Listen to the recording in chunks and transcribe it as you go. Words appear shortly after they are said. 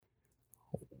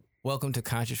Welcome to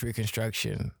Conscious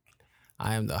Reconstruction.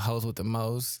 I am the host with the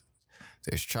most.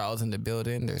 There's Charles in the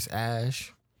building. There's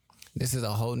Ash. This is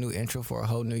a whole new intro for a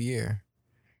whole new year.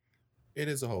 It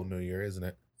is a whole new year, isn't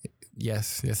it?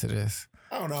 Yes, it is.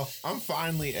 I don't know. I'm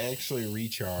finally actually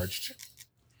recharged.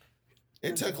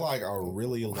 It took like a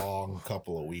really long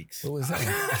couple of weeks. What was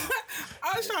that?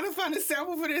 I was trying to find a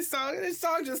sample for this song, and this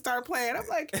song just started playing. I'm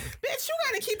like, bitch, you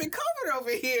gotta keep it covered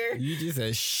over here. You just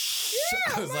said shh.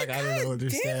 Yeah, I was like, I don't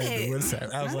understand. What's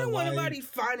that? I don't want nobody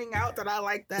finding out that I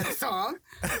like that song.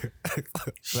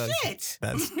 Shit.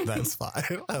 That's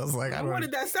fine. I was like, I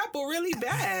wanted that sample really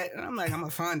bad. And I'm like, I'm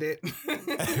gonna find it.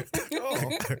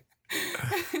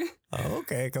 Oh,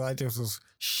 okay. Because I just was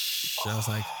shh. I was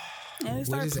like, and it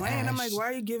started playing. I'm like, why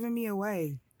are you giving me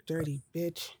away? Dirty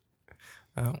bitch.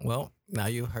 Well, now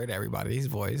you heard everybody's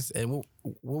voice. And what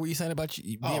were you saying about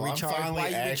you being recharged? I'm finally why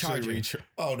you actually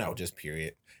Oh, no, just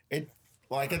period. It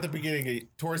like at the beginning,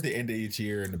 towards the end of each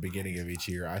year and the beginning of each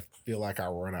year, I feel like I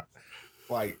run out.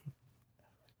 Like,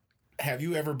 have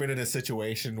you ever been in a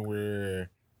situation where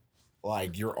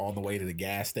like you're on the way to the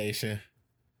gas station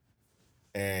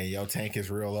and your tank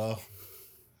is real low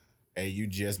and you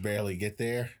just barely get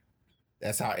there?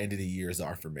 That's how end of the years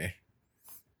are for me.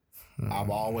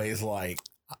 I'm always like,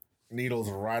 needles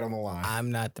right on the line. I'm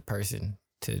not the person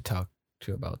to talk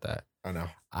to about that. I know.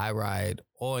 I ride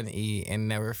on E and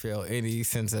never feel any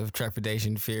sense of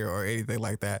trepidation, fear, or anything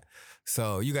like that.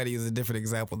 So you got to use a different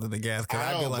example than the gas.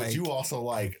 I know, but you also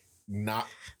like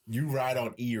you ride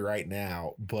on E right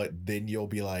now, but then you'll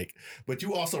be like, but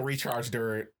you also recharge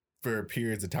for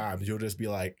periods of times. You'll just be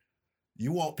like,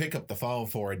 you won't pick up the phone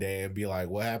for a day and be like,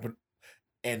 what happened?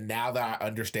 And now that I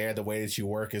understand the way that you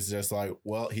work is just like,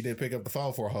 well, he didn't pick up the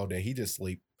phone for a whole day. He just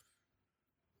sleep.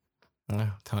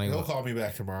 Tony, he'll call me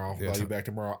back tomorrow. Yeah, call you back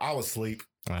tomorrow. I was asleep.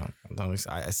 I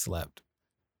slept.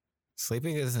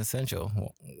 Sleeping is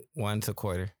essential. Once a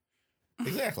quarter.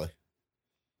 Exactly.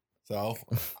 So.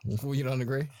 Well, you don't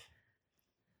agree?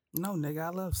 No, nigga, I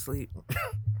love sleep.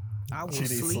 I will She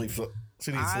needs sleep.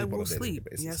 She needs I sleep on will a daily sleep.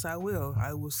 basis. Yes, I will.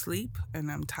 I will sleep,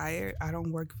 and I'm tired. I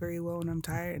don't work very well when I'm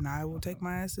tired, and I will take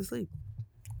my ass to sleep.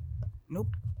 Nope.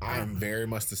 I am very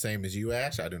much the same as you,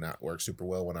 Ash. I do not work super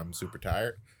well when I'm super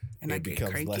tired. And it I get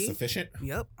becomes cranky. less efficient.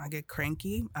 Yep, I get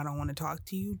cranky. I don't want to talk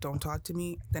to you. Don't talk to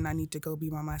me. Then I need to go be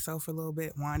by myself for a little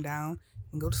bit, wind down,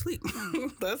 and go to sleep.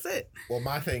 That's it. Well,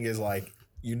 my thing is like,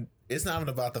 it's not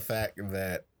about the fact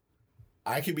that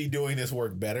I could be doing this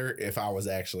work better if I was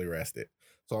actually rested.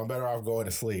 So I'm better off going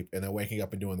to sleep and then waking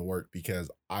up and doing the work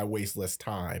because I waste less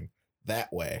time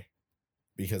that way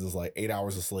because it's like 8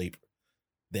 hours of sleep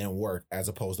then work as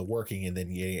opposed to working and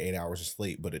then getting 8 hours of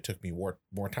sleep. But it took me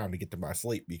more time to get to my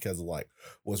sleep because like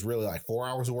was really like 4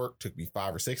 hours of work took me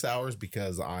 5 or 6 hours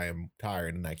because I am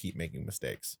tired and I keep making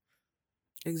mistakes.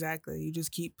 Exactly. You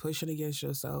just keep pushing against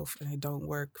yourself and it don't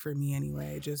work for me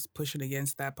anyway. Just pushing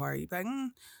against that part. You're like,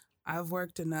 I've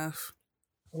worked enough.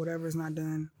 Whatever's not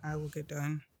done, I will get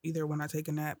done. Either when I take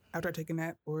a nap, after I take a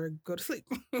nap, or go to sleep.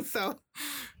 So,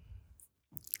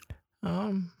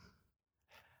 I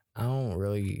don't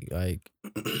really like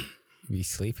be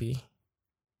sleepy.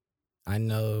 I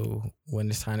know when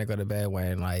it's time to go to bed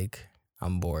when like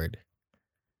I'm bored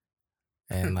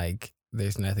and like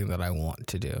there's nothing that I want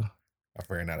to do. I've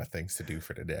ran out of things to do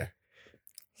for the day.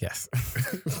 Yes.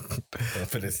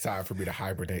 If it's time for me to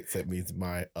hibernate, that means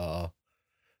my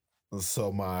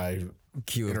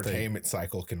entertainment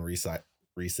cycle can reset.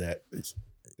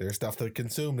 There's stuff to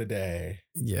consume today.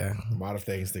 Yeah. A lot of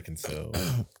things to consume.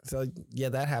 So yeah,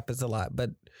 that happens a lot. But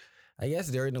I guess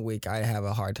during the week I have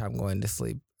a hard time going to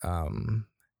sleep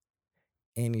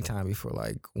anytime before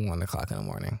like 1 o'clock in the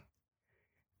morning.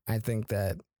 I think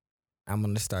that I'm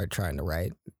gonna start trying to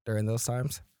write during those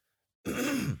times.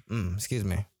 Excuse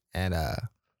me. And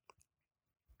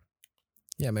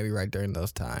yeah, maybe write during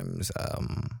those times.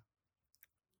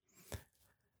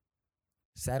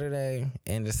 Saturday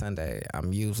into Sunday,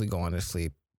 I'm usually going to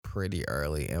sleep pretty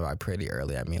early. And by pretty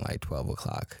early, I mean like 12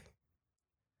 o'clock.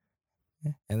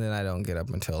 And then I don't get up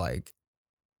until like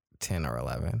 10 or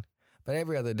 11. But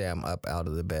every other day, I'm up out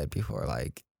of the bed before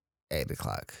like 8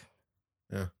 o'clock.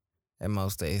 Yeah. And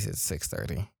most days, it's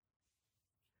 6:30.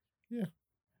 Yeah.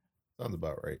 Sounds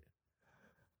about right.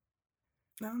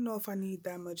 I don't know if I need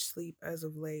that much sleep as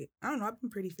of late. I don't know. I've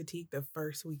been pretty fatigued the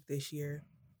first week this year.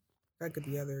 That could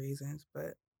be other reasons,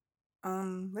 but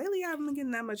lately I haven't been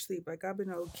getting that much sleep. Like I've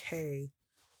been okay,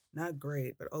 not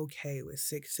great, but okay with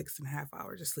 6.5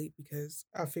 hours of sleep because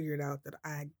I figured out that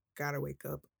I gotta wake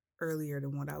up earlier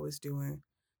than what I was doing.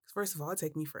 Because first of all, it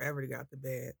take me forever to get out the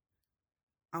bed.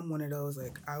 I'm one of those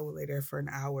like I will lay there for an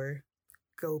hour,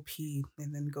 go pee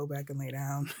and then go back and lay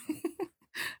down.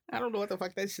 I don't know what the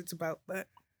fuck that shit's about, but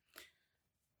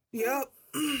yep.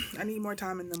 I need more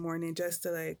time in the morning just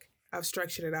to like, I've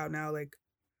structured it out now. Like,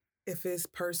 if it's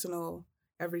personal,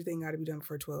 everything got to be done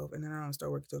before 12, and then I don't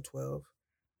start work till 12.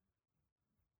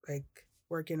 Like,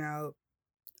 working out,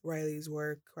 Riley's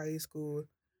work, Riley's school.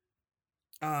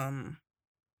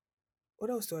 What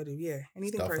else do I do? Yeah,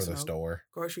 anything Stuff personal. for the store.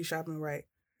 Grocery shopping, right.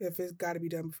 If it's got to be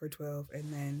done before 12,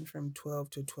 and then from 12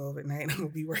 to 12 at night, I'm going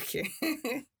to be working.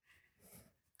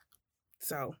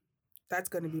 So, that's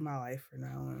going to be my life for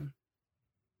now on.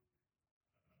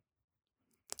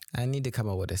 I need to come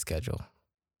up with a schedule.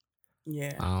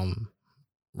 Yeah.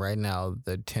 Right now,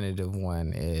 the tentative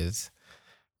one is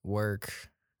work.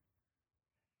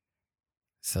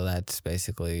 So that's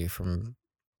basically from,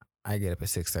 I get up at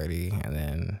 6:30 and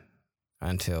then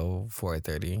until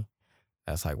 4:30.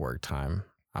 That's like work time.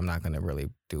 I'm not going to really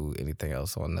do anything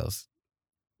else on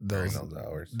During those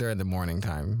hours. During the morning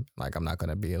time. Like, I'm not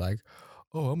going to be like,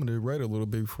 oh, I'm going to write a little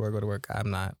bit before I go to work.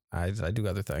 I'm not. I do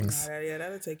other things. Yeah,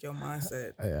 that'll take your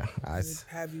mindset. Yeah. It'd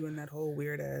have you in that whole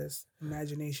weird ass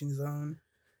imagination zone.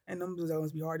 And them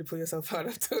zones be hard to pull yourself out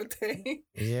of too.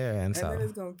 Yeah, and so then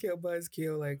it's gonna kill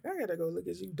buzzkill. Like, I gotta go look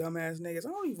at you dumbass niggas. I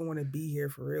don't even want to be here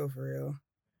for real.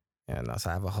 Yeah, no, so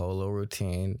I have a whole little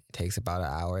routine. It takes about an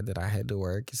hour that I head to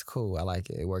work. It's cool. I like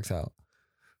it. It works out.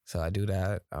 So I do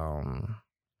that.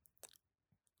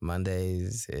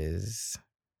 Mondays is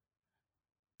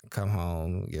come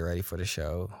home, get ready for the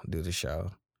show, do the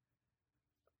show.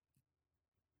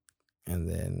 And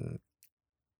then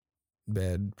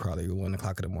bed probably 1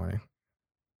 o'clock in the morning.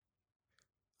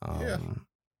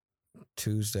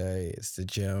 Tuesday it's the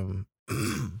gym.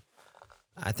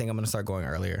 I think I'm gonna start going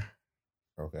earlier.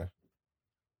 Okay.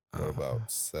 What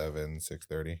about 7,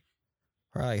 6:30?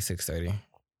 Probably 6:30.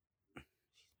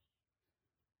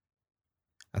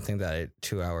 I think that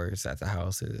 2 hours at the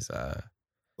house is a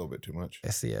little bit too much.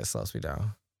 It slows me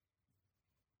down.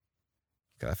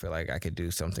 Cause I feel like I could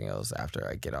do something else after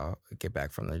I get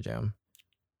back from the gym.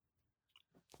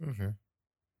 Mm-hmm.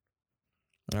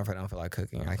 If I don't feel like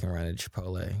cooking, I can run a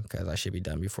Chipotle because I should be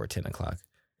done before 10 o'clock.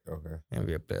 Okay. And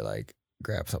be up there like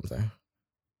grab something.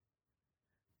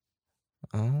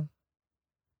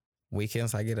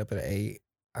 Weekends I get up at 8.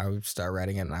 I would start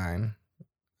writing at 9.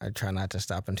 I try not to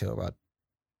stop until about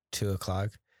 2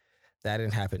 o'clock. That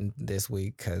didn't happen this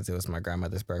week because it was my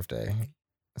grandmother's birthday.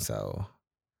 So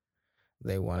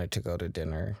they wanted to go to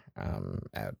dinner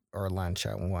or lunch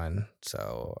at 1.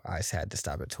 So I had to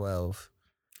stop at 12.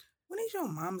 When is your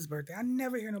mom's birthday? I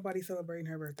never hear nobody celebrating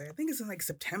her birthday. I think it's in like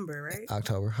September, right?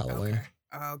 October, Halloween. Okay.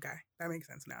 Oh, okay. That makes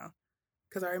sense now.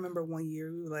 Because I remember one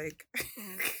year we were like, she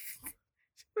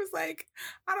was like,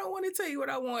 I don't want to tell you what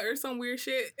I want or some weird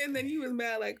shit. And then you was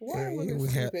mad like, why was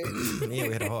it stupid? We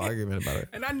had a whole argument about it.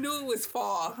 And I knew it was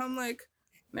fall. I'm like,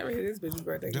 never hit this bitch's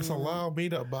birthday. Just allow me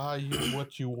to buy you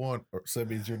what you want, so it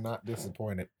means you're not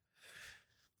disappointed.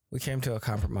 We came to a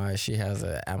compromise. She has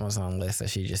an Amazon list that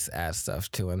she just adds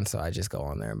stuff to, and so I just go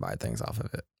on there and buy things off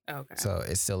of it. Okay. So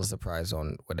it's still a surprise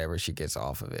on whatever she gets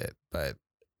off of it, but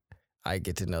I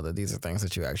get to know that these are things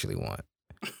that you actually want.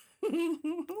 I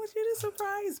want you to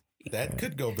surprise me. That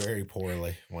could go very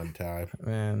poorly one time.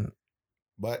 Man.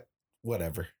 But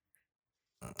whatever.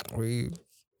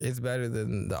 It's better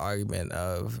than the argument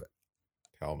of...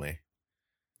 Tell me.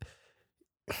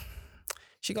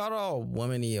 She got all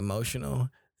womany emotional.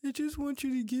 I just want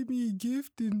you to give me a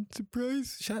gift and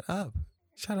surprise. Shut up.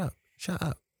 Stop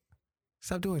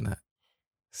doing that.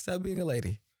 Stop being a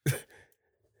lady.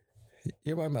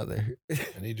 You're my mother.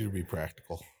 I need you to be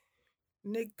practical.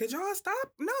 Nick, could y'all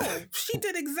stop? No, she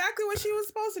did exactly what she was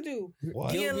supposed to do.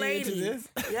 What? Be a lady. This?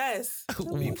 Yes.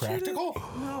 Be practical?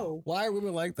 No. Why are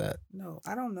women like that? No,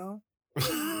 I don't know.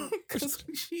 Because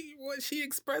she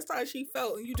expressed how she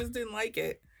felt and you just didn't like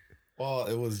it. Well,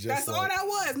 it was just That's all that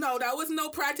was. No, that was no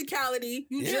practicality.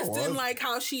 You just didn't like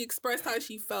how she expressed how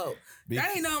she felt.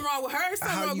 That ain't nothing wrong with her. It's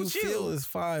something wrong with you. How you feel is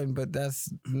fine, but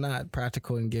that's not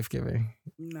practical in gift giving.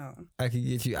 No. I could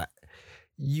get you...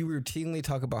 You routinely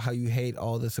talk about how you hate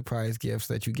all the surprise gifts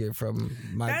that you get from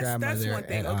my grandmother. That's one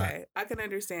thing. And okay, I can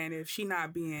understand if she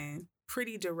not being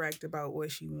pretty direct about what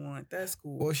she want. That's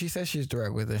cool. Well, she says she's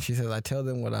direct with it. She says, I tell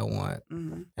them what I want,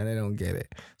 and they don't get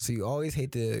it. So you always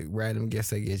hate the random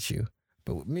gifts they get you.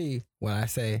 But with me, when I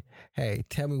say, hey,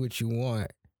 tell me what you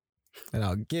want, and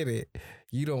I'll get it,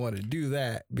 you don't want to do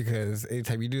that because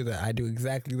anytime you do that, I do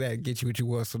exactly that, get you what you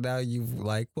want. So now you've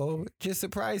like, well, just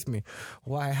surprise me.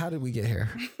 Why? How did we get here?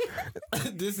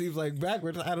 This seems like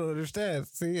backwards. I don't understand.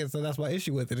 See, and so that's my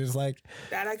issue with it. It's like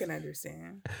that I can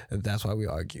understand. That's why we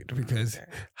argued because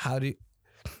how do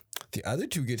The other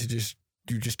two get to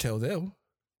you just tell them,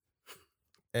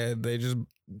 and they just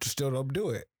still don't do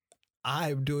it.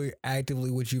 I'm doing actively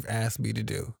what you've asked me to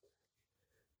do.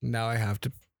 Now I have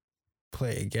to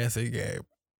play a guessing game.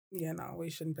 Yeah, no, we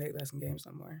shouldn't play guessing games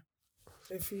no more.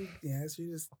 If you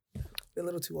just a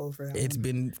little too old for that. It's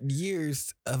been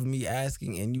years of me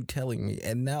asking and you telling me,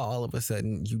 and now all of a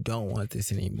sudden you don't want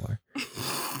this anymore.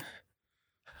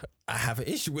 I have an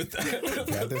issue with that.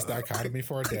 You had this dichotomy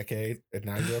for a decade, and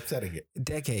now you're upsetting it.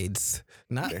 Decades,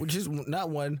 not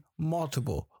one,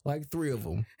 multiple, like 3 of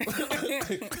them.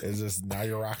 It's just now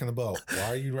you're rocking the boat.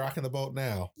 Why are you rocking the boat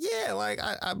now? Yeah, like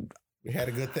We had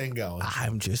a good thing going.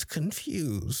 I'm just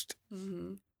confused.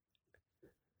 Mm-hmm.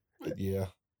 Yeah.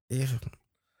 Yeah.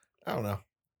 I don't know.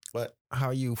 But How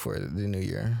are you for the new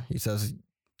year? You says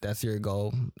that's your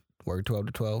goal. Work 12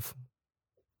 to 12.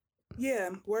 Yeah,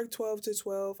 work 12 to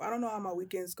 12. I don't know how my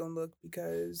weekend's going to look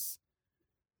because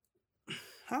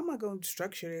how am I going to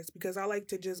structure this? Because I like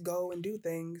to just go and do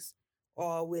things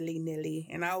all willy-nilly.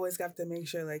 And I always have to make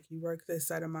sure like you work this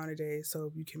set amount of days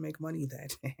so you can make money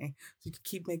that day. So you can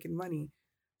keep making money.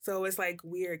 So it's like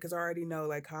weird because I already know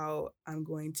like how I'm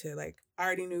going to like, I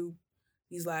already knew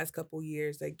these last couple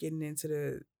years, like getting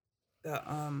into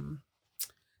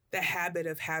the habit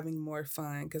of having more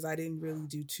fun because I didn't really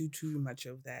do too much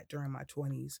of that during my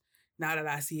 20s. Now that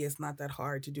I see it's not that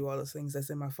hard to do all those things that's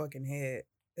in my fucking head,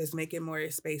 it's making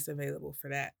more space available for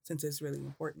that since it's really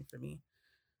important for me.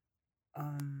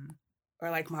 Or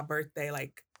like my birthday,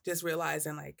 like just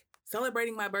realizing like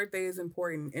celebrating my birthday is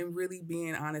important and really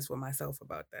being honest with myself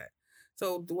about that.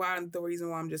 So the reason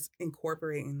why I'm just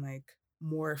incorporating like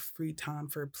more free time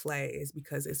for play is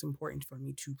because it's important for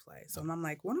me to play. So I'm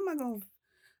like, how am I going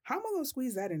to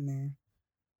squeeze that in there?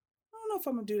 I don't know if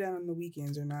I'm going to do that on the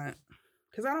weekends or not.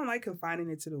 Because I don't like confining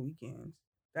it to the weekends.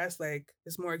 That's like,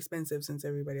 it's more expensive since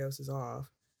everybody else is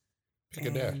off. pick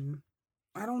a day.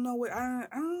 I don't know what, I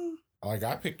don't. Like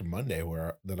I picked a Monday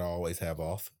that I always have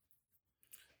off.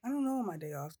 I don't know what my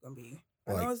day off's going to be.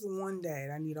 I know it's the one day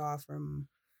that I need off from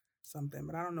something,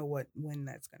 but I don't know when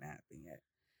that's going to happen yet.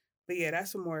 But yeah,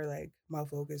 that's what more like my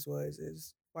focus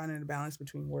is finding a balance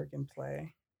between work and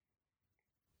play.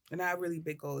 And I have really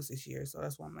big goals this year, so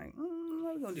that's why I'm like, how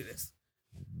are we going to do this?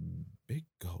 Big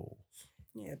goals.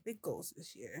 Yeah, big goals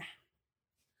this year.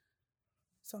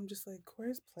 So I'm just like,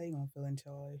 where's play going to fill into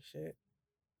all this shit?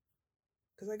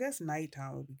 Because I guess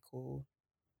nighttime would be cool.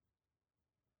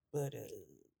 But,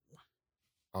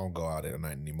 I don't go out at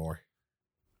night anymore.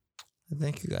 I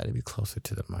think you got to be closer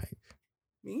to the mic.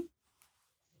 Me?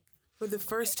 For the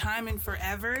first time in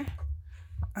forever,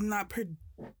 I'm not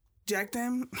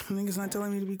projecting. Niggas not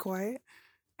telling me to be quiet.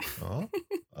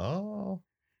 Oh.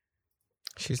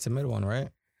 She's the middle one, right?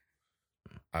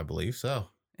 I believe so.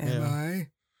 Am I?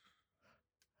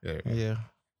 Yeah.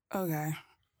 Okay.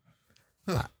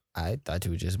 I thought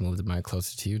you would just move the mic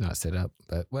closer to you, not sit up,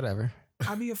 but whatever.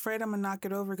 I'll be afraid I'm going to knock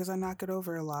it over because I knock it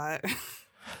over a lot.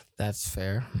 That's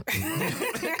fair.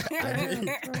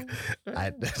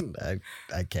 I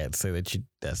can't say that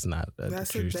that's not a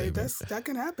true statement. That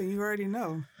can happen. You already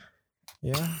know.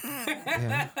 Yeah.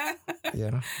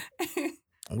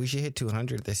 We should hit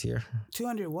 200 this year.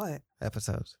 200 what?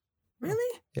 Episodes.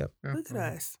 Really? Yep. Look at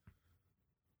us.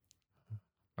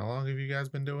 How long have you guys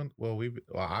been doing? Well,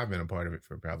 I've been a part of it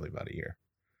for probably about a year.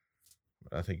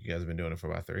 But I think you guys have been doing it for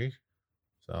about 3.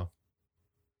 So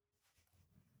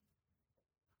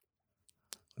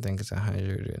I think it's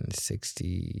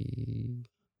 160.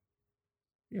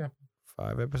 Yeah.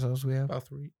 5 episodes we have. About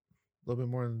 3. A little bit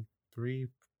more than 3.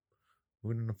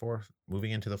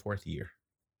 Moving into the 4th year.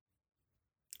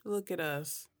 Look at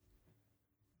us.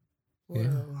 What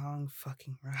a long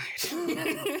fucking ride.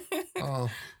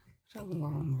 Oh. It's a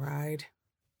long ride.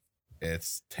 It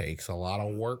takes a lot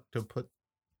of work to put,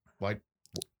 like,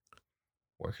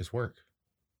 work is work.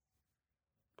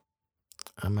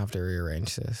 I'm going to have to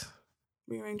rearrange this.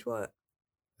 Rearrange what?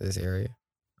 This area.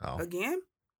 Oh. Again?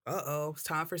 Uh-oh. It's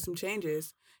time for some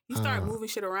changes. You start moving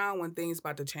shit around when things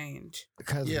about to change.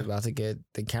 Because we're about to get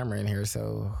the camera in here,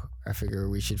 so I figure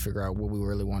we should figure out what we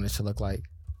really want it to look like.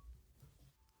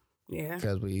 Yeah.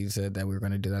 Because we said that we were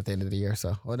going to do that at the end of the year,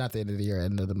 so. Well, not the end of the year,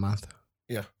 end of the month.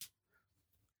 Yeah.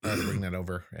 I had to bring that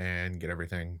over and get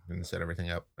everything and set everything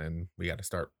up, and we got to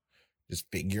start just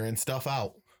figuring stuff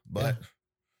out. But,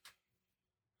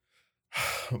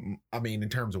 I mean, in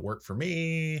terms of work for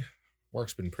me,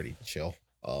 work's been pretty chill.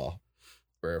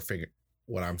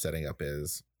 What I'm setting up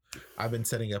is I've been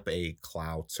setting up a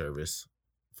cloud service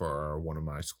for one of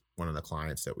the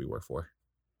clients that we work for.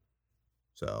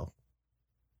 So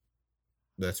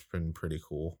that's been pretty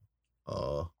cool.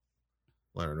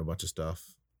 Learning a bunch of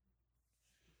stuff.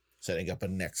 setting up a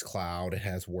Nextcloud. It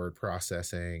has word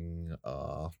processing,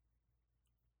 cloud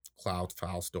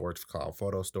file storage, cloud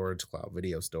photo storage, cloud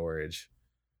video storage,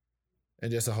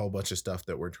 and just a whole bunch of stuff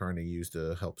that we're trying to use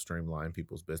to help streamline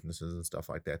people's businesses and stuff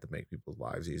like that to make people's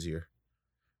lives easier.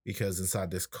 Because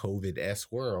inside this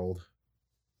COVID-esque world,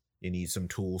 you need some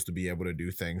tools to be able to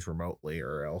do things remotely,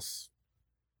 or else,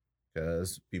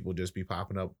 because people just be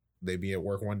popping up. They be at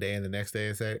work one day and the next day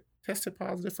and say, tested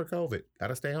positive for COVID.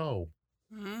 Gotta stay home.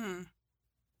 Mm.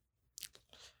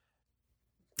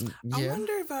 Yeah. I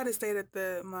wonder if I'd have stayed at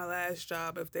my last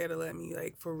job if they'd have let me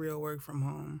like for real work from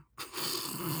home.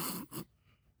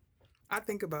 I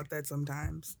think about that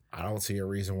sometimes. I don't see a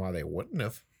reason why they wouldn't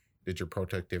have. Did your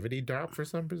productivity drop for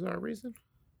some bizarre reason?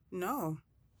 No.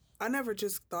 I never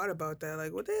just thought about that.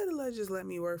 Like, what the hell, just let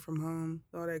me work from home?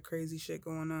 All that crazy shit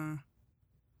going on.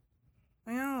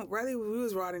 You know, Riley, we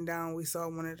was riding down, we saw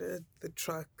one of the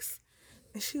trucks.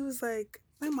 And she was like,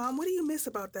 "Hey, Mom, what do you miss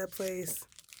about that place?"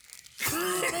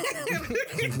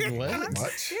 What?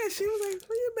 Much? Yeah, she was like,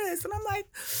 "What do you miss?" And I'm like,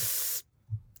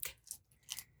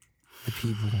 The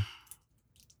people.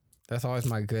 That's always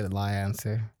my good lie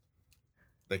answer.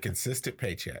 The consistent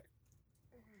paycheck.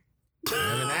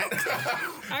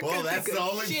 I Well, couldn't that's think the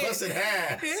of only shit. plus it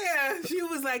has. Yeah, she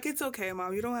was like, "It's okay,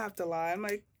 Mom. You don't have to lie." I'm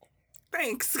like,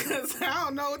 "Thanks," because I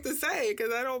don't know what to say.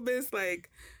 Because I don't miss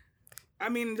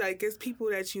it's people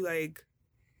that you like,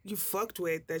 you fucked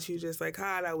with that you just like,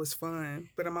 that was fun.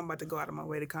 But I'm about to go out of my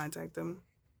way to contact them.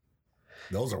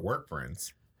 Those are work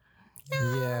friends.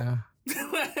 Yeah.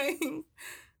 Like,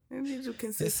 I need a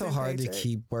consistent It's so hard paycheck. to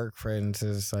keep work friends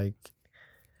as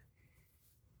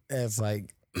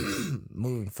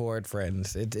moving forward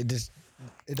friends. It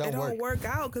don't work. work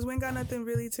out because we ain't got nothing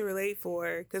really to relate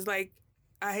for. Because like,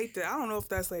 I don't know if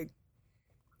that's like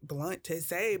blunt to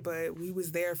say, but we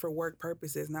was there for work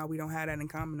purposes. Now we don't have that in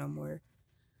common no more.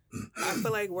 I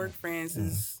feel like work friends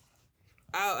is,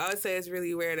 I would say it's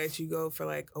really rare that you go for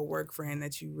like a work friend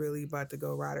that you really about to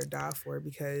go ride or die for,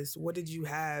 because what did you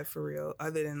have for real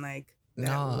other than like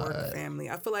that work family?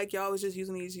 I feel like y'all was just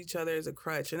using each other as a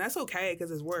crutch, and that's okay because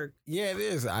it's work. Yeah, it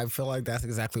is. I feel like that's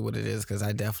exactly what it is, because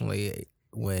I definitely,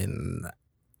 when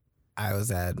I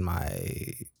was at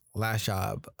my last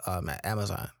job at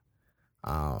Amazon,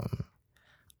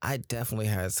 I definitely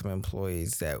had some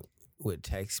employees that would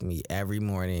text me every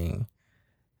morning.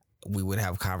 We would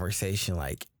have conversation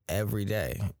like every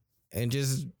day, and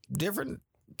just different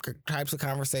types of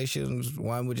conversations.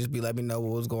 One would just be let me know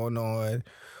what was going on,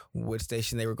 what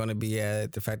station they were going to be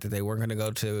at, the fact that they weren't going to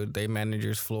go to their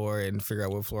manager's floor and figure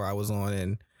out what floor I was on,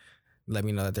 and let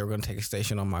me know that they were going to take a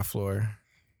station on my floor.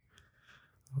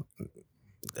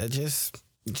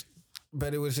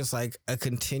 But it was just like a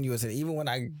continuous, and even when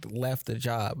I left the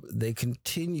job, we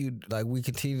continued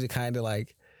to kind of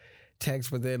like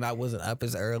text, but then I wasn't up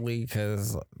as early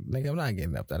because I'm not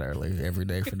getting up that early every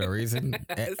day for no reason.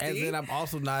 and then I'm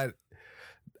also not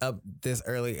up this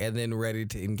early and then ready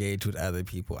to engage with other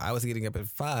people. I was getting up at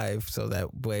 5 so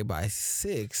that way by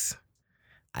 6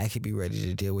 I could be ready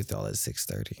to deal with y'all at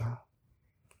 6:30.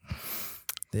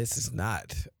 This is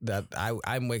not that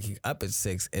I'm waking up at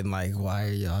 6 and like, why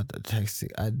are y'all texting?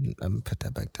 I'm put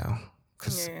that back down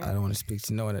because I don't want to speak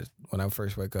to no one when I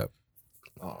first wake up.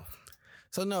 Oh.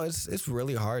 So no, it's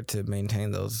really hard to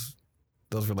maintain those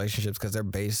relationships because they're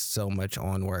based so much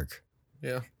on work.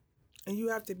 Yeah. And you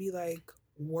have to be like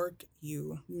work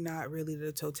you. You're not really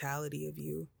the totality of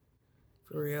you.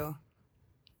 For real.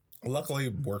 Luckily,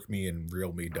 work me and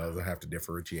real me doesn't have to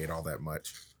differentiate all that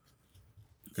much.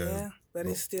 Yeah, but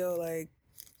it's still like,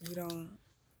 I don't.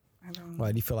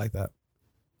 Why do you feel like that?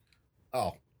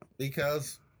 Oh,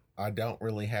 because I don't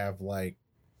really have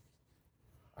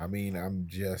I'm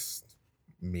just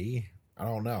me. I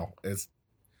don't know.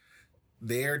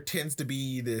 There tends to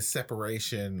be this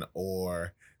separation,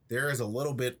 or there is a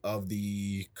little bit of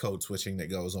the code switching that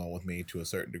goes on with me to a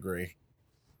certain degree.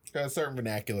 Because certain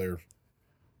vernacular,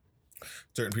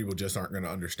 certain people just aren't going to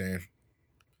understand.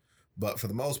 But for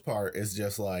the most part, it's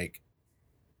just like,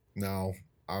 no,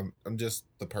 I'm just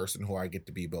the person who I get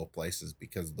to be both places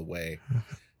because of the way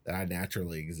that I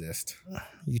naturally exist.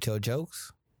 You tell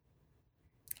jokes?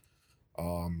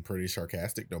 I'm pretty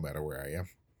sarcastic no matter where I am.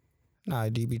 No,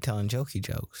 do you be telling jokey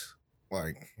jokes?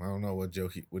 Like, I don't know what do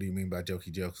you mean by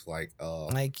jokey jokes? Like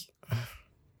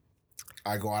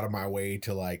I go out of my way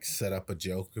to like set up a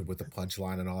joke with a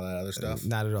punchline and all that other stuff.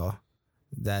 Not at all.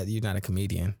 That you're not a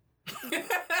comedian.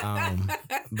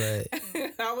 But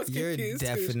I was you're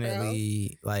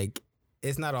definitely like,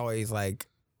 it's not always like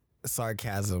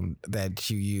sarcasm that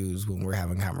you use when we're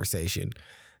having conversation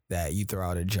that you throw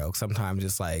out a joke. Sometimes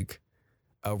it's like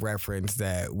a reference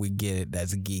that we get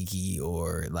that's geeky,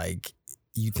 or like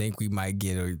you think we might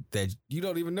get, or that you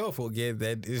don't even know if we'll get,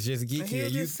 that it's just geeky. He'll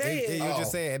And just say it. you'll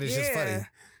just say it, and it's just funny.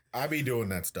 I be doing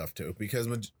that stuff too because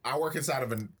I work inside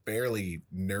of a fairly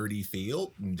nerdy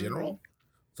field in general.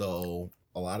 So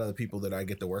a lot of the people that I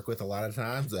get to work with a lot of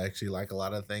times actually like a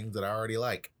lot of things that I already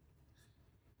like.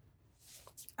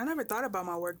 I never thought about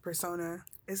my work persona.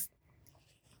 It's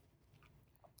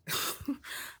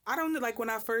I don't like when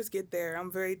I first get there,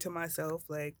 I'm very to myself.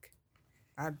 Like,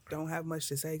 I don't have much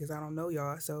to say because I don't know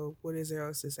y'all. So what is there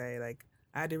else to say? Like,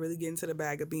 I had to really get into the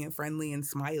bag of being friendly and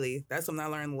smiley. That's something I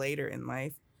learned later in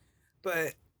life.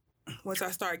 But once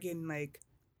I start getting like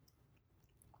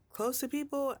close to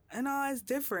people and all, it's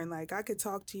different. Like, I could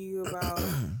talk to you about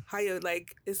how you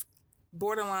like, it's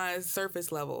borderline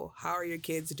surface level. How are your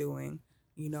kids doing?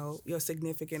 You know, your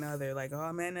significant other, like,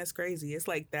 oh man, that's crazy. It's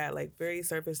like that, like very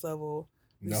surface level.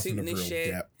 Nothing of real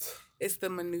depth. It's the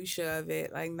minutia of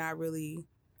it, like not really.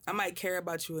 I might care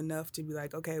about you enough to be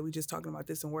like, okay, we just talking about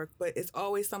this in work, but it's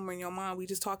always somewhere in your mind. We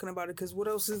just talking about it because what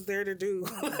else is there to do?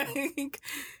 Like,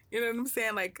 you know what I'm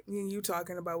saying? Like you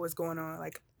talking about what's going on.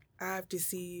 Like I have to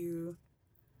see you.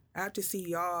 I have to see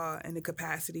y'all in the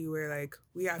capacity where like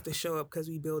we have to show up because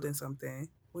we building something.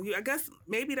 Well, I guess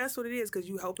maybe that's what it is because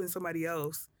you helping somebody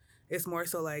else. It's more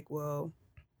so like, well,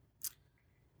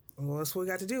 that's what we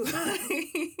got to do.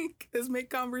 Let's make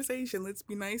conversation. Let's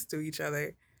be nice to each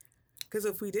other. Because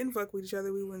if we didn't fuck with each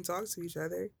other, we wouldn't talk to each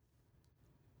other.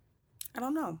 I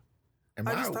don't know.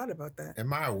 I just thought about that.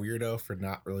 Am I a weirdo for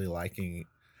not really liking?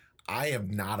 I am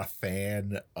not a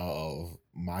fan of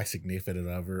my significant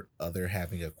other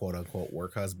having a quote unquote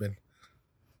work husband.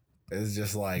 It's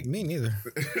just like me neither.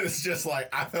 It's just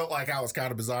like I felt like I was kind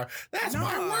of bizarre. That's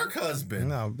my work husband.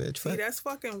 No, bitch. See, that's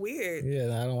fucking weird. Yeah,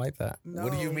 I don't like that. No.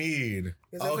 What do you mean?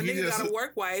 If a nigga got a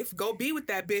work wife, go be with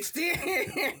that bitch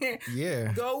then.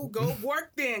 Yeah. Go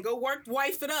work then. Go work,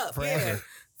 wife it up. Forever. Yeah.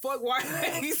 Fuck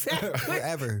wife. Exactly.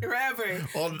 Forever.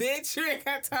 Bitch, you ain't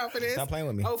got time for this. Stop playing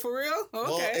with me. Oh, for real?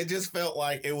 Okay. Well, it just felt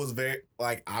like it was very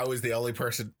like I was the only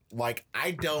person. Like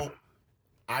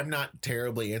I'm not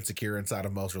terribly insecure inside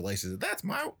of most relationships.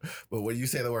 But when you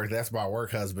say the word, that's my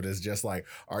work husband, it's just like,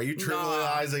 are you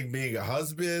trivializing being a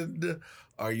husband?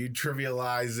 Are you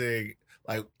trivializing,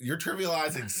 like, you're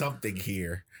trivializing something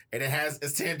here. And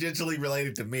it's tangentially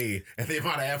related to me and the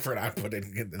amount of effort I put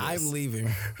into this. I'm leaving.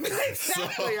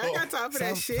 Exactly. I got time for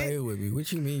that shit. Play with me.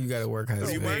 What you mean you got to work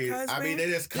husband? I mean, they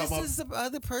just come up. This is the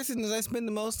other person that I spend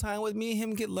the most time with. Me and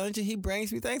him get lunch and he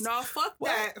brings me things. No, fuck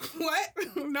that.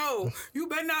 What? No. You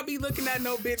better not be looking at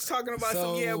no bitch talking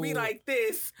about we like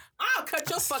this. I'll cut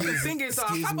your fucking fingers off.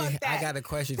 How about that? I got a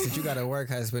question. Since you got a work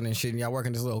husband and shit, and y'all work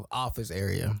in this little office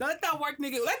area. Let that work,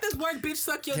 nigga. Let this work bitch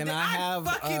suck your dick. Can I have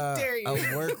fucking dare you.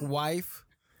 a work wife?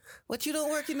 What, you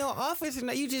don't work in no office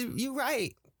and you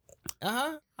right.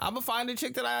 I'm gonna find a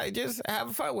chick that I just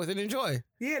have fun with and enjoy.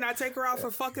 Yeah, and I take her out for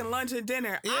fucking lunch and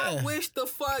dinner. Yeah. I wish the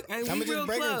fuck. And I'm we gonna just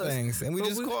break her things and we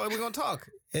just call and we're gonna talk.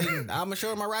 And I'm gonna show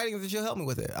her my writings and she'll help me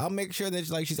with it. I'll make sure that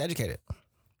she's educated.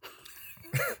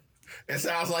 It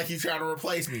sounds like you trying to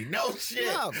replace me. No shit.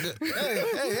 No.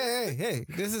 Hey.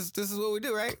 This is what we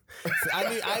do, right? So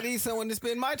I need someone to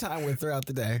spend my time with throughout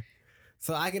the day.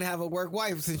 So I can have a work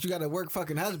wife since you got a work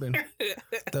fucking husband.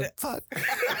 The fuck?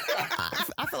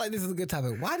 I feel like this is a good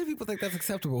topic. Why do people think that's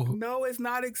acceptable? No, it's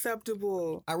not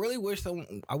acceptable. I really wish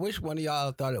I wish one of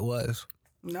y'all thought it was.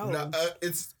 No,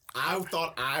 I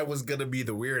thought I was gonna be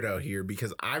the weirdo here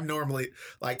because I'm normally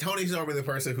like Tony's normally the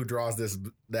person who draws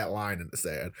that line in the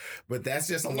sand, but that's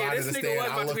just a line in the sand.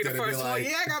 I looked at it and be like,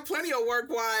 I got plenty of work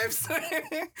wives.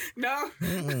 No,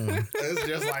 it's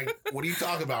just like, what are you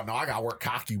talking about? No, I got work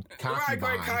concubines.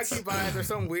 Concubines or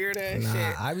some weird ass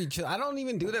shit. I be chill. I don't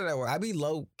even do that at work. I be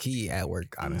low key at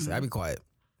work. Honestly, I be quiet.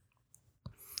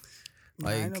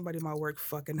 Like, ain't nobody my work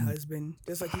fucking husband.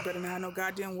 Just like you better not have no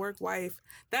goddamn work wife.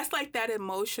 That's like that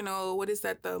emotional. What is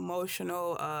that? The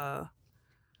emotional.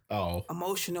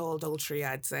 Emotional adultery.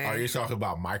 I'd say. Are you talking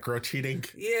about micro cheating?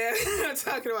 Yeah, I'm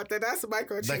talking about that. That's a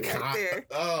micro cheating right there.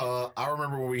 I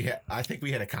remember when we had. I think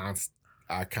we had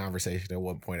a conversation at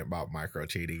one point about micro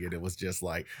cheating, and it was just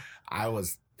like I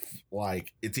was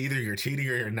like, it's either you're cheating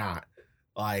or you're not.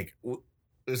 Like,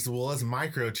 it's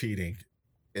micro cheating.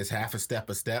 It's half a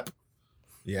step.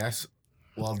 Yes.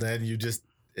 Well, then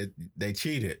they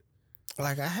cheated.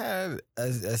 Like I had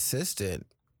an assistant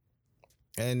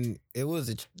and it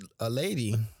was a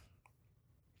lady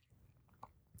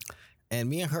and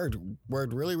me and her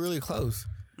worked really, really close.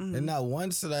 Mm-hmm. And not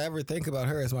once did I ever think about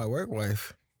her as my work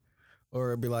wife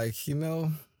or be like,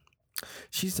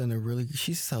 she's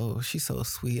so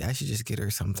sweet. I should just get her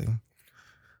something.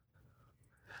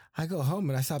 I go home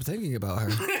and I stop thinking about her.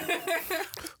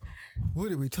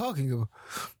 What are we talking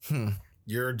about?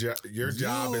 Your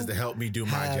job is to help me do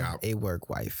my job. A work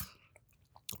wife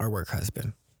or work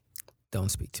husband. Don't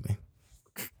speak to me.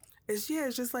 It's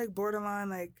just like borderline.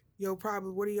 Like, yo,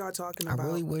 probably. What are y'all talking I about?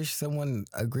 really wish someone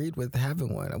agreed with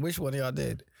having one. I wish one of y'all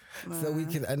did. So we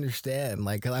can understand,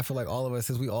 like, cause I feel like all of us,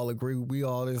 since we all agree, we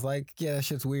all is like, yeah, that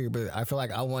shit's weird. But I feel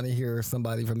like I want to hear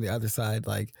somebody from the other side,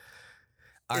 like,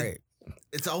 all right,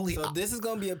 It's only so this is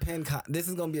gonna be a pin. This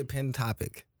is gonna be a pin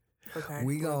topic. Okay.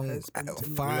 We gonna we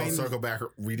gonna find circle back.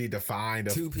 We need to find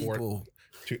two people,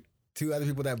 two other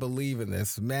people that believe in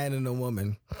this, man and a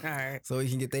woman, All right. so we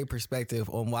can get their perspective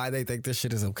on why they think this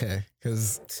shit is okay.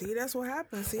 Cause See, that's what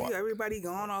happens. See, everybody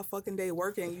gone all fucking day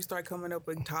working. You start coming up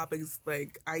with topics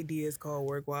like ideas called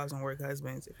work wives and work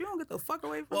husbands. If you don't get the fuck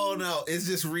away from Well, me, no, it's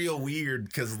just real weird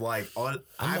because, like,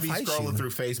 I be fight scrolling you.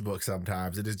 through Facebook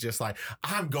sometimes, and it's just like,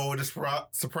 I'm going to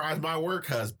surprise my work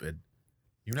husband.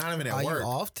 You're not even at are work. you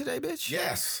off today, bitch?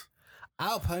 Yes.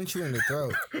 I'll punch you in the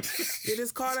throat. you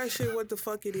just call that shit what the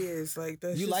fuck it is. Like,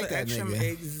 that's You just like an that extra,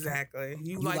 nigga. Exactly.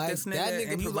 You like like this nigga, that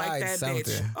nigga and you like that provides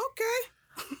bitch. something.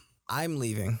 Okay. I'm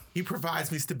leaving. He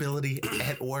provides me stability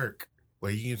at work.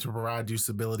 Well, you need to provide you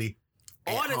stability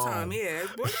at All the home. time, yeah.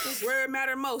 Where it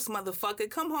matter most, motherfucker.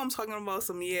 Come home talking about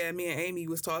some, me and Amy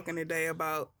was talking today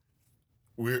about.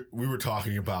 We were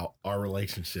talking about our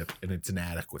relationship and its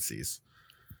inadequacies.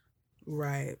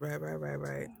 Right.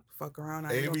 Fuck around.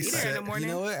 I ain't gonna Amy be there in the said- morning.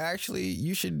 You know what? Actually,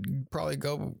 you should probably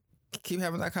go keep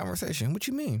having that conversation. What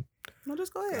you mean? No,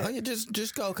 just go Oh, ahead. yeah,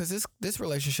 just go because this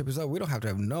relationship is over. We don't have to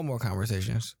have no more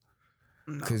conversations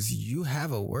No. because you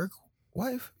have a work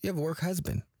wife. You have a work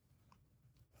husband.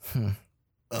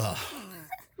 Ugh.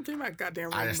 Give my goddamn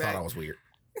ring I just back. thought I was weird.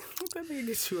 That nigga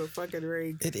gets you a fucking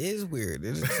ring. It is weird.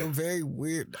 It is so very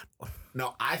weird.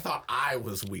 No, I thought I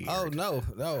was weird. Oh no.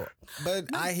 But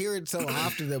I hear it so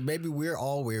often that maybe we're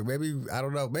all weird. Maybe I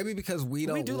don't know. Maybe because we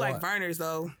don't. We do like burners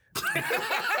though.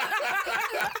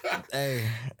 Hey,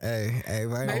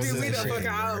 right. Maybe we the shit. fucking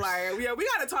outlier. Yeah, we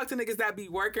gotta talk to niggas that be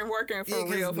working for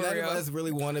real. None of us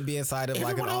really want to be inside of like an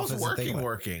Everyone else office. and think like-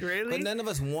 working. Really? But none of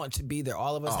us want to be there.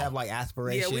 All of us have like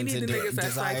aspirations Yeah, we need and the niggas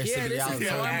that's like, desires yeah, to be this out is there.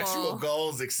 No normal. actual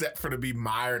goals except for to be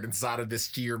mired inside of this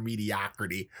sheer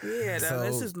mediocrity. Yeah, this So-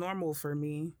 is normal for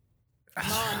me. No,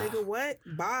 nigga, what?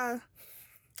 Bye.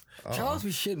 Charles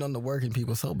be shitting on the working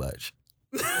people so much.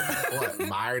 What?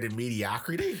 Mired in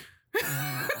mediocrity?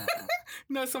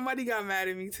 No, somebody got mad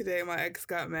at me today. My ex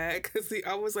got mad because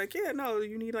I was like, yeah, no,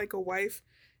 you need like a wife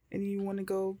and you want to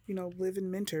go, live and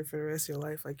mentor for the rest of your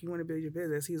life. Like, you want to build your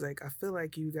business. He's like, I feel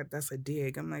like that's a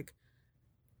dig. I'm like,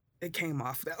 it came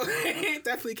off though. It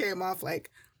definitely came off like,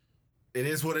 It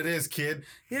is what it is, kid.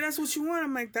 yeah, that's what you want.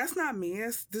 I'm like, that's not me.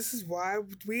 This is why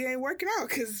we ain't working out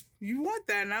because you want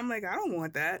that. And I'm like, I don't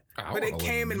want that. I But wanna it live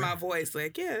came in there. my voice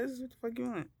like, yeah, this is what the fuck you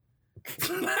want.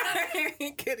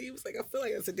 Kid, he was like, I feel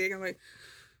like it's a dig. I'm like,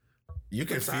 You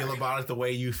can I'm sorry. feel about it the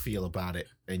way you feel about it,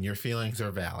 and your feelings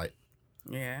are valid.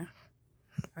 yeah,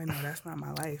 I know that's not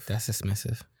my life. That's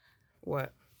dismissive.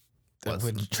 What? That's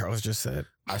what Charles just said.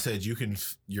 I said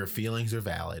your feelings are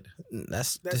valid.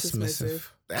 That's That's dismissive.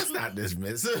 That's not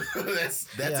dismissive. that's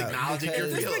Yeah, acknowledging your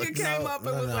because- This feelings. nigga came No, up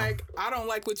and no, was no. like, I don't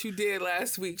like what you did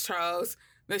last week, Charles.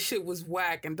 That shit was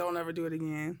whack and don't ever do it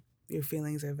again. Your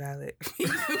feelings are valid.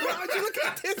 Why would you look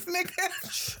at this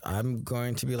nigga? I'm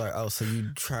going to be like, oh, so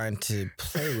you trying to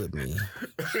play with me?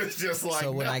 It's just like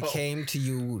So when I no. came to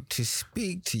you to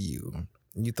speak to you,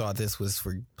 you thought this was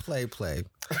for play.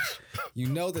 You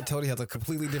know that Tony has a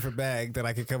completely different bag that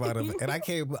I could come out of. And I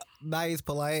came nice,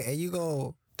 polite, and you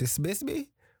go dismiss me?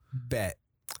 Bet.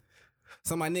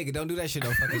 So my nigga, don't do that shit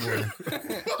no fucking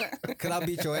more. Cause I'll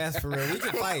beat your ass for real. We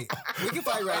can fight. We can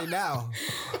fight right now.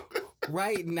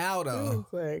 Right now though.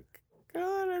 Like,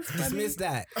 God, that's funny. Dismiss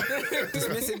that.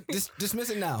 Dismiss it. Dismiss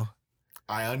it now.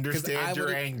 I understand I your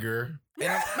would've- anger.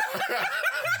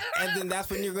 And then that's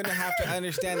when you're going to have to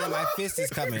understand that my fist is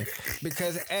coming.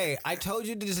 Because, hey, I told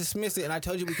you to dismiss it and I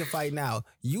told you we could fight now.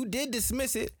 You did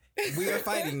dismiss it. We are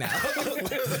fighting now.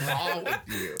 What is wrong with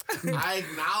you? I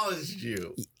acknowledged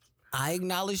you. I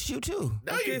acknowledged you too.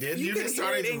 No, you You did. can You just hear it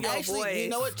started. in your Actually, you voice.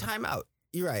 know what? Time out.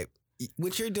 You're right.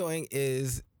 What you're doing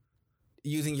is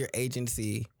using your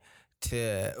agency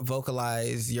to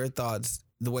vocalize your thoughts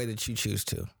the way that you choose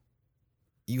to.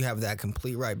 You have that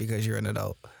complete right because you're an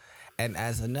adult. And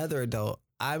as another adult,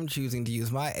 I'm choosing to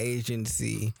use my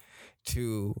agency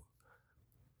to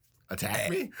Attack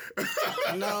me?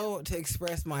 to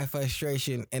express my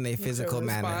frustration in a physical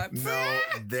manner. response.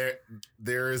 No,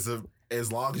 there is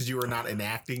as long as you are not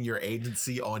enacting your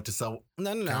agency onto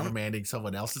No. countermanding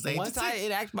someone else's agency. Once I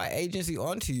enact my agency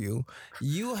onto you,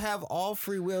 you have all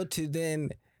free will to then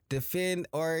defend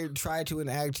or try to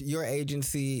enact your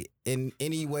agency in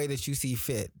any way that you see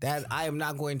fit. That I am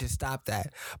not going to stop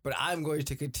that, but I'm going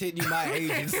to continue my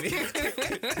agency.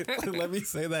 Let me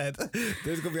say that.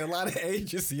 There's going to be a lot of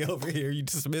agency over here. You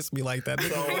dismiss me like that.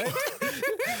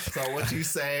 So what you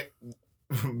say,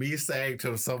 me saying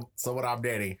to someone I'm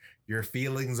dating, your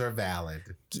feelings are valid.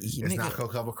 It's not going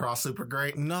to come across super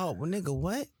great. No, nigga,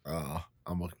 what?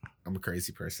 I'm a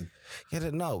crazy person. Yeah,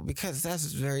 no, because that's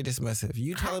very dismissive.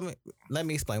 You telling me, let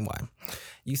me explain why.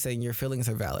 You saying your feelings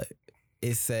are valid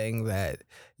is saying that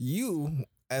you,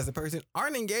 as a person,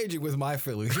 aren't engaging with my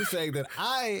feelings. You're saying that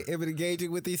I am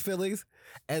engaging with these feelings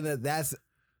and that that's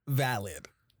valid.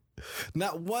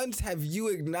 Not once have you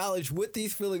acknowledged what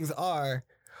these feelings are,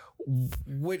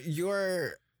 what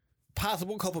your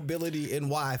possible culpability in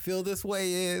why I feel this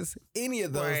way is, any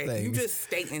of those things. You just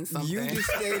stating something. You just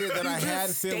stated that I had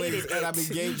feelings and I'm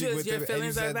engaging with them, and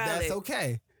you said that's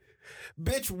okay.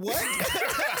 Bitch, what?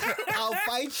 I'll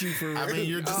fight you for real. I mean,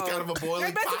 you're just kind of a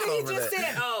boiling pot over he just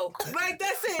said, oh. Like,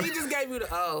 that's it. He just gave you the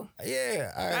oh.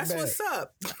 Yeah. All right, that's what's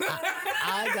up.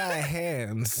 I got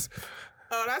hands.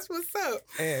 Oh, that's what's up.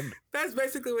 And that's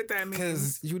basically what that means.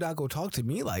 Because you're not going to talk to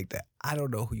me like that. I don't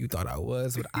know who you thought I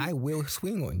was, but I will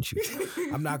swing on you.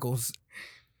 I'm not going to.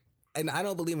 And I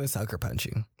don't believe in sucker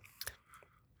punching.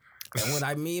 And what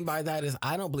I mean by that is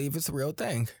I don't believe it's a real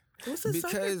thing. What's a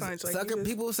sucker punch? Like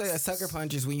people say a sucker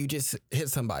punch is when you just hit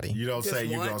somebody. You don't say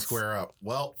you're going to square up.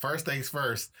 Well, first things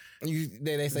first.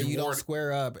 They say you don't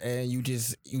square up and you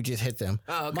just hit them.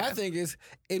 Oh, okay. My thing is,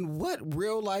 in what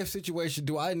real life situation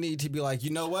do I need to be like, you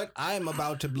know what? I am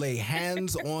about to lay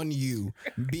hands on you.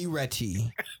 Be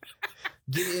ready.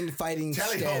 Get in fighting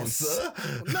stance.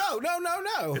 No.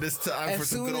 It is time for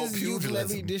some good old pugilism. As soon as you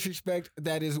levy disrespect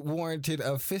that is warranted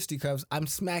of fisticuffs, I'm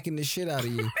smacking the shit out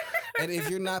of you. And if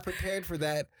you're not prepared for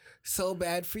that, so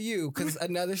bad for you, because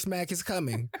another smack is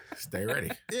coming. Stay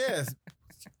ready. Yes.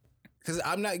 Because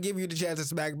I'm not giving you the chance to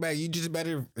smack back. You just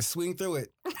better swing through it.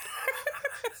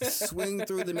 Swing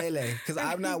through the melee. Because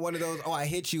I'm not one of those, oh, I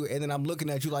hit you, and then I'm looking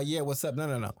at you like, yeah, what's up?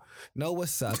 No. No,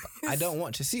 what's up? I don't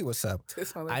want to see what's up.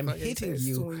 I'm hitting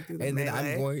you, and then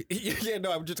I'm going,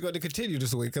 I'm just going to continue to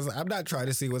swing, because I'm not trying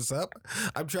to see what's up.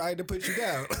 I'm trying to put you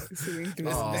down.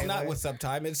 It's not what's up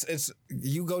time. It's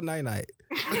you go night-night.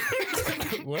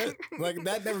 What? Like,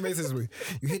 that never makes sense to me.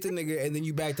 You hit the nigga, and then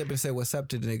you backed up and said, what's up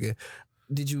to the nigga.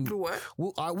 Did you what?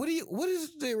 What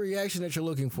is the reaction that you're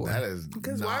looking for? That is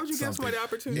because why would you give somebody the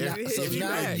opportunity to hit if you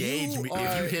back? If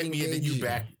you hit me and then you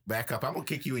back up, I'm gonna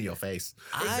kick you in your face.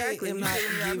 Exactly. I am not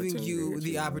giving you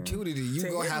the opportunity. You're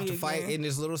gonna have to fight in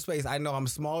this little space. I know I'm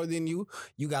smaller than you.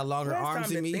 You got longer arms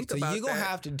than me, so you're gonna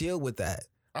have to deal with that.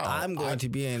 I'm going to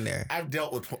be in there. I've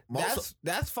dealt with most.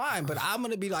 That's fine, but I'm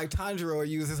gonna be like Tanjiro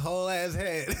and use his whole ass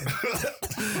head.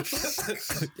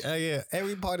 Yeah,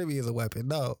 every part of me is a weapon.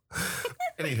 No.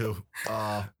 Anywho,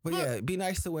 but yeah, be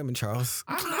nice to women, Charles.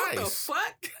 I'm nice.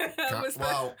 What the fuck?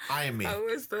 Well, I am me.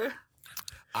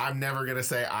 I'm never gonna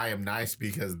say I am nice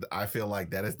because I feel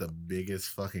like that is the biggest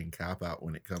fucking cop out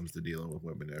when it comes to dealing with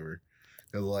women ever.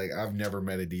 Cause like I've never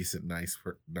met a decent nice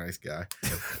guy.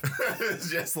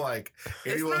 It's just like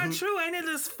it's not true, ain't it?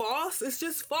 Just false. It's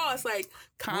just false. Like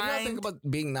kind. What do you think about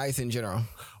being nice in general?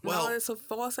 Well, no, it's a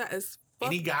false. It's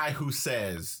any guy who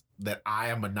says that I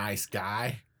am a nice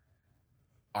guy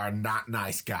are not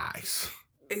nice guys.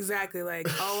 Exactly. Like,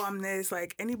 oh, I'm this.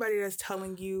 Like anybody that's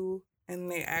telling you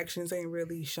and their actions ain't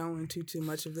really showing too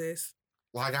much of this.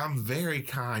 Like I'm very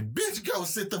kind. Bitch, go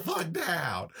sit the fuck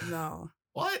down. No.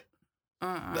 What?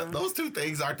 Those two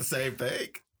things aren't the same thing.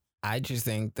 I just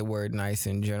think the word nice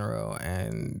in general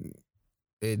and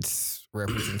its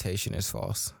representation is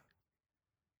false.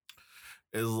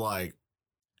 It's like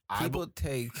people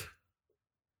take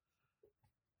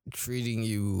treating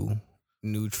you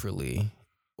neutrally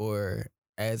or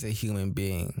as a human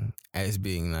being as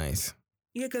being nice.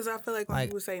 Yeah, because I feel like when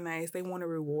people say nice, they want a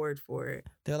reward for it.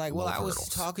 They're like, well, I was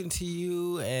talking to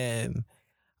you and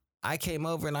I came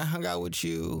over and I hung out with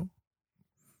you.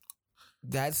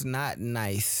 That's not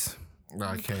nice.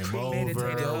 I came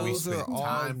over. Those are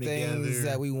all things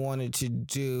that we wanted to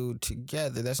do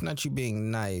together. That's not you being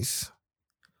nice.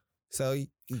 So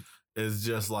it's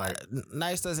just like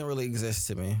nice doesn't really exist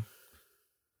to me.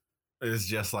 It's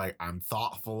just like I'm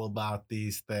thoughtful about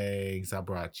these things. I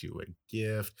brought you a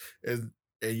gift, and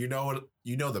you know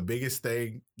the biggest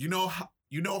thing. You know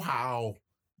how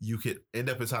you could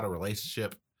end up inside a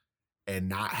relationship and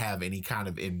not have any kind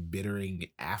of embittering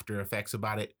after effects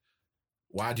about it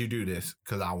Why'd you do this?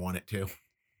 Because I wanted to.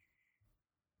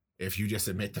 If you just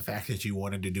admit the fact that you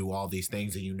wanted to do all these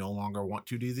things and you no longer want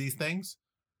to do these things,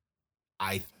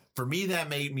 for me, that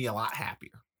made me a lot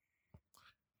happier.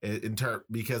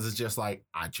 Because it's just like,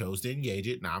 I chose to engage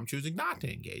it. Now I'm choosing not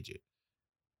to engage it.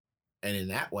 And in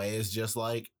that way, it's just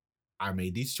like, I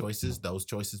made these choices. Those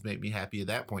choices made me happy at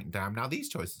that point in time. Now these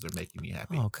choices are making me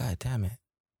happy. Oh, God damn it.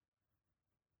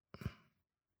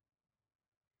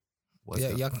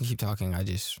 Y'all can keep talking. I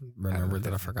just remembered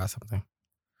that I forgot something.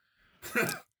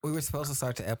 We were supposed to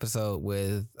start the episode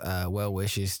with well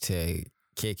wishes to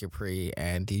Kid Capri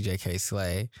and DJ K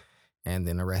Slay, and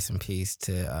then a rest in peace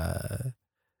to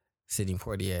Sidney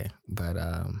Poitier. But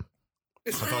I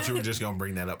thought you were just gonna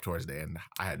bring that up towards the end.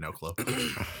 I had no clue.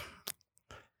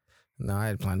 No, I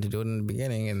had planned to do it in the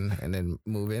beginning and then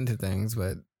move into things,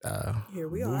 but here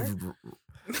we are.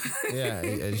 Yeah,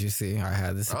 as you see, I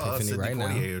had this epiphany right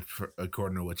now.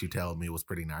 According to what you tell me, was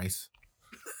pretty nice.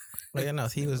 Well, yeah, no,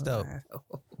 he was dope.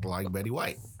 Like Betty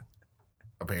White,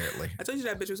 apparently. I told you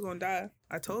that bitch was gonna die.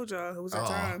 I told y'all it was her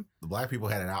time. The black people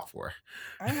had it out for her.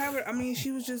 I have her. I mean,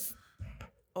 she was just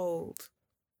old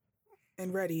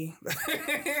and ready.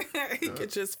 You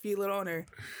could just feel it on her.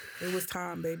 It was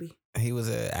time, baby. He was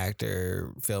an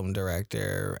actor, film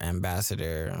director,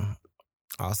 ambassador.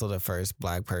 Also the first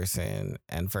black person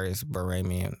and first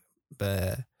Bahamian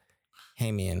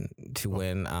to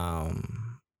win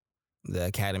the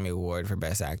Academy Award for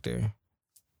Best Actor.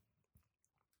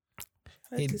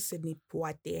 To Sidney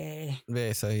Poitier.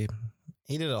 Yeah, so he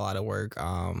did a lot of work.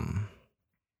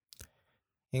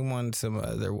 He won some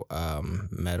other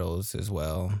medals as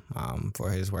well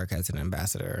for his work as an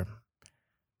ambassador.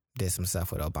 Did some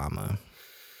stuff with Obama.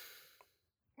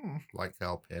 Like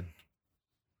Kal Penn.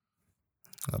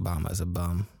 Obama's a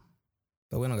bum.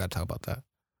 But we don't got to talk about that.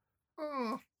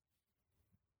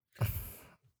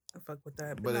 I fuck with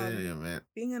that. But man,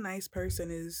 being a nice person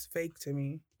is fake to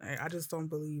me. I just don't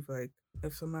believe, like,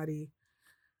 if somebody...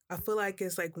 I feel like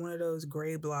it's like one of those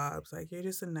gray blobs. Like, you're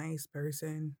just a nice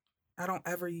person. I don't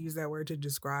ever use that word to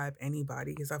describe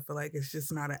anybody because I feel like it's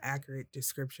just not an accurate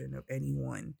description of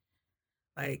anyone.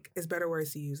 Like, it's better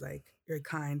words to use, like, you're a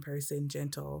kind person,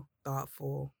 gentle,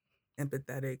 thoughtful,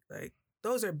 empathetic. Like,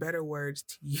 those are better words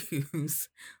to use.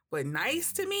 But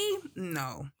nice to me?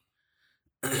 No.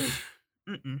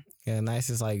 Yeah, nice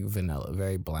is like vanilla,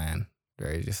 very bland.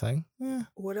 Very just like,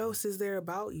 What else is there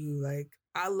about you? Like,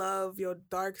 I love your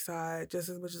dark side just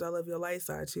as much as I love your light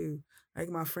side, too. Like,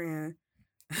 my friend,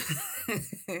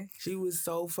 she was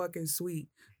so fucking sweet.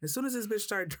 As soon as this bitch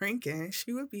started drinking,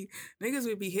 niggas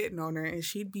would be hitting on her and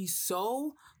she'd be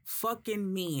so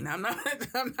fucking mean. I'm not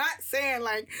saying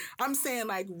like, I'm saying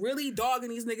like really dogging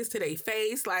these niggas to their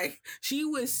face. Like, she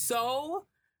was so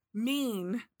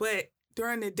mean, but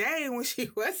during the day when she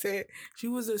wasn't, she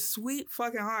was a sweet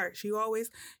fucking heart. She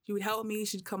would help me.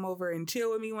 She'd come over and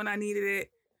chill with me when I needed it.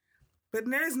 But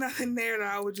there's nothing there that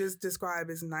I would just describe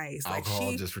as nice. Alcohol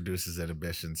like just reduces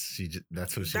inhibitions.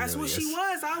 That's what she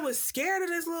was. I was scared of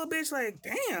this little bitch. Like,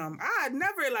 damn, I'd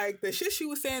never, like, the shit she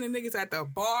was saying to niggas at the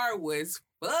bar was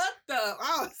fucked up.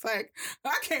 I was like,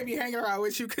 I can't be hanging around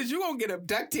with you because you gonna get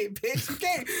abducted, bitch. You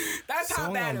can't. That's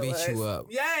how bad it was. Beat you up.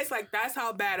 Yeah, it's like, that's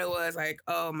how bad it was. Like,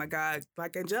 oh my God.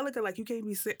 Like, Angelica, like, you can't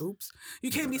be saying,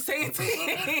 you can't be saying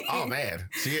things. Oh man.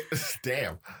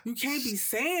 Damn. You can't be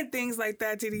saying things like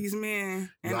that to these men.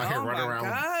 And out here running around.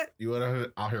 God. You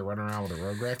out here running around with a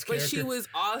Rugrats character? But she was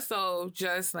also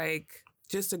just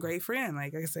a great friend.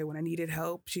 Like I said, when I needed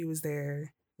help, she was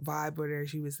there. Vibe with her,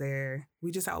 she was there. We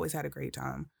just always had a great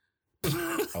time.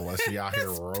 Unless she out here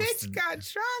roasting. Bitch got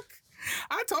drunk.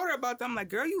 I told her about that. I'm like,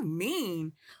 girl, you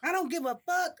mean? I don't give a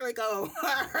fuck. Like, oh,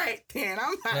 all right then.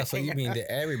 I'm not. Yeah, so you mean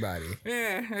to everybody?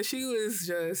 Yeah, she was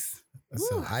just.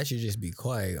 So I should just be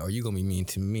quiet, or you gonna be mean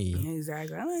to me?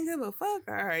 Exactly. I don't give a fuck.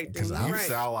 All right, because you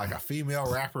sound like a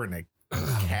female rapper in the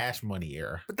Cash Money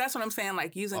era. But that's what I'm saying.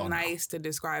 Like using nice to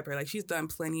describe her. Like she's done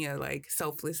plenty of like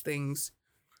selfless things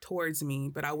towards me,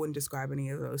 but I wouldn't describe any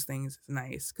of those things as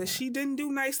nice because she didn't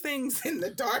do nice things in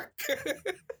the dark.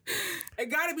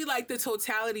 It gotta be like the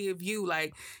totality of you.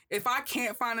 Like if I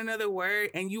can't find another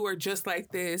word and you are just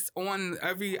like this on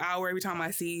every hour, every time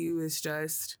I see you, it's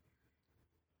just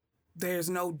there's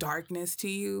no darkness to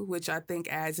you, which I think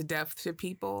adds depth to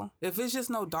people. If it's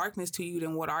just no darkness to you,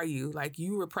 then what are you? Like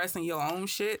you repressing your own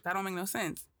shit? That don't make no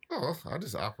sense. Oh, I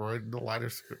just operate the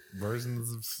lighter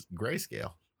versions of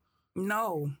grayscale.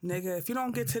 No, nigga, if you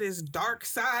don't get to this dark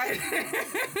side,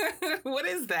 what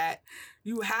is that?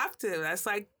 You have to. That's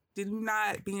like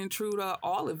not being true to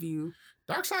all of you.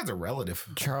 Dark sides are relative.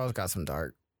 Charles got some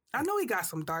dark. I know he got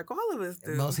some dark. All of us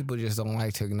do. Most people just don't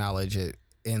like to acknowledge it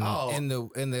in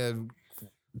the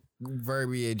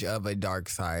verbiage of a dark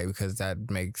side, because that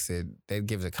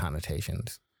gives it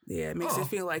connotations. Yeah, it makes it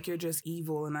feel like you're just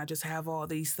evil and I just have all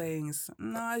these things.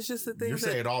 No, it's just the thing. You're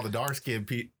saying all the dark skinned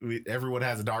people, everyone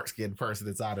has a dark skinned person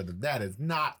inside of them. That is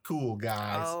not cool,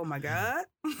 guys. Oh my God.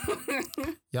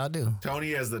 Y'all do.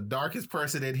 Tony, as the darkest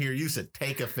person in here, you should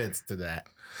take offense to that.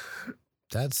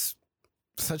 That's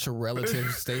such a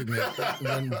relative statement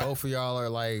when both of y'all are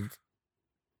like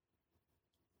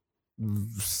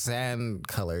sand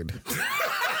colored.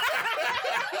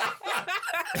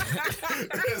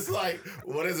 It's like,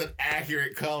 what is an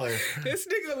accurate color? This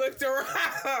nigga looked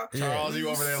around. Charles, you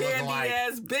over there looking like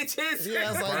ass bitches.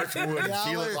 Yeah, it's like Birchwood.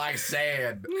 She looked like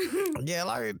sand. Yeah,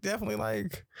 like definitely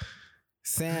like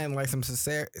sand, like some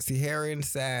Saharan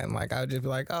sand. Like I would just be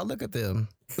like, oh, look at them.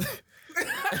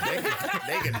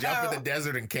 They can jump in the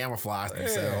desert and camouflage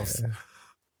themselves.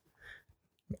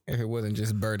 If it wasn't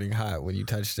just burning hot when you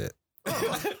touched it.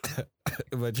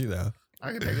 But you know.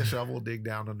 I can take a shovel, dig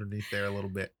down underneath there a little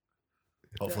bit.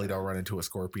 Hopefully don't run into a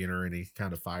scorpion or any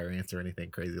kind of fire ants or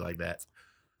anything crazy like that.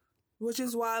 Which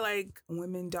is why, like,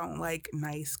 women don't like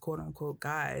nice, quote unquote,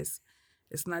 guys.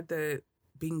 It's not that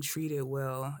being treated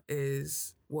well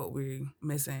is what we're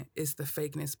missing. It's the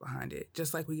fakeness behind it.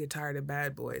 Just like we get tired of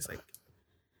bad boys. Like,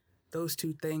 those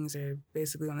two things are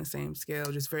basically on the same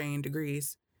scale, just varying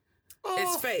degrees.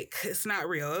 It's fake. It's not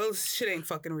real. Those shit ain't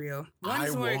fucking real.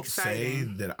 One's more exciting.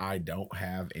 Say that I don't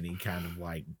have any kind of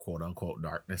like quote unquote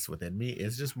darkness within me.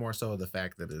 It's just more so the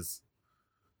fact that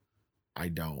I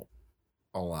don't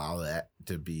allow that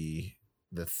to be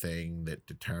the thing that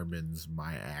determines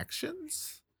my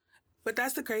actions. But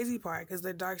that's the crazy part, because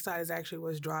the dark side is actually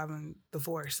what's driving the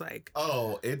force. Like,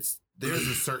 there's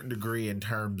a certain degree in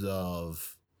terms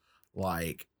of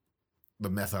like the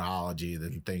methodology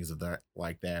and things of that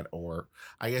like that, or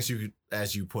I guess you could,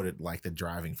 as you put it, like the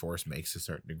driving force makes a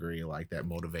certain degree, like that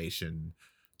motivation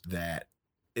that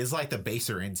is like the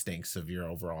baser instincts of your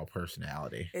overall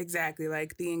personality. Exactly.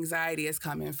 Like the anxiety is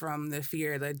coming from the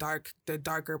fear, the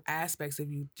darker aspects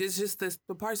of you. Just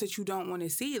the parts that you don't want to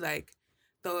see, like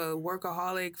the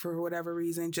workaholic for whatever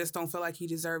reason, just don't feel like he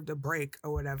deserved a break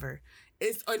or whatever.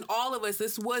 It's in all of us.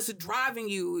 This was driving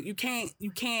you. You can't.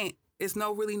 It's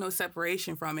no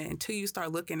separation from it until you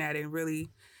start looking at it and really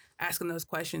asking those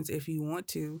questions. If you want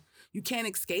to, you can't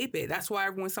escape it. That's why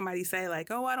when somebody say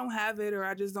like, oh, I don't have it, or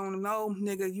I just don't know,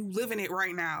 nigga, you living it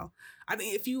right now. I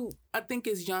think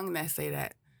it's Jung that say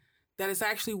that it's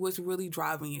actually what's really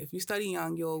driving you. If you study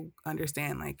Jung, you'll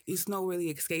understand like it's no really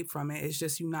escape from it. It's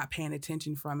just you not paying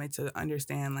attention from it to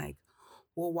understand like,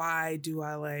 well, why do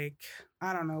I like,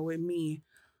 I don't know, with me,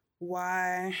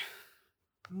 why...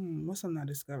 what's something I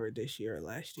discovered this year or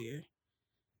last year?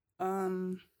 I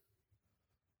want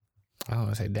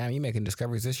to say, damn, you making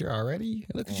discoveries this year already?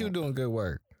 Look at you doing good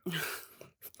work.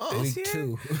 Week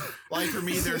 2. Like for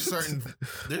me, there's certain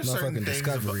things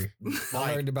discovery.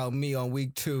 I learned about me on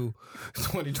week 2,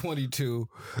 2022.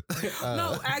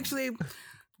 No, actually,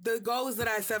 the goals that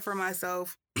I set for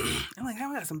myself, I'm like,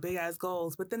 I got some big ass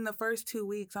goals. But then the first 2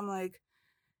 weeks, I'm like,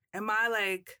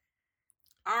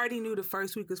 I already knew the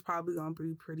first week was probably going to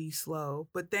be pretty slow.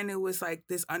 But then it was like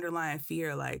this underlying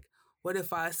fear, like, what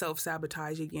if I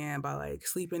self-sabotage again by like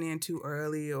sleeping in too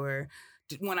early? Or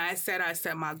when I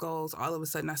set my goals, all of a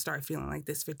sudden I start feeling like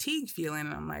this fatigue feeling.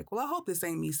 And I'm like, well, I hope this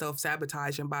ain't me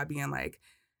self-sabotaging by being like,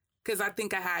 because I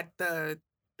think I had the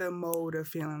mode of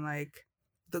feeling like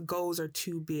the goals are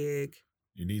too big.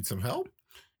 You need some help?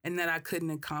 And then I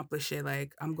couldn't accomplish it.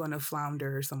 Like, I'm going to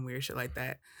flounder or some weird shit like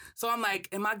that. So I'm like,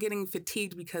 am I getting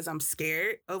fatigued because I'm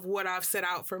scared of what I've set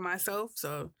out for myself?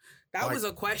 So that was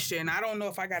a question. I don't know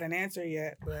if I got an answer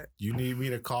yet, but... You need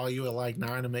me to call you at like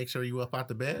 9 to make sure you up out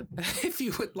the bed? If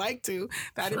you would like to,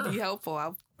 that'd be helpful.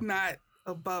 I'm not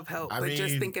above help, but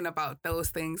just thinking about those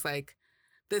things, like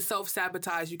the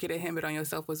self-sabotage you could have hammered on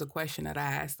yourself was a question that I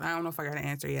asked. I don't know if I got an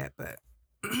answer yet, but...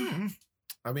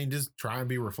 I mean, just try and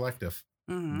be reflective.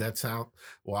 Mm-hmm. That's how,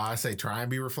 well, I say try and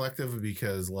be reflective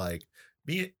because like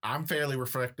I'm fairly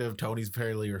reflective. Tony's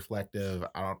fairly reflective.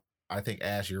 I think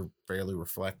Ash, you're fairly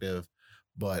reflective,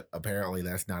 but apparently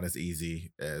that's not as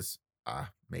easy as I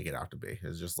make it out to be.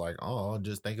 It's just like,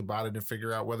 just think about it and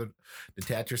figure out whether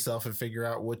detach yourself and figure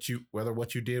out whether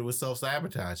what you did was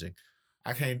self-sabotaging.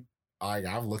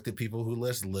 I've looked at people who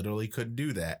literally couldn't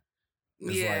do that.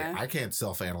 It's like, I can't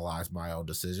self-analyze my own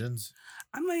decisions.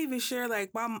 I'm not even sure.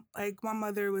 Like my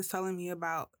mother was telling me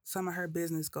about some of her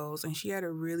business goals, and she had a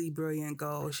really brilliant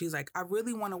goal. She's like, I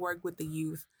really want to work with the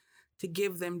youth to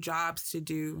give them jobs to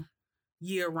do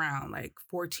year round, like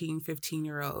 14,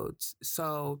 15-year-olds,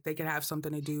 so they could have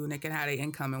something to do and they can have their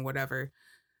income and whatever.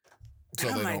 So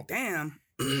I'm they like, damn,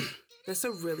 that's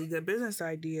a really good business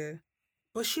idea.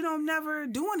 But she don't never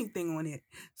do anything on it.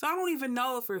 So I don't even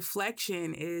know if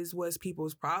reflection is what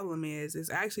people's problem is. It's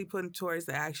actually putting towards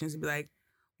the actions to be like,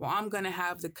 well, I'm going to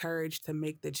have the courage to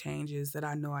make the changes that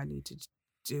I know I need to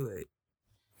do it.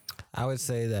 I would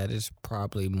say that it's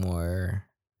probably more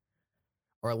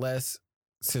or less,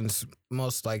 since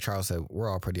most, like Charles said, we're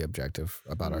all pretty objective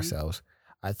about ourselves.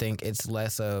 I think it's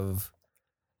less of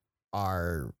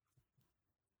our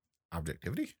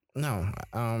objectivity.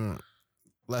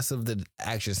 Less of the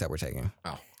actions that we're taking.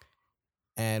 Oh.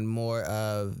 And more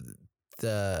of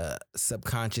the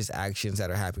subconscious actions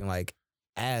that are happening. Like,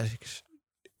 Ash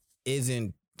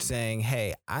isn't saying,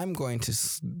 hey, I'm going to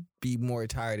be more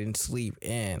tired and sleep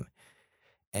in,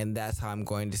 and that's how I'm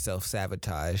going to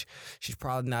self-sabotage. She's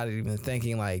probably not even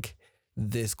thinking like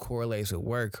this correlates with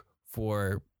work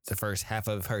for the first half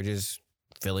of her just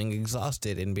feeling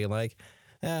exhausted and being like,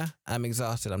 yeah, I'm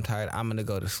exhausted, I'm tired, I'm going to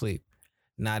go to sleep.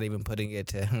 Not even putting it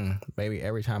to, maybe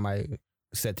every time I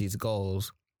set these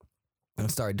goals and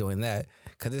start doing that,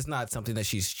 because it's not something that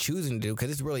she's choosing to do,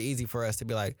 because it's really easy for us to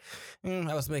be like,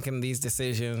 I was making these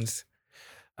decisions.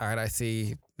 All right, I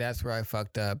see that's where I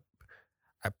fucked up.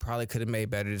 I probably could have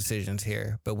made better decisions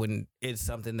here. But when it's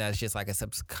something that's just like a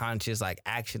subconscious like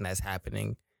action that's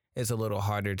happening, it's a little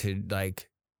harder to like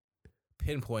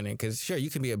pinpoint it. Because sure, you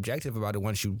can be objective about it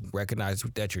once you recognize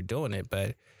that you're doing it,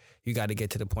 but you got to get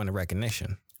to the point of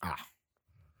recognition.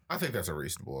 I think that's a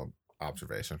reasonable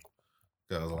observation,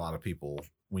 because a lot of people,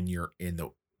 when you're in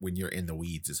the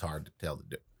weeds, it's hard to tell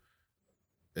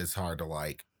it's hard to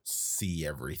like see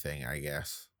everything, I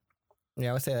guess. Yeah,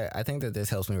 I would say I think that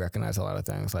this helps me recognize a lot of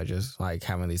things, like just like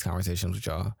having these conversations with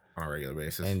y'all on a regular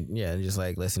basis. And yeah, just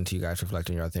like listen to you guys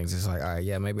reflect on your things. It's like, all right,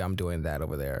 yeah, maybe I'm doing that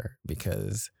over there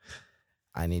because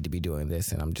I need to be doing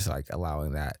this, and I'm just like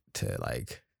allowing that to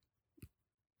like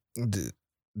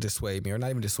dissuade me, or not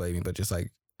even dissuade me, but just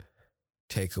like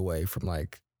take away from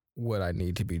like what I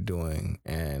need to be doing,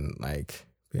 and like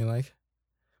being like,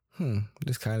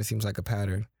 this kind of seems like a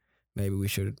pattern. Maybe we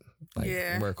should like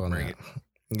work on that.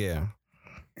 Yeah.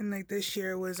 And like this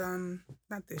year was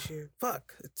not this year.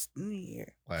 Fuck, it's New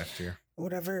Year. Last year.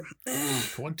 Whatever.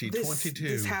 2022.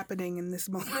 This happening in this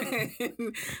moment.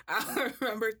 I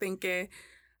remember thinking,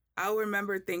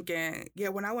 yeah,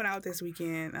 when I went out this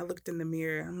weekend, I looked in the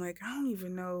mirror. I'm like, I don't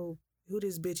even know who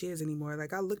this bitch is anymore.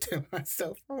 Like, I looked at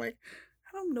myself. I'm like,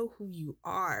 I don't know who you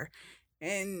are.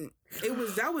 And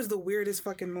that was the weirdest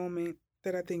fucking moment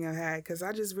that I think I had, because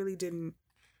I just really didn't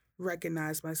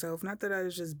recognize myself. Not that I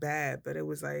was just bad, but it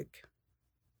was like,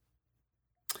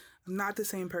 I'm not the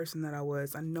same person that I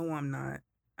was. I know I'm not.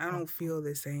 I don't feel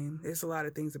the same. There's a lot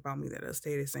of things about me that'll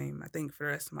stay the same, I think, for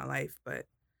the rest of my life. But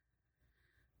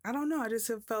I don't know. I just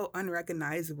have felt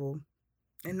unrecognizable.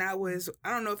 And that was, I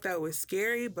don't know if that was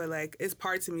scary, but like, it's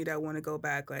parts of me that want to go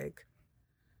back. Like,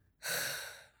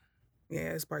 yeah,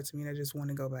 it's parts of me that just want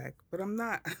to go back. But I'm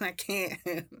not. I can't.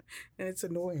 And it's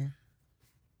annoying.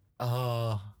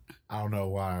 I don't know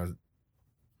why.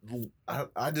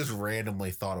 I just randomly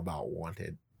thought about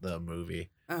Wanted, the movie.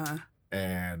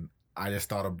 And I just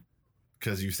thought of,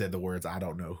 because you said the words, I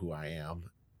don't know who I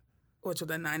am. Which was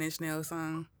the 9 Inch Nails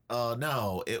song?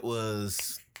 No, it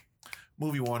was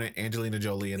movie Wanted, Angelina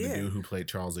Jolie and the dude who played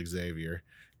Charles Xavier.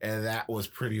 And that was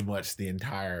pretty much the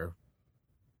entire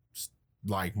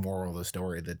like moral of the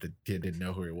story, that the kid didn't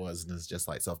know who he was, and it's just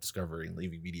like self-discovery and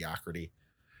leaving mediocrity.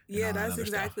 Yeah, that's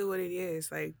exactly what it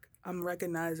is. Like, I'm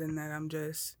recognizing that I'm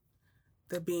just,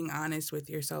 the being honest with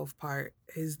yourself part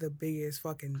is the biggest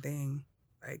fucking thing.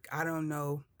 Like, I don't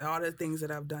know. All the things that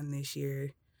I've done this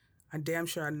year, I'm damn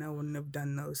sure I wouldn't have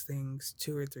done those things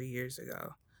 2 or 3 years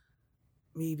ago.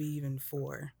 Maybe even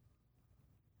 4.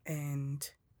 And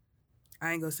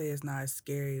I ain't gonna say it's not as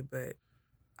scary, but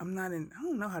I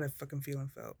don't know how that fucking feeling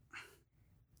felt.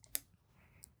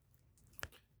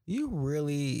 You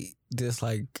really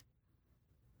dislike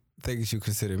things you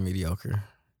consider mediocre.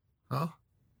 Huh?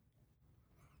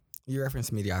 You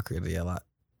reference mediocrity a lot.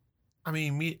 I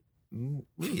mean,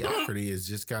 mediocrity is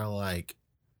just kind of like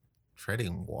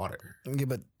treading water. Yeah,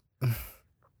 but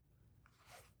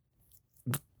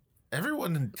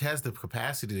everyone has the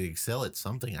capacity to excel at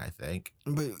something, I think.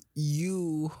 But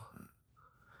you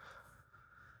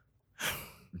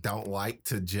don't like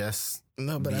to just be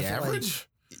Like average.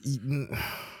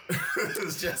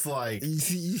 It's just like,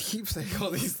 you keep saying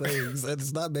all these things and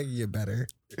it's not making it better.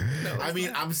 No, I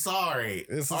mean, I'm sorry.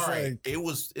 It's all right. like,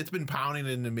 It's been pounding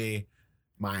into me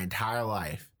my entire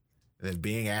life that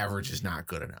being average is not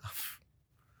good enough.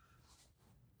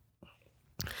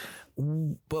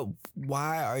 But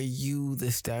why are you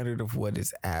the standard of what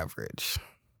is average?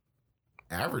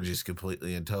 average is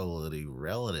completely and totally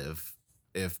relative.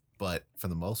 But for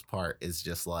the most part, it's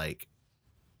just like,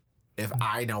 if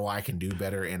I know I can do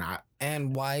better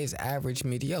And why is average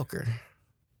mediocre?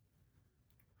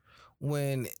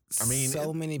 When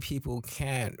so many people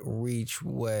can't reach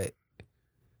what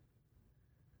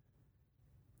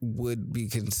would be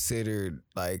considered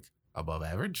like above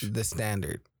average, the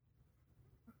standard,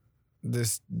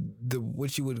 the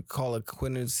what you would call a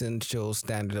quintessential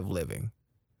standard of living.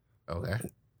 Okay,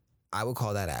 I would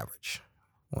call that average.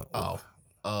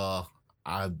 The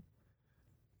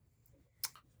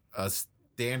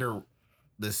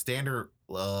standard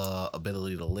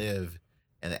ability to live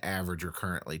and the average are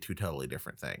currently two totally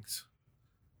different things,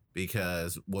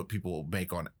 because what people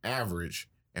make on average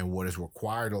and what is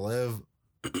required to live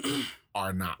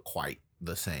are not quite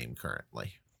the same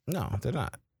currently. No, they're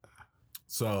not.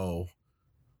 So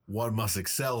one must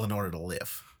excel in order to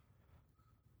live.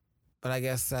 But I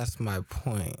guess that's my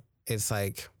point. It's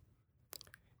like,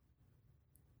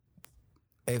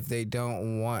 if they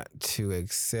don't want to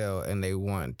excel and they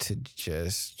want to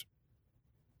just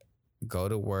go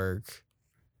to work,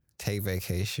 take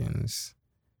vacations,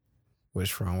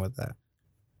 what's wrong with that?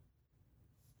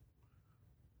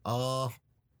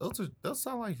 Those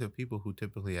sound like the people who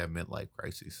typically have midlife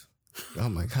crises. Oh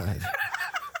my God.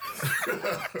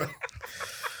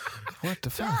 What the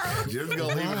fuck? Just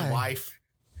gonna leave his wife.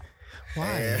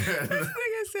 Why? This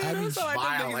nigga said, "I'm so like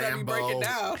them niggas that be breaking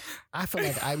down." I feel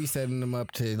like I be setting them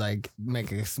up to like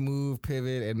make a smooth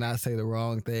pivot and not say the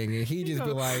wrong thing, and he just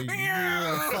be like,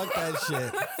 yeah, "Fuck that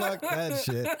shit, fuck that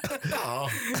shit." Oh.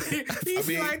 He's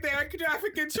like the air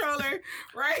traffic controller,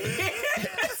 right?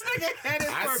 This nigga headed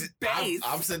for base.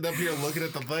 I'm sitting up here looking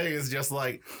at the thing. It's just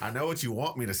like, I know what you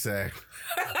want me to say,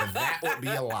 but that would be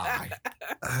a lie.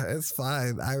 It's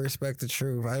fine. I respect the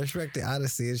truth. I respect the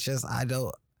honesty. It's just I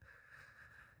don't.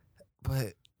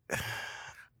 But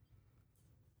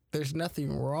there's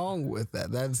nothing wrong with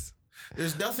that.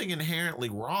 There's nothing inherently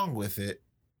wrong with it.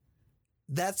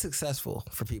 That's successful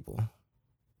for people.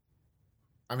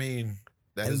 I mean,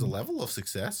 that is a level of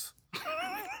success.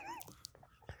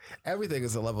 Everything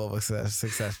is a level of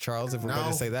success, Charles. If we're going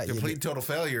to say that, complete total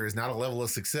failure is not a level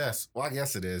of success. Well, I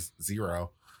guess it is.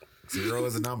 0. 0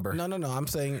 is a number. No. I'm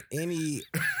saying any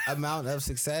amount of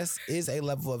success is a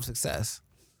level of success.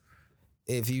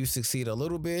 If you succeed a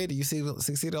little bit, you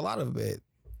succeed a lot of it.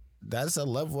 That's a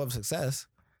level of success.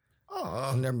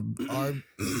 Oh, and there are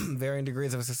varying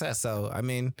degrees of success. So, I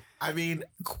mean,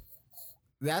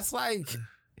 that's like,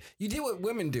 you did what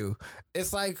women do.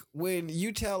 It's like when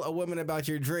you tell a woman about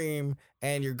your dream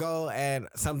and your goal and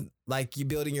like you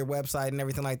building your website and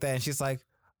everything like that, and she's like,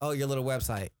 "Oh, your little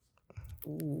website."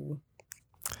 Ooh.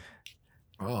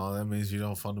 Oh, that means you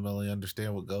don't fundamentally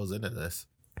understand what goes into this.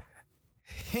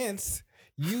 Hence,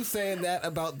 you saying that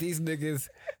about these niggas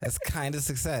as kind of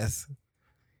success.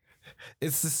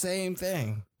 It's the same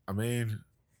thing. I mean,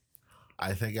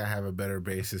 I think I have a better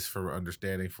basis for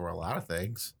understanding for a lot of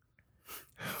things,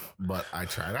 but I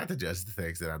try not to judge the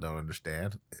things that I don't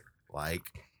understand.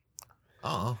 Like,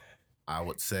 I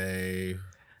would say,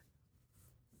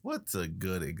 what's a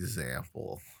good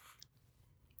example?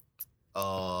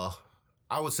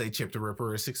 I would say Chip the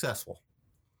Ripper is successful.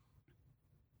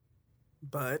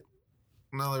 But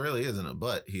no, there really isn't a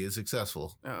but. He is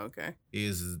successful. Oh, okay.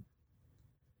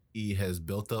 He has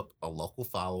built up a local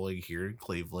following here in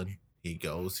Cleveland. He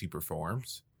goes, he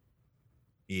performs.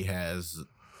 He has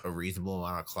a reasonable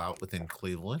amount of clout within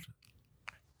Cleveland,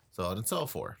 so on and so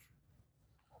forth.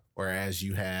 Whereas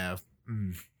you have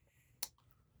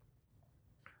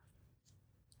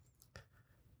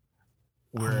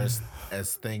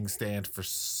as things stand for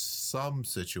some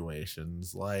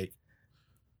situations, like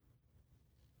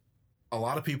a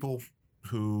lot of people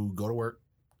who go to work,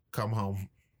 come home,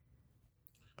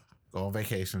 go on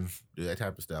vacation, do that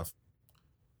type of stuff.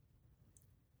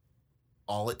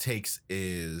 All it takes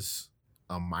is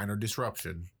a minor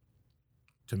disruption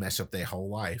to mess up their whole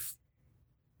life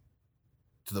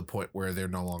to the point where they're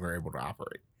no longer able to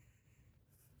operate.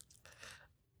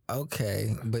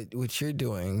 Okay, but what you're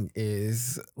doing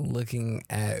is looking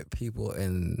at people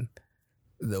in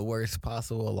the worst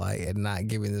possible light and not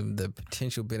giving them the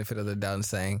potential benefit of the doubt and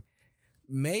saying,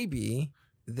 maybe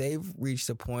they've reached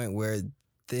a point where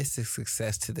this is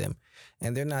success to them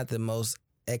and they're not the most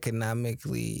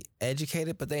economically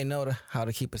educated, but they know how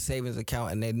to keep a savings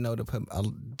account and they know to put a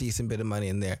decent bit of money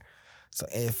in there. So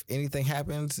if anything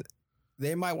happens,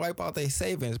 they might wipe out their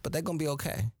savings, but they're going to be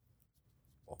okay.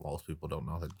 Well, most people don't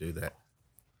know how to do that.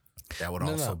 That would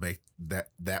make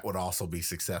that would also be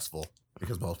successful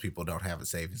because most people don't have a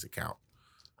savings account.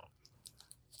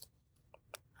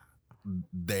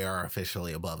 they are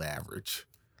officially above average.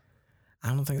 I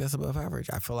don't think that's above average.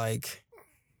 I feel like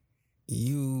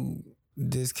you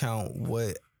discount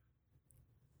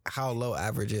how low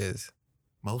average is.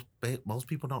 Most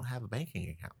people don't have a banking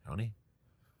account, Tony.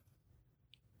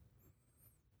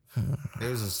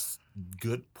 There's a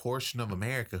good portion of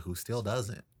America who still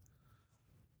doesn't.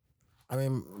 I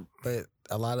mean, but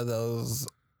a lot of those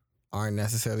aren't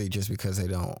necessarily just because they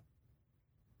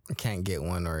can't get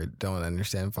one or don't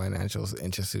understand financial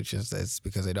institutions. That's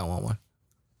because they don't want one.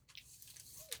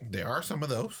 There are some of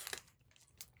those,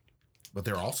 but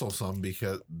there are also some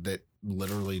that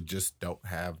literally just don't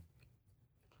have.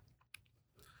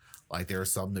 Like there are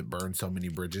some that burn so many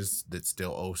bridges that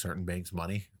still owe certain banks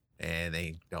money, and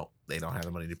they don't have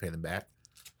the money to pay them back.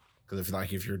 Because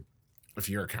if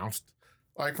your accounts,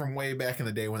 like from way back in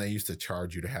the day when they used to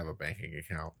charge you to have a banking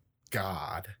account,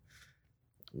 God,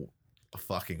 the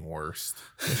fucking worst.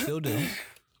 They still do.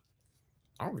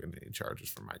 I don't get any charges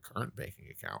for my current banking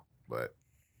account, but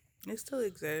it still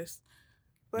exists.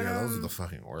 But yeah, those are the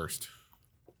fucking worst.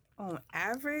 On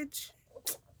average,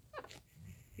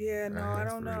 yeah, no, I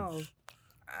don't know.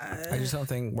 I just don't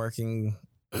think working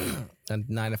a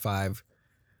 9 to 5,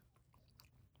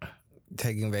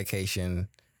 taking vacation,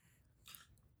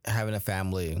 having a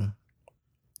family,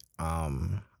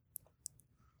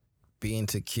 being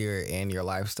secure in your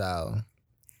lifestyle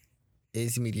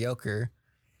is mediocre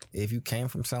if you came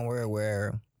from somewhere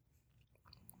where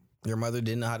your mother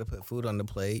didn't know how to put food on the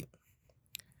plate,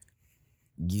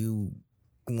 you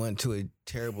went to a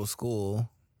terrible school,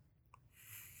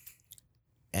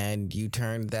 and you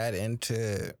turned that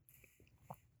into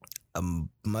a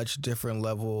much different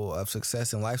level of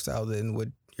success and lifestyle than what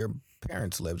your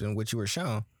parents lived and what you were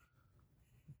shown.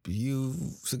 You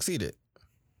succeeded.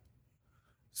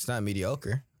 It's not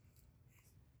mediocre.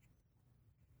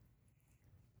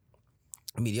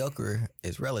 Mediocre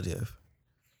is relative,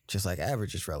 just like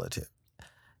average is relative.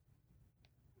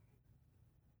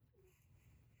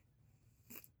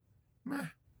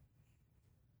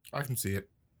 I can see it.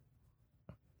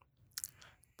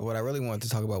 But what I really wanted to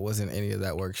talk about wasn't any of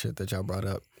that work shit that y'all brought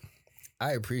up.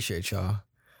 I appreciate y'all.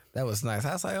 That was nice.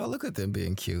 I was like, oh, look at them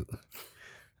being cute.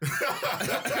 It's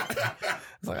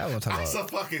like, I want to talk about. I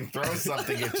fucking throw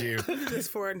something at you.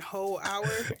 Just for a whole hour.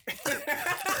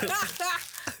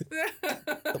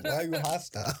 Why are you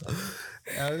hostile?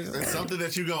 It's something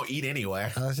that you gonna eat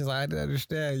anyway. I was just like, I didn't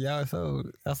understand y'all. So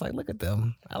I was like, look at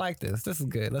them. I like this. This is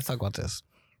good. Let's talk about this.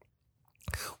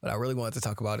 What I really wanted to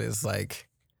talk about is like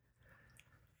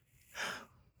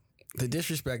the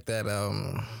disrespect that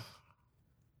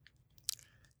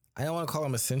I don't want to call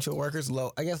them essential workers,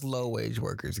 low wage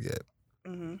workers get.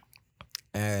 Mm-hmm.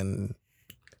 And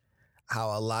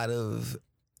how a lot of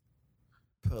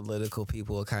political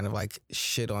people kind of like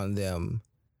shit on them.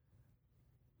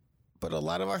 But a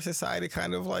lot of our society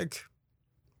kind of like...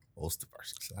 Most of our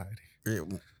society.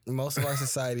 Most of our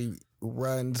society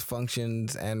runs,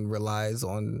 functions, and relies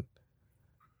on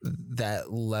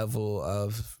that level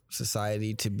of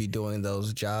society to be doing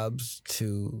those jobs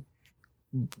to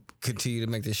continue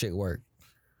to make this shit work.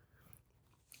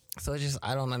 So it's just,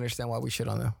 I don't understand why we shit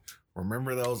on them.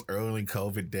 Remember those early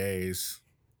COVID days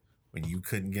when you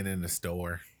couldn't get in the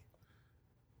store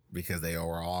because they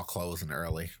were all closing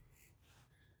early?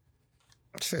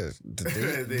 Shit,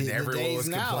 everyone was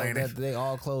complaining that they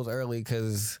all close early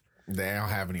because they don't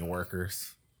have any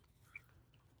workers.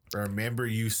 Remember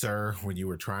you, sir, when you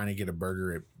were trying to get a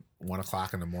burger at 1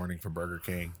 o'clock in the morning from Burger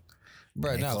King?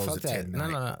 Bro, no, fuck that.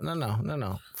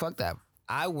 No. Fuck that.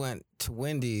 I went to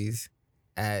Wendy's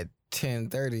at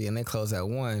 10:30 and they closed at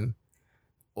 1.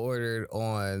 Ordered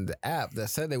on the app that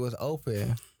said they was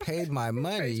open, paid my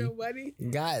money,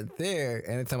 got there,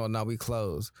 and they told me, no, we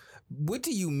closed. What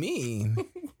do you mean?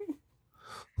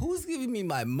 Who's giving me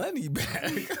my money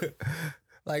back?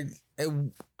 Like,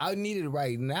 I need it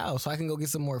right now so I can go get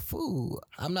some more food.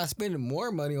 I'm not spending more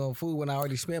money on food when I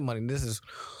already spent money.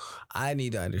 I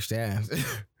need to understand.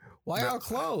 Why y'all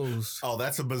closed? Oh,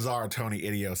 that's a bizarre Tony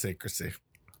idiosyncrasy.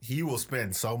 He will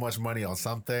spend so much money on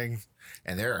something,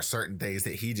 and there are certain days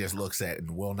that he just looks at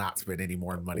and will not spend any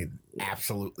more money than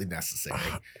absolutely necessary.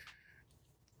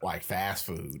 Like fast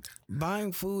food.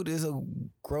 Buying food is a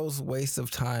gross waste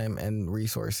of time and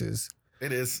resources.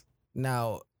 It is.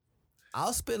 Now,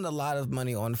 I'll spend a lot of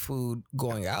money on food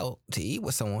going out to eat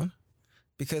with someone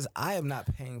because I am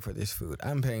not paying for this food.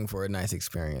 I'm paying for a nice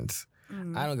experience.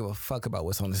 Mm. I don't give a fuck about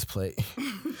what's on this plate.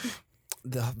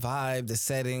 The vibe, the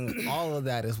setting, all of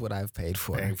that is what I've paid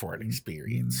for. Paying for an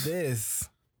experience. This,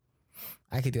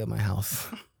 I could do at my house.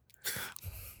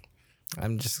 I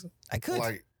could.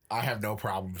 Like, I have no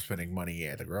problem spending money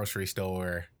at the grocery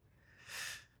store,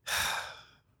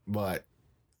 But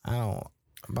I don't.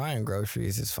 Buying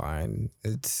groceries is fine.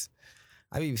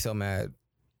 I'd be so mad.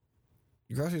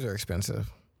 Groceries are expensive.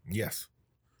 yes,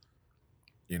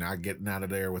 you're not getting out of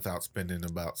there without spending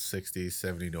about $60,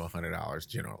 $70 to $100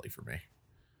 generally for me.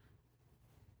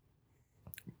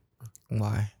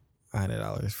 Why?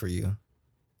 $100 for you.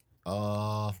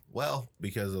 Well,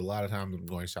 because a lot of times I'm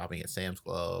going shopping at Sam's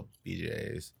Club,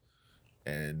 BJ's,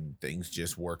 and things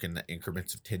just work in the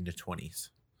increments of 10 to 20s.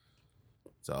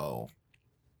 So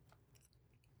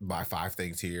buy 5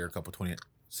 things here, a couple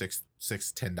six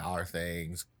 $10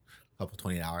 things, a couple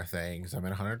 $20 things. I'm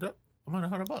at $100.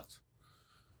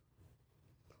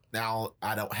 Now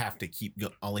I don't have to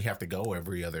only have to go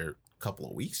every other couple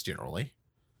of weeks generally.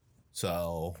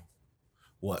 So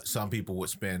what some people would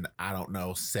spend, I don't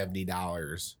know,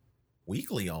 $70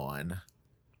 weekly on,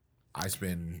 I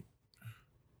spend.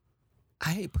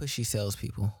 I hate pushy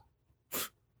salespeople.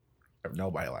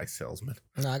 Nobody likes salesmen.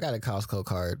 No, I got a Costco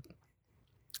card,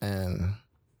 and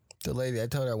the lady, I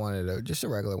told her I wanted just a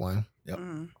regular one. Yep.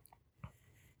 Mm-hmm.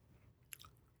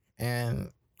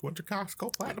 And What's your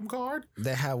Costco Platinum card?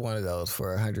 they have one of those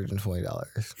for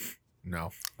 $120.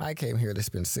 No. I came here to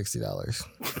spend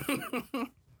 $60.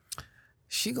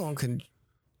 She gonna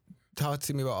talk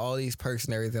to me about all these perks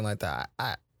and everything like that.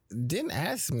 I didn't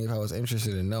ask me if I was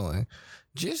interested in knowing.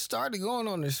 Just started going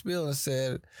on the spiel and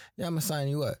said, "Yeah, I'm gonna sign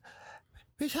you up."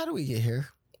 Bitch, how do we get here?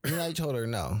 And I told her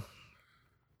no.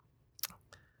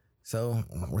 So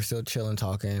we're still chilling,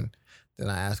 talking. Then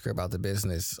I asked her about the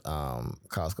business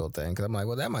Costco thing because I'm like,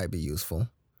 well, that might be useful.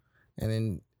 And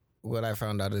then what I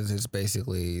found out is it's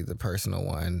basically the personal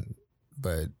one,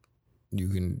 but you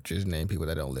can just name people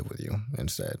that don't live with you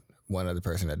instead. One other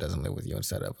person that doesn't live with you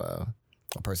instead of a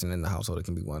person in the household. It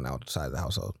can be one outside the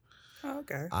household. Oh,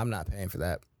 okay. I'm not paying for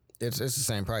that. It's the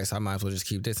same price. I might as well just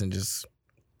keep this and just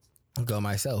go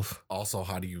myself. Also,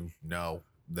 how do you know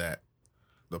that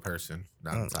the person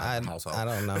not inside the household? I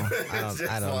don't know.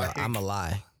 I don't know. I'm a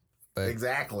lie. But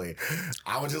exactly.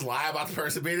 I would just lie about the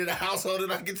person being in the household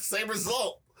and I get the same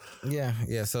result.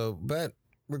 Yeah. So, but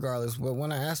regardless, but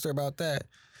when I asked her about that,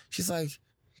 she's like,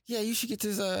 "Yeah, you should get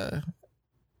this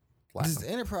this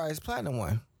Enterprise Platinum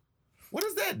one." What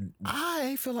is that?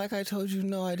 I feel like I told you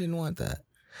no, I didn't want that.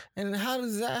 And how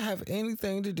does that have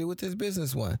anything to do with this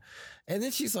business one? And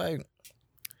then she's like,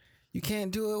 "You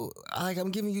can't do it. Like,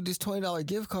 I'm giving you this $20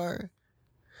 gift card.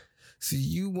 So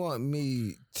you want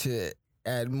me to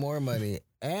add more money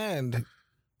and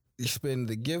spend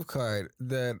the gift card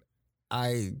that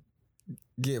I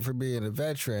get for being a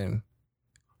veteran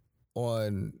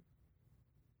on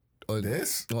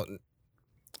this?"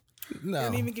 No. They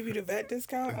didn't even give you the vet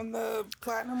discount on the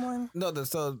platinum one?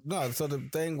 So the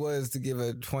thing was to give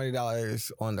it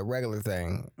 $20 on the regular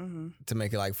thing to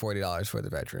make it like $40 for the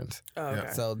veterans. Oh,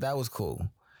 okay. So that was cool.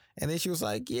 And then she was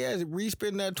like, "Yeah,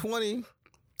 re-spend that $20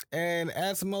 and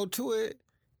add some more to it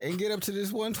and get up to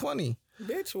this $120."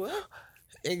 Bitch, what?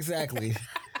 Exactly.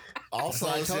 Also,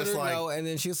 So I it's told just her like, no, and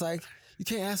then she was like, "You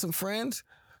can't have some friends?"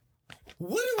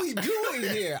 What are we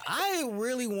doing here? I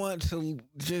really want to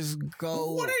just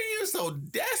go. what are you so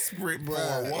desperate for,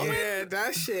 Bruh, woman? Yeah,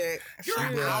 that shit. You're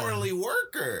an Yeah. hourly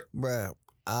worker. Bruh,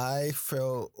 I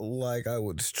felt like I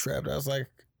was trapped. I was like,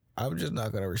 I'm just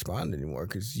not going to respond anymore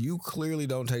because you clearly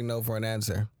don't take no for an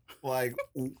answer. Like,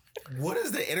 what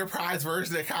does the enterprise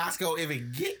version of Costco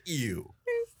even get you?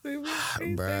 Bruh,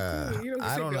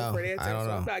 I don't know. I don't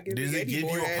know. Does it give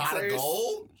you a pot of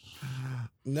gold?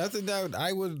 Nothing that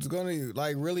I was going to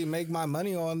like really make my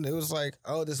money on. It was like,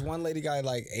 oh, this one lady got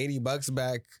like $80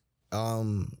 back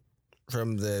from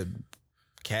the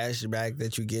cash back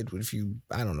that you get if you,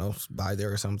 I don't know, buy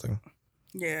there or something.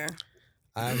 Yeah.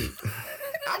 I'm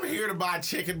here to buy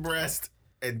chicken breast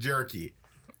and jerky.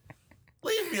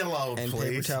 Leave me alone, and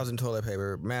please. paper towels and toilet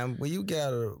paper. Ma'am, will you get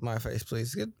out of my face,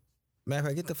 please? Matter of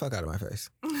fact, get the fuck out of my face.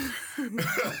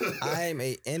 I'm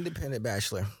a independent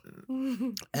bachelor.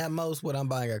 At most, what I'm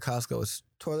buying at Costco is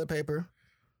toilet paper,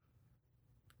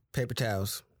 paper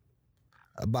towels,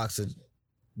 a box of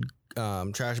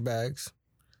trash bags,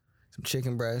 some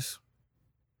chicken breasts,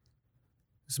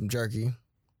 some jerky,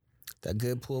 that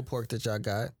good pulled pork that y'all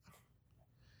got,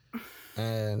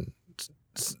 and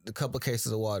a couple of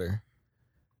cases of water.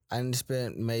 I didn't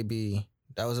spend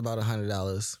that was about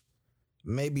 $100,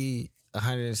 maybe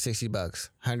 $160.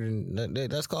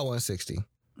 Let's call it 160.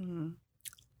 Mm-hmm.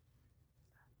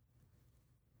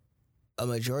 A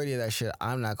majority of that shit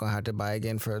I'm not gonna have to buy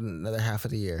again for another half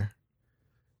of the year.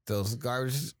 Those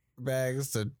garbage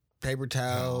bags, the paper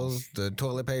towels, the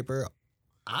toilet paper.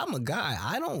 I'm a guy.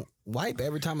 I don't wipe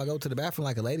every time I go to the bathroom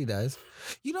like a lady does.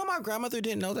 You know my grandmother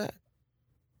didn't know that?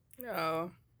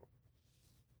 No.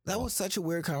 That was such a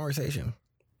weird conversation.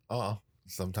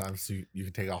 Sometimes you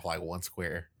can take off like one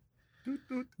square.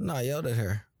 No, I yelled at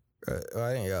her.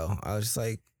 I didn't yell. I was just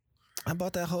like, I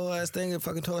bought that whole ass thing of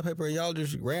fucking toilet paper and y'all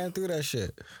just ran through that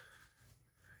shit.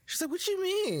 She's like, what you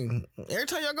mean? Every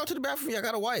time y'all go to the bathroom, y'all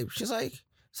gotta wipe. She's like,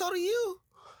 so do you.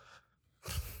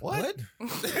 What? Do you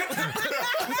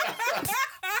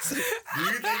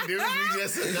think dudes be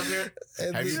just sitting up there?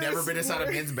 Have you never been inside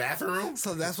a men's bathroom?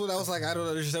 So that's what I was like, I don't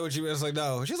understand what you mean. I was like,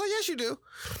 no. She's like, yes, you do.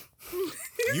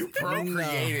 You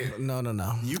procreated.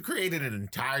 No. You created an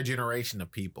entire generation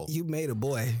of people. You made a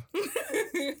boy.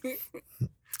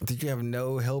 Did you have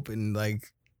no help in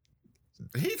like...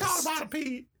 He taught about a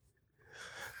pee.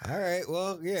 All right,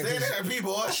 well, yeah. Say that,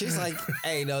 people. She's like,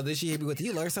 hey, no, then she hit me with,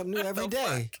 you learn something new every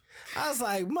day. I was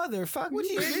like, motherfucker, what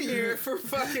you been here for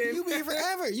fucking... You been here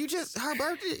forever. You just, her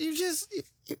birthday, you just...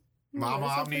 Mama,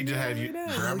 I need to have you...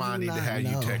 Grandma need to have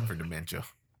you check for dementia.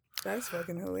 That's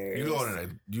fucking hilarious. You go to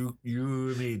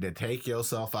you need to take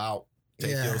yourself out. Take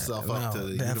yourself up to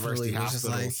the university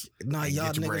hospitals. Like, no,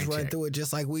 y'all niggas run through it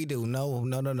just like we do. No.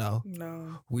 No.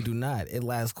 We do not. It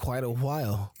lasts quite a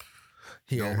while.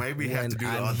 Here, maybe have to do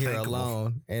the I'm here unthinkable.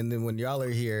 alone, and then when y'all are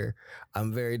here,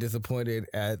 I'm very disappointed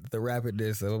at the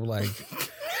rapidness. And I'm like,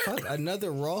 fuck,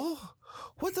 another roll?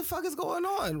 What the fuck is going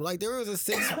on? Like, there was a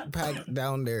 6-pack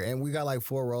down there, and we got like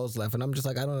 4 rolls left, and I'm just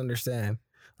like, I don't understand.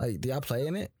 Like, do y'all play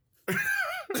in it?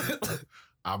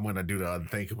 I'm gonna do the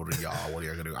unthinkable to y'all. What are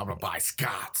you gonna do? I'm gonna buy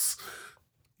Scots.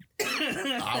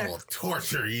 I will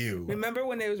torture you. Remember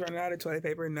when they was running out of toilet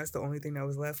paper, and that's the only thing that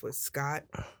was left was Scott?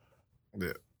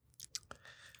 Yeah.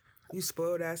 You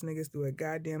spoiled ass niggas through a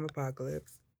goddamn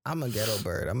apocalypse. I'm a ghetto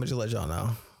bird. I'm gonna just let y'all know.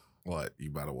 What?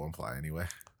 You buy a 1-ply anyway?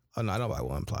 Oh no, I don't buy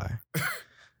 1-ply.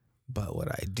 But what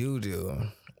I do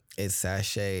is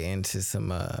sashay into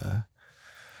some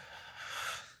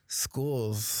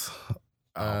schools,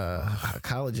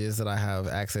 colleges that I have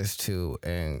access to,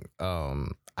 and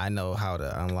I know how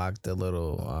to unlock the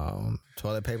little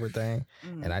toilet paper thing,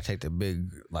 and I take the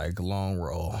big like long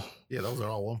roll. Yeah, those are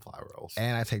all 1-ply rolls.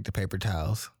 And I take the paper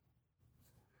towels.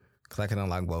 Because I can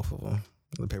unlock both of them.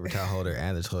 The paper towel holder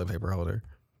and the toilet paper holder.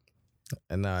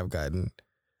 And now I've gotten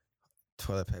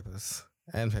toilet papers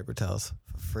and paper towels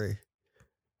for free.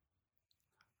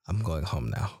 I'm going home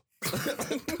now.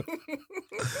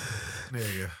 There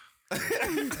you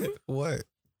go. What?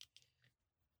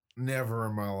 Never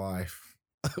in my life.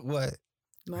 What?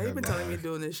 No, you've been telling me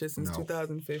doing this shit since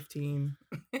 2015.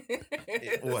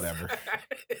 Whatever.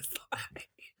 It's like,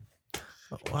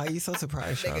 Why are you so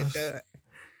surprised, Charles?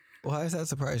 Why does that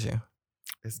surprise you?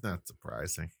 It's not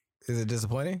surprising. Is it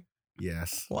disappointing?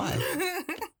 Yes. Why?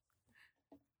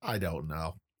 I don't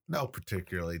know. No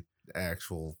particularly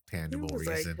actual tangible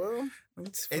reason. Like, well,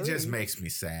 it just makes me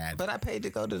sad. But I paid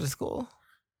to go to the school.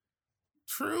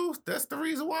 True. That's the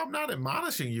reason why I'm not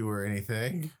admonishing you or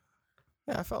anything.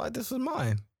 Yeah, I felt like this was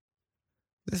mine.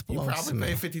 This belongs to me.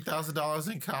 You probably paid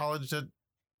 $50,000 in college.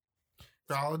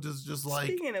 College is just like...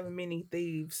 Speaking of mini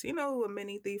thieves, you know who a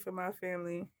mini thief in my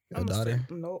family? Your daughter?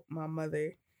 Nope, my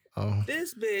mother. Oh.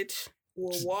 This bitch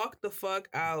will walk the fuck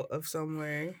out of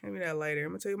somewhere. Give me that lighter.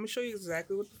 I'm gonna show you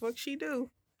exactly what the fuck she do.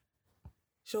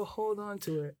 She'll hold on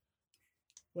to it.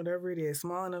 Whatever it is,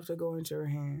 small enough to go into her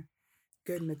hand.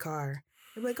 Get in the car.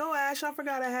 They're like, oh, Ash, I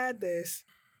forgot I had this.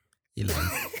 You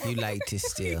like to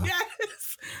steal.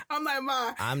 Yes. I'm like,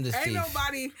 Ma, I'm the thief. Ain't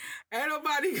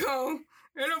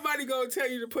nobody gonna tell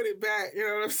you to put it back. You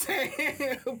know what I'm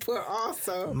saying? But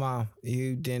also, Mom,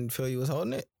 you didn't feel you was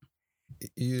holding it?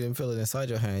 You didn't feel it inside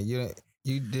your hand. You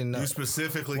didn't know. You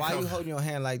specifically... Why you holding your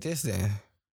hand like this then?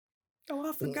 oh,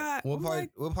 I forgot.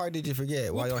 What part did you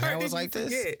forget? Why your hand was like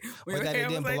this? Or that it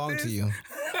didn't belong to you?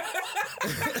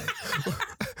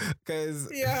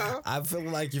 Because I feel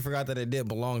like you forgot that it didn't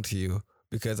belong to you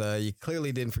because you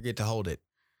clearly didn't forget to hold it.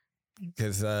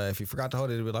 Because if you forgot to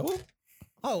hold it, it'd be like,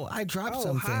 oh, I dropped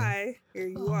something. Hi, here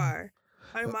you are.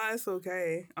 Hey, Ma, it's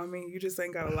okay. I mean, you just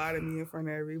ain't got to lie to me in front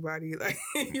of everybody. Like,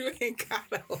 you ain't got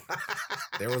to lie.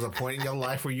 There was a point in your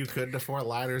life where you couldn't afford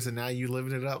lighters, and now you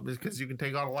living it up because you can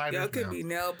take all the lighters. Y'all could be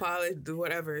nail polish,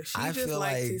 whatever. She just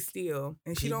likes to steal,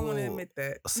 and she don't want to admit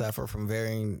that. Suffer from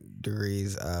varying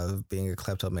degrees of being a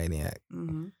kleptomaniac,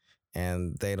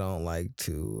 and they don't like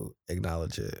to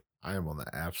acknowledge it. I am on the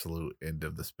absolute end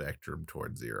of the spectrum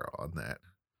towards zero on that.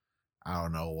 I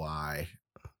don't know why.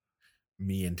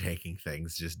 Me and taking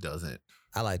things just doesn't.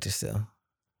 I like to steal.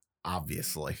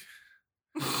 Obviously.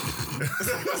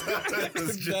 That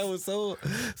was so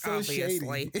shady.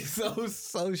 Obviously.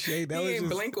 So shady. That He was ain't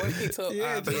just, blink when he took.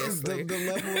 yeah, Obviously. the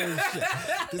level of shade.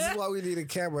 This is why we need a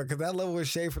camera, because that level of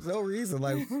shade for no reason.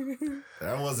 Like,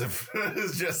 That wasn't.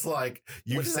 It's just like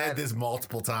you've What is said that? this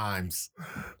multiple times.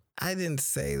 I didn't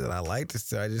say that I liked to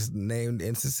steal. I just named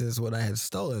instances when I had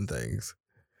stolen things.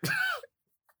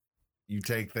 You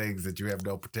take things that you have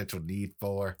no potential need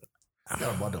for. I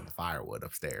got a bundle of firewood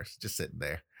upstairs, just sitting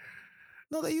there.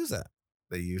 No, they use that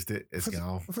They used it. It's for,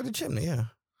 gone. for the chimney. Yeah.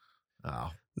 Oh,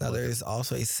 Now Look there at- is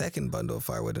also a second bundle of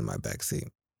firewood in my back seat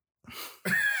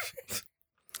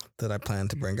that I plan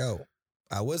to bring out.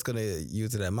 I was gonna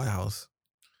use it at my house,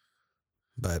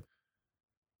 but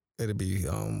it'll be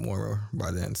warmer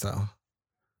by then, so I'm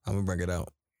gonna bring it out.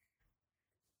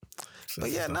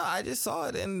 But yeah, no, I just saw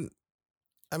it, and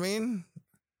I mean,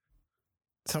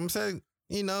 someone said,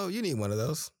 you need one of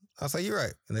those. I was like, you're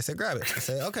right, and they said, grab it. I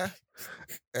said, okay,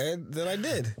 and then I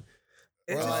did.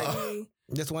 It's Well, just like- me.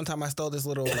 Just one time I stole this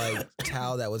little like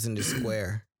towel that was in the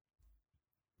square.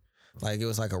 Like it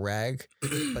was like a rag,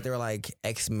 but they were like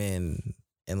X-Men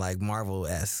and like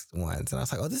Marvel-esque ones. And I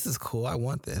was like, oh, this is cool. I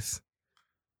want this.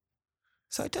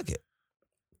 So I took it.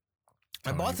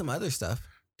 I bought some other stuff.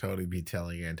 Tony be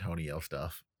telling Antonio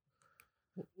stuff.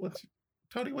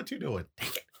 Tony, what you doing?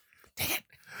 Take it. Take it.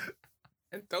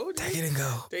 I told you. Take it and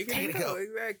go. Take it Take and it and go. go.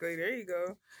 Exactly. There you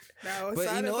go. Now, But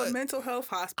inside you know of a what? mental health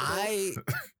hospital. I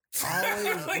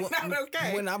always, Like, not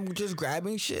okay. when I'm just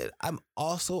grabbing shit, I'm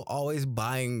also always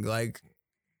buying like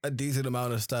a decent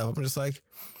amount of stuff. I'm just like,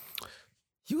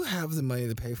 you have the money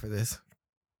to pay for this.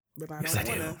 But I Yes, don't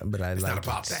I do. want to. But I It's like not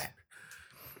about it. that.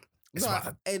 It's No,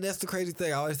 about and that's the crazy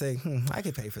thing. I always think, I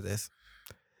could pay for this.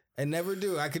 And never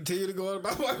do. I continue to go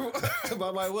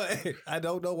about my way. I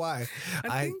don't know why.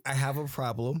 I I have a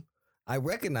problem. I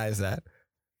recognize that.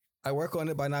 I work on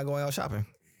it by not going out shopping.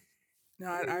 No,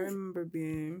 I remember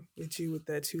being with you with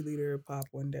that 2-liter of pop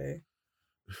one day.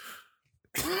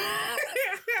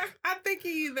 I think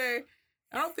I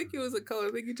don't think it was a color.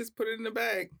 I think he just put it in the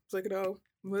bag. It's like, no,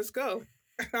 let's go.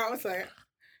 I was like,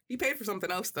 he paid for something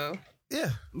else though.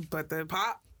 Yeah. But the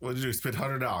pop. What did you do? Spend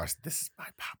 $100. This is my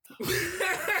pop though.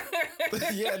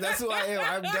 Yeah, that's who I am.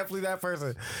 I'm definitely that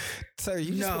person. Sir,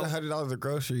 you just No. spent $100 at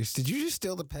groceries. Did you just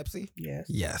steal the Pepsi? Yes.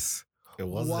 Yes. It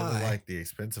wasn't even Why? like the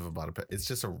expensive amount of Pepsi. It's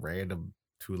just a random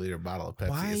 2-liter bottle of Pepsi.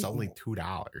 Why? It's only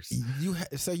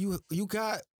 $2. So you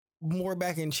got more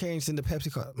back in change than the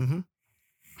Pepsi card. Mm-hmm.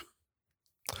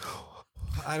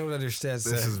 I don't understand.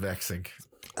 This sir. is vexing.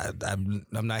 I'm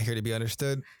not here to be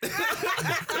understood. I'm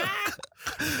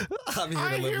here to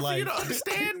I'm live here for life. you to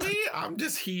understand me. I'm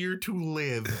just here to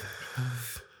live.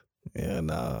 Yeah,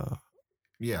 no.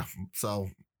 Yeah. So,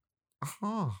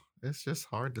 it's just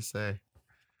hard to say.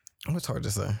 It's hard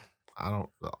to say. I don't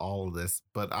all of this,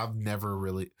 but I've never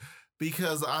really,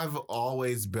 because I've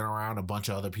always been around a bunch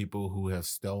of other people who have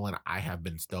stolen. I have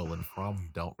been stolen from.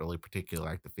 Don't really particularly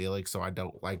like the feeling, so I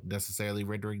don't like necessarily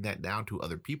rendering that down to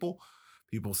other people.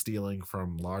 People stealing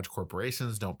from large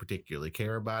corporations don't particularly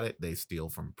care about it. They steal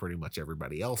from pretty much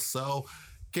everybody else. So,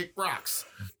 kick rocks.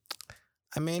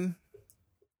 I mean,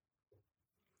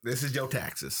 This is your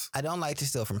taxes. I don't like to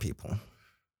steal from people.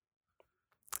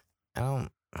 I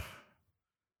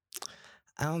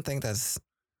don't think that's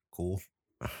Cool.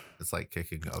 It's like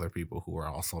kicking other people who are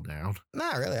also down.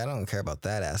 not really. I don't care about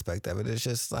that aspect of it. It's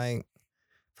just like,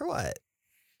 for what?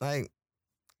 Like,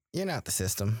 you're not the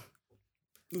system.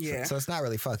 Yeah. So it's not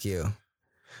really fuck you.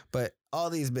 But all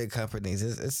these big companies,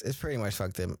 it's pretty much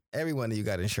fuck them. Every one of you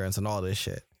got insurance on all this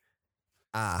shit.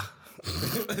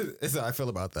 That's how I feel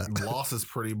about that. Loss is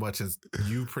pretty much as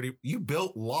you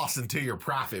built loss into your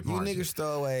profit You margin. niggas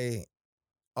throw away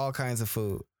all kinds of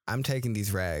food. I'm taking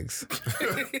these rags.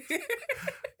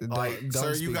 Like, sir,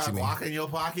 you speak got to me. Glock in your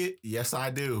pocket? Yes,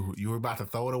 I do. You were about to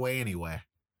throw it away anyway.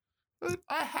 But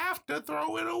I have to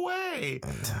throw it away.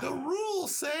 The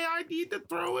rules say I need to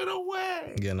throw it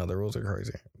away. Yeah, no, the rules are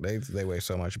crazy. They weigh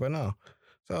so much, but no.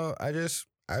 So I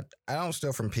don't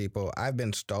steal from people. I've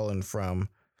been stolen from,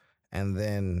 and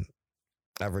then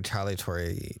I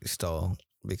retaliatory stole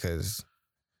because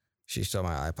she stole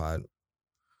my iPod,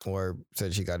 or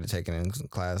said she got it taken in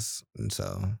class, and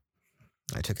so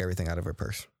I took everything out of her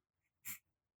purse.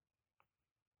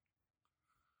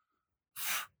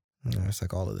 Yeah, it's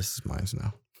like all of this is mine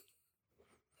now.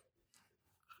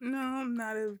 No, I'm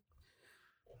not a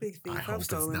big thief. I I've hope it's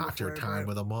stolen not your before, time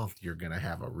but- of the month. You're going to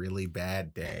have a really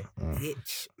bad day.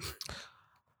 Bitch.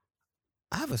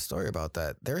 I have a story about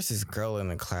that. There's this girl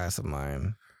in a class of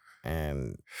mine,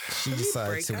 and she Let me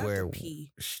decided break. to I have wear.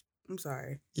 pee. I'm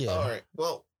sorry. Yeah. All right.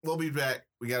 Well, we'll be back.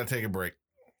 We got to take a break.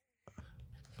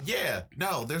 Yeah,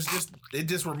 no, it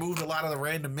just removed a lot of the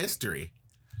random mystery.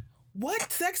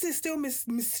 What? Sex is still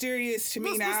mysterious to me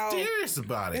What's now. mysterious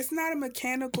about it? It's not a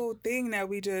mechanical thing that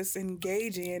we just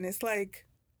engage in. It's like,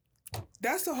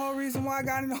 that's the whole reason why I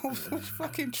got in so much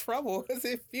fucking trouble, because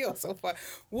it feels so fun.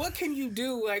 What can you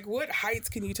do? Like, what heights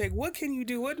can you take? What can you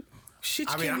do? What shit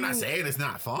can you... I'm not saying it's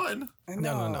not fun. I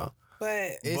know, No.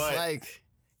 But It's like,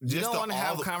 you don't want to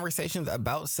have conversations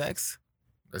about sex?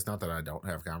 It's not that I don't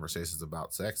have conversations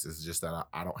about sex. It's just that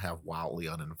I don't have wildly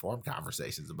uninformed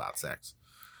conversations about sex.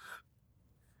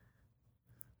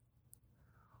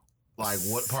 Like,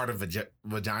 what part of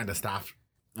vagina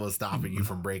was stopping you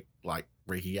from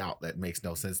breaking out? That makes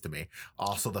no sense to me.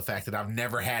 Also, the fact that I've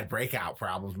never had breakout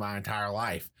problems my entire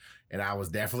life, and I was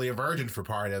definitely a virgin for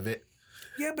part of it.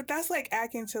 yeah, but that's like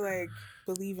acting to like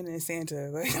believing in Santa.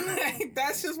 Like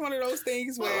that's just one of those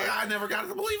things where I never got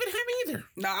to believe in him either.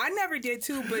 No, I never did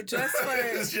too, but just for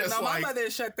It's just my like- mother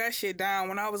shut that shit down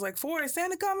when I was like 4. Is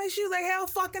Santa coming? She was like, hell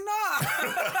fucking no.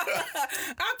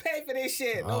 I pay for this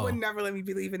shit. No Oh. one never let me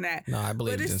believe in that. No, I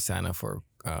believed it's- in Santa for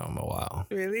a while.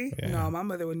 Really? Yeah. No, my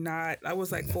mother would not. I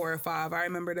was like 4 or 5. I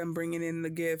remember them bringing in the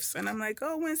gifts, and I'm like,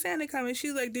 oh, when Santa coming?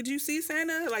 She's like, did you see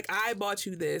Santa? Like, I bought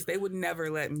you this. They would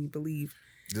never let me believe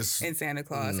in Santa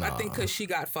Claus. I think because she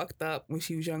got fucked up when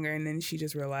she was younger, and then she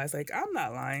just realized, like, I'm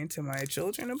not lying to my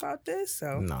children about this.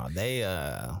 So No, they,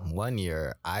 one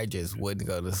year, I just wouldn't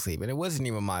go to sleep. And it wasn't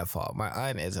even my fault. My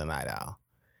aunt is a night owl.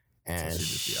 And So she'd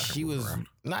just be out here she moving was around.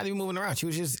 not even moving around. She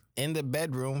was just in the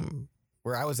bedroom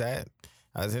where I was at.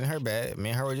 I was in her bed.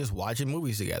 Me and her were just watching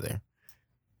movies together.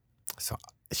 So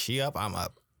she up, I'm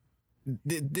up.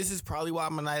 This is probably why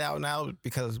I'm a night owl now,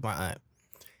 because of my aunt.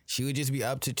 She would just be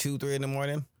up to 2, 3 in the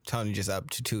morning. Tony just up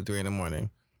to 2, 3 in the morning.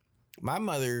 My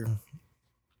mother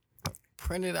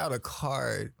printed out a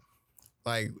card,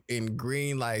 like in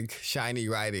green, like shiny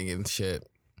writing and shit,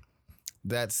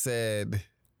 that said,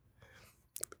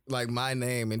 like, my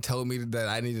name, and told me that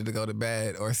I needed to go to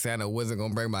bed or Santa wasn't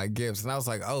gonna bring my gifts. And I was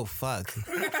like, oh fuck.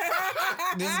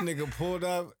 This nigga pulled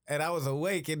up and I was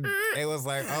awake, and it was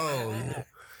like, oh.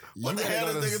 What the hell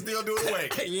is nigga still doing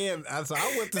awake? Yeah, so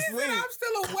I went to He said, sleep. I'm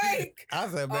still awake. I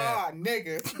said, man, Oh,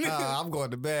 nigga. I'm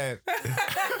going to bed.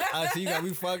 I said, you got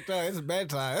me fucked up. It's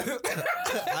bedtime.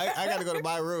 I got to go to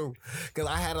my room, because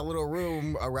I had a little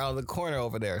room around the corner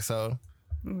over there. So,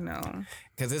 No.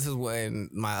 because this is when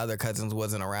my other cousins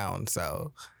wasn't around.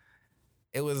 So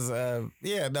it was,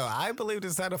 I believed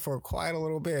in Santa for quite a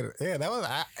little bit.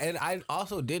 Yeah, and I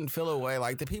also didn't feel away.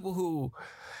 Like, the people who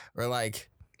were like,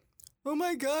 oh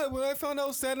my God, when I found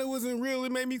out Santa wasn't real,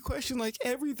 it made me question, like,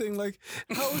 everything. Like,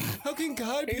 how can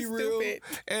God be He's real? stupid.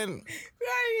 And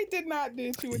I did not do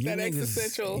you with that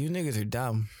existential. you niggas are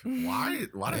dumb. Why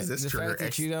does this the trigger? fact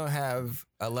that you don't have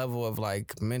a level of,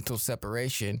 like, mental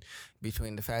separation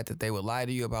between the fact that they would lie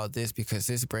to you about this because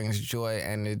this brings joy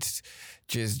and it's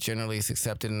just generally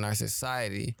accepted in our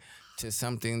society, to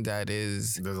something that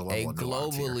is There's a a level of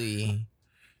nuance here. globally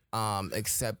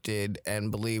accepted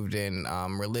and believed in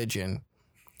religion.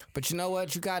 But you know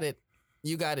what? You got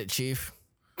it, Chief.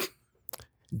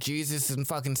 Jesus and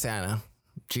fucking Santa.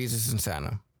 Jesus and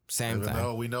Santa. Same Even thing.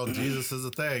 though we know Jesus is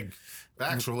a thing,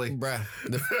 actually, Bruh.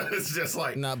 it's just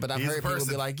like No, but I've he's a heard people person.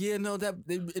 be like, yeah, no, that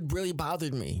it really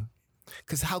bothered me.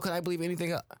 Because how could I believe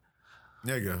anything else?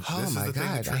 There you go. Oh This is my the thing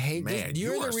that God, I hate man, this.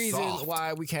 You're you the are reason soft.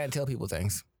 why we can't tell people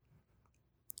things.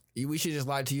 We should just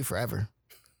lie to you forever.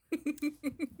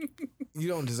 You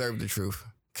don't deserve the truth.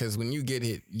 Because when you get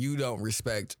it, you don't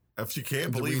respect. If you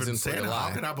can't the believe in reason for the Santa, how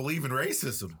lie. can I believe in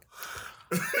racism?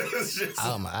 It's just,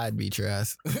 I'd beat your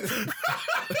ass.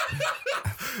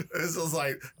 it's just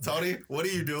like, Tony, what are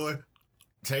you doing?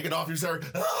 Take it off your shirt.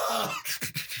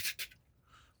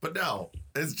 But no,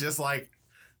 it's just like,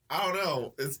 I don't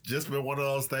know. It's just been one of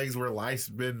those things where life's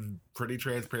been pretty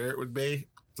transparent with me.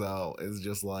 So it's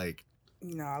just like,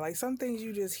 No, like some things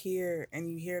you just hear and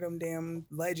you hear them damn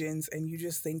legends and you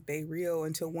just think they real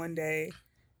until one day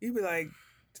you be like,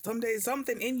 someday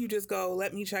something in you just go,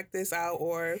 let me check this out,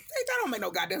 or hey, that don't make no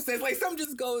goddamn sense. Like something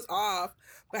just goes off.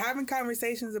 But having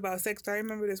conversations about sex, I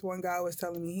remember this one guy was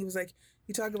telling me, he was like,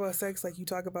 you talk about sex like you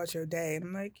talk about your day. And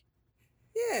I'm like,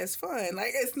 yeah, it's fun.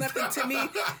 Like it's nothing to me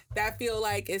that I feel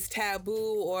like it's taboo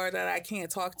or that I can't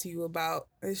talk to you about.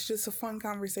 It's just a fun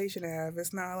conversation to have.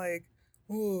 It's not like,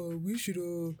 oh, we should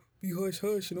be hush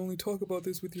hush and only talk about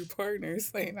this with your partners.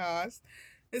 Like, no,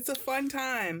 it's a fun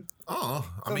time. oh,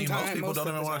 I mean, most Sometime, people most don't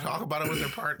of even the want to time. talk about it with their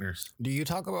partners. Do you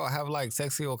talk about have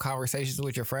sexual conversations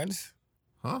with your friends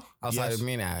Huh? outside yes. of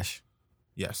me and Ash?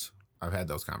 Yes. I've had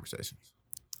those conversations.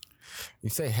 You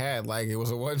say had like it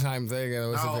was a one-time thing, and it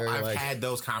was No, a very I've like. had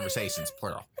those conversations,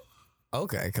 plural.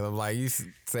 Okay, because I'm like, you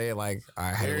say it like,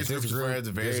 I had Various this groups of group, friends,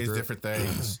 this various group. different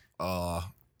things.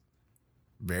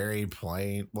 Very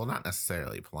plain. Well, not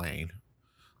necessarily plain.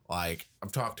 Like,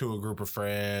 I've talked to a group of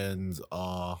friends.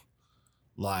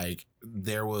 Like,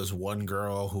 there was one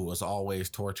girl who was always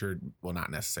tortured. Well,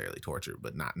 not necessarily tortured,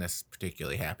 but not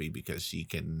particularly happy because she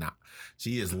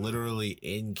is literally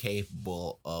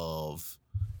incapable of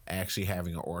actually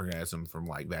having an orgasm from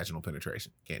like vaginal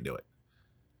penetration. Can't do it.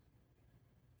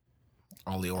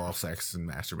 Only oral sex and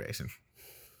masturbation.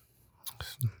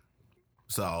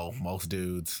 So most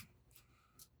dudes,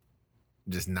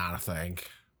 just not a thing.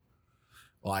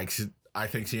 Like, I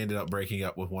think she ended up breaking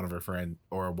up with one of her friends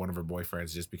or one of her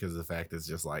boyfriends just because of the fact it's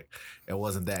just like, it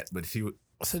wasn't that, but she.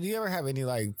 So do you ever have any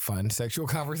like fun sexual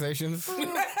conversations?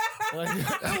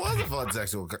 That was a fun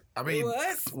sexual. I mean,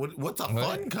 what's a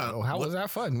fun? How was that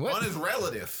fun? What? Fun is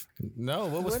relative. No,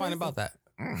 what was fun about that?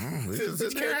 We just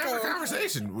sitting there having a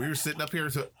conversation. We were sitting up here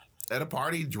at a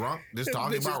party, drunk, just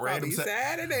talking about random sex.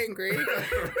 Sad and angry.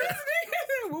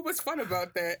 What was fun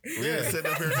about that? Yeah,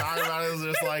 sitting up here talking about it was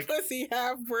just like pussy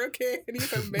half broken.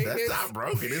 He's a maintenance. That's not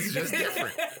broken. It's just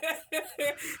different.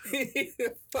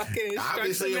 Fucking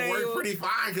obviously, it worked pretty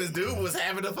fine because dude was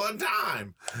having a fun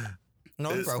time.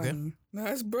 No, it's broken. No,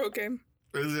 it's broken.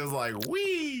 It's just like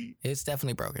wee. It's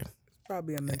definitely broken. It's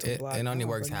probably a mental block. It only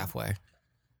works halfway.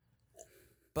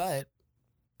 But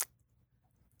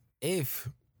if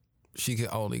she could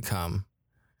only come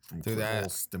through that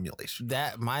stimulation,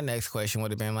 that my next question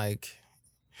would have been like,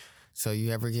 so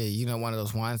you ever get one of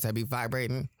those wands that be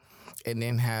vibrating and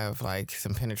then have like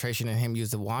some penetration and him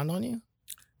use the wand on you?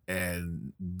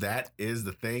 And that is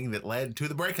the thing that led to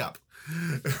the breakup.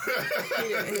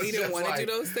 He didn't want to do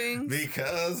those things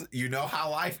because you know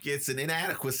how life gets in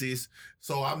inadequacies.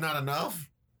 So I'm not enough.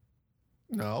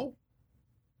 No.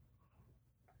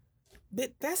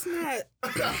 But that's not.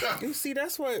 You see,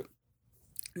 that's what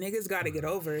niggas got to get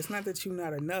over. It's not that you're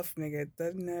not enough, nigga. It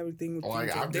doesn't have everything with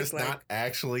like I'm just not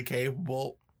actually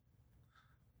capable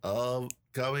of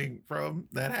coming from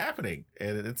that happening,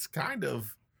 and it's kind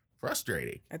of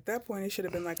frustrating. At that point, it should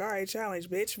have been like, all right, challenge,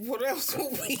 bitch. What else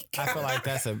would we got? I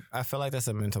feel like that's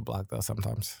a mental block though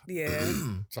sometimes. Yeah.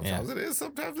 Sometimes it is,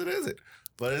 sometimes it isn't.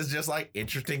 But it's just like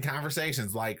interesting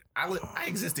conversations. Like I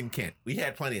exist in Kent. We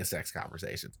had plenty of sex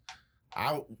conversations.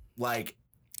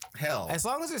 Hell. As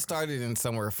long as it started in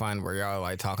somewhere fun where y'all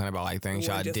like talking about like things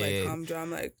y'all just did. Like, I'm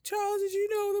like, Charles, did you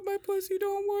know that my pussy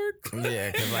don't work?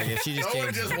 Yeah, because like if she just no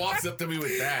one just walks up to me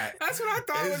with that. That's what I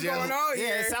thought was going on here.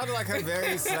 Yeah, it sounded like her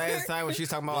very last time when she was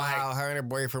talking about how her and her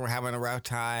boyfriend were having a rough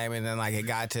time, and then like it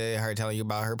got to her telling you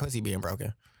about her pussy being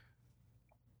broken.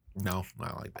 No,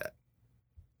 not like that.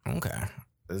 Okay.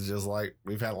 It's just like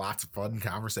we've had lots of fun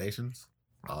conversations,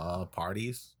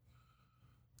 parties,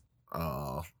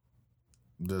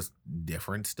 just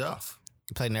different stuff.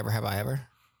 You play Never Have I Ever?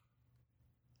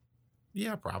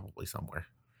 Yeah, probably somewhere.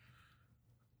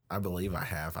 I believe I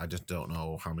have. I just don't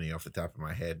know how many off the top of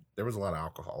my head. There was a lot of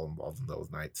alcohol involved in those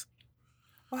nights.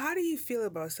 Well, how do you feel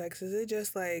about sex? Is it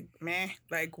just like meh?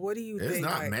 Like, what do you think? It's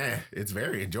not meh. It's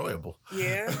very enjoyable.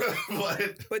 Yeah.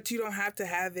 But you don't have to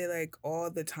have it like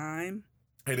all the time.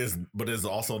 It is, but it's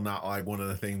also not like one of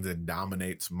the things that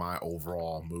dominates my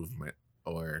overall movement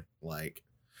or like,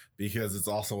 because it's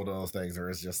also one of those things where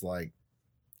it's just like,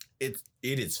 it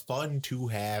is fun to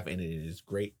have and it is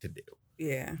great to do.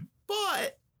 Yeah.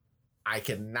 But I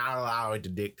cannot allow it to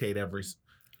dictate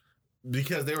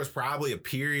because there was probably a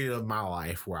period of my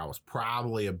life where I was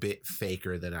probably a bit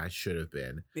faker than I should have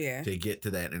been to get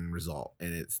to that end result.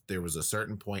 And there was a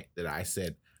certain point that I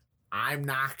said, I'm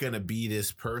not going to be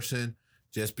this person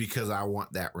just because I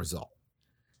want that result.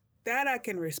 That I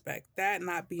can respect. That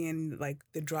not being like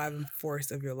the driving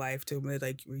force of your life to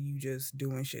like where you just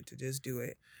doing shit to just do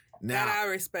it. Now, that I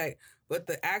respect. But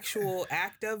the actual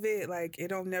act of it, like it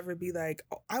don't never be like,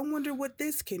 oh, I wonder what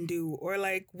this can do, or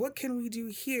like what can we do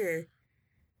here?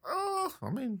 Oh, I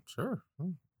mean, sure. No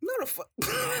the fuck.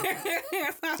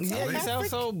 Yeah, you sound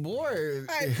so bored.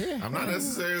 I'm not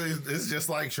necessarily. It's just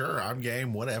like, sure, I'm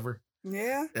game, whatever.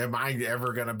 Yeah. Am I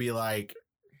ever gonna be like,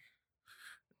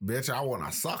 bitch, I want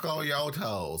to suck on your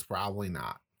toes? Probably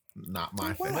not. Not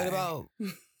my thing. What about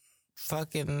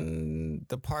fucking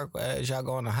the park as y'all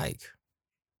go on a hike?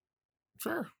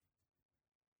 Sure.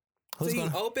 So you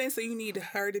open, so you need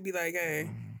her to be like, hey.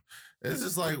 It's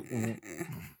just like,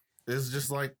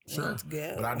 sure.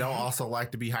 But I don't also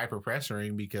like to be hyper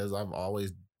pressuring because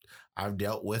I've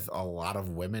dealt with a lot of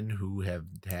women who have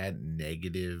had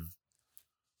negative,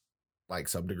 like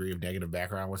some degree of negative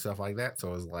background with stuff like that.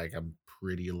 So it's like, I'm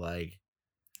pretty like,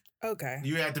 okay.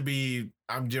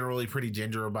 I'm generally pretty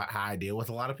ginger about how I deal with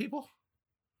a lot of people.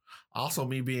 Also,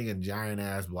 me being a giant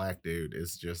ass black dude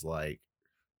is just like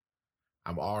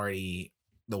the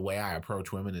way I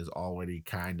approach women is already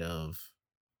kind of,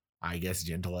 I guess,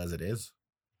 gentle as it is.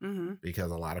 Mm-hmm.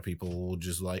 Because a lot of people will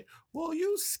just like, well,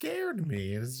 you scared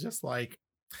me. And it's just like,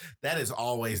 that is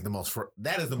always the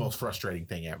most frustrating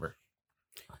thing ever.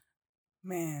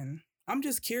 Man, I'm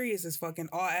just curious as fuck in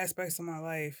all aspects of my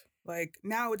life. Like,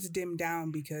 now it's dimmed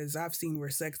down because I've seen where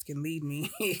sex can lead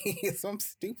me. So I'm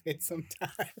stupid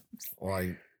sometimes.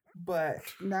 Like, but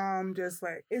now I'm just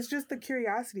like, it's just the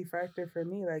curiosity factor for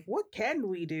me. Like, what can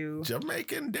we do?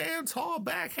 Jamaican dance hall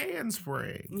back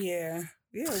handspring. Yeah.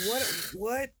 Yeah.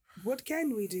 What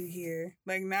can we do here?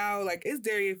 Like, now, like, it's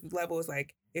there levels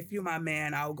like, if you're my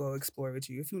man, I'll go explore with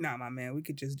you. If you're not my man, we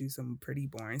could just do some pretty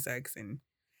boring sex and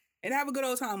have a good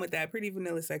old time with that. Pretty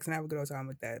vanilla sex and have a good old time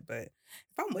with that. But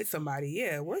if I'm with somebody,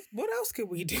 yeah, what else could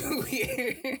we do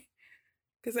here?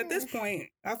 Because at this point,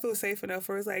 I feel safe enough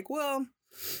where it's like, well,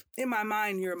 in my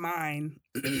mind, you're mine.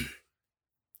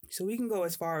 So we can go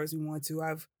as far as we want to.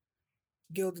 I've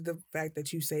gilded the fact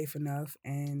that you're safe enough.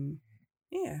 And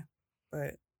yeah,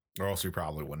 but... Or else we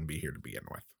probably wouldn't be here to begin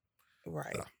with.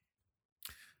 Right. So.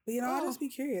 But, I'll just be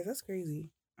curious. That's crazy.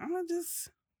 I'll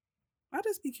just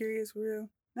be curious for real.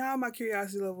 Now my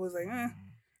curiosity level is like,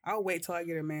 I'll wait till I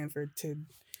get a man to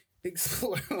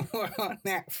explore more on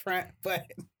that front, but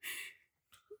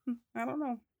I don't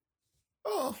know.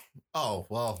 Oh,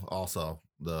 well, also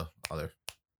the other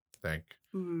thing.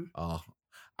 Mm-hmm.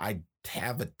 I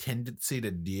have a tendency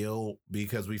to deal,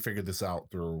 because we figured this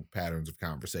out through patterns of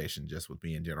conversation just with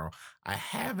me in general. I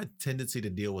have a tendency to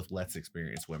deal with less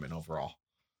experienced women overall.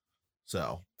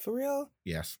 So. For real?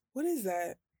 Yes. What is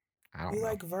that? I don't know.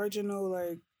 Like virginal,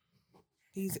 like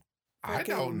these. I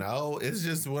don't know. It's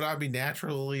just what I be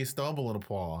naturally stumbling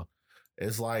upon.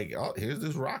 It's like, oh, here's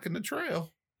this rock in the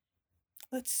trail.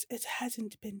 It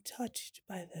hasn't been touched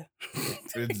by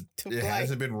it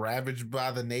hasn't been ravaged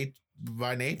by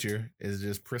by nature. It's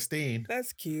just pristine.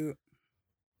 That's cute.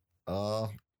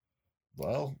 Well,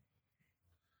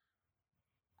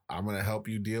 I'm going to help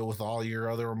you deal with all your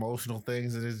other emotional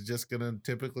things, and it's just going to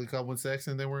typically come with sex,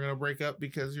 and then we're going to break up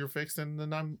because you're fixed, and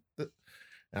then I'm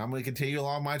going to continue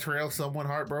along my trail somewhat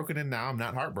heartbroken, and now I'm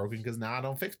not heartbroken because now I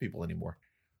don't fix people anymore.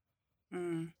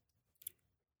 No,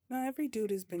 every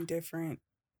dude has been different,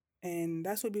 and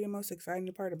that's what be the most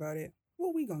exciting part about it.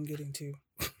 What we going to get into?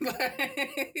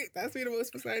 That's be the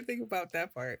most exciting thing about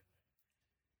that part.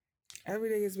 Every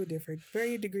day has been different.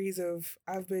 Varying degrees of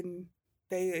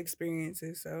they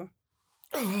experiences, so.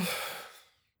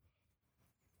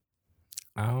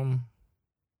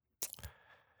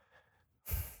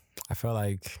 I feel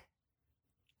like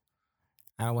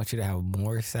I don't want you to have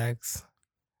more sex,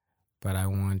 but I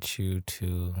want you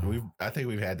to. I think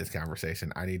we've had this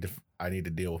conversation. I need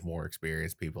to deal with more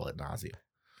experienced people at nauseam.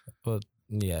 Well,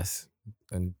 yes,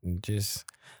 and just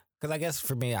because I guess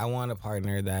for me, I want a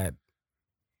partner that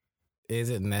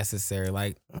isn't necessary.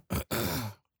 Like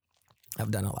I've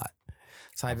done a lot,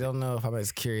 so I don't know if I'm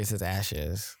as curious as Ash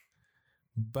is,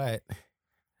 but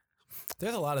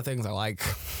there's a lot of things I like,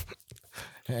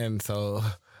 and so.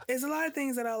 There's a lot of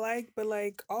things that I like, but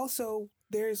like also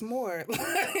there's more.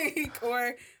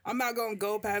 Or I'm not gonna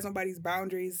go past nobody's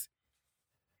boundaries.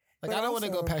 Like I don't want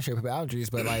to go past your boundaries,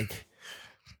 but like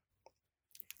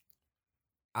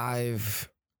I've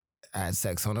had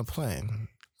sex on a plane.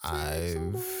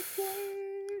 I've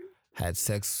had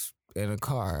sex in a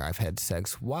car. I've had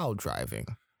sex while driving.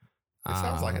 It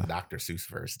sounds like a Dr. Seuss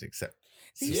verse, except.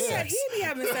 Yeah, he be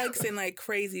having sex in like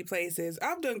crazy places.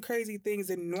 I've done crazy things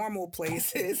in normal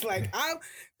places. Like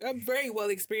I'm very well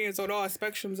experienced on all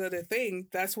spectrums of the thing.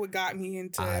 That's what got me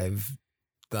into. I've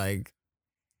like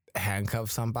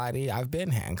handcuffed somebody. I've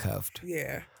been handcuffed.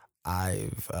 Yeah.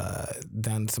 I've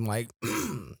done some like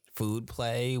food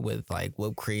play with like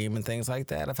whipped cream and things like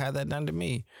that. I've had that done to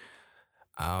me.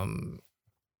 I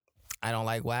don't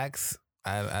like wax.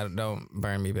 I don't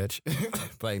burn me, bitch.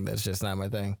 Like that's just not my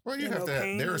thing. Well, you have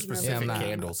to. There are specific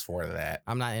candles for that.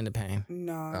 I'm not into pain.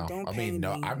 No, don't. I mean,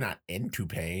 no, I'm not into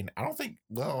pain. I don't think.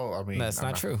 Well, I mean, that's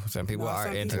not true. Some people are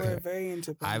into. Some people are very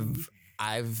into pain.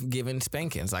 I've given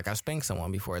spankings. Like I've spanked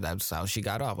someone before. That's how she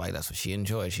got off. Like that's what she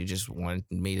enjoyed. She just wanted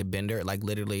me to bend her, like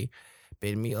literally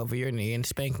bend me over your knee and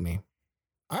spank me.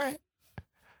 All right.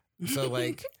 So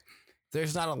like,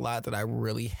 there's not a lot that I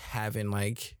really haven't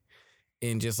like.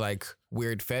 In just like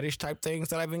weird fetish type things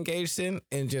that I've engaged in,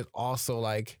 and just also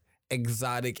like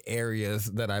exotic areas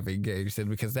that I've engaged in,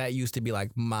 because that used to be like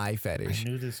my fetish. I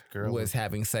knew this girl was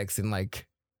having sex in like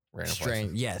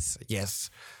strange. Yes.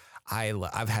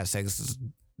 I've had sex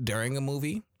during a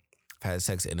movie. I've had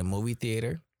sex in a movie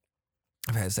theater.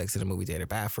 I've had sex in the movie theater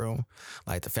bathroom,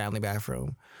 like the family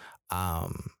bathroom. All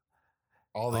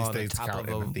these On the things top count of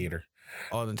in a- the theater.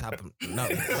 On the top of no,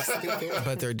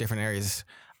 but there are different areas.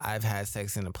 I've had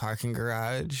sex in the parking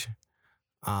garage.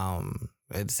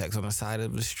 Had sex on the side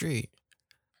of the street.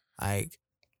 Like,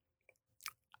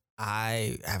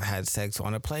 I have had sex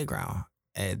on a playground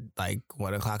at like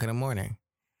 1 o'clock in the morning.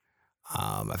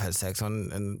 I've had sex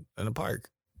in the park.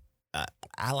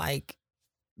 I like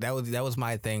that was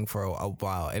my thing for a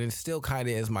while, and it still kind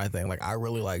of is my thing. Like, I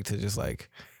really like to just like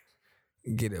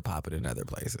get it popping in other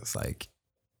places. Like,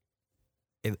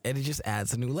 it just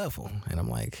adds a new level, and I'm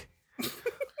like,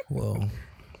 well,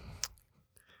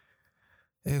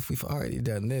 if we've already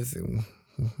done this,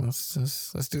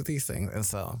 let's do these things. And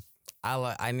so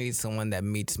I need someone that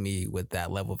meets me with that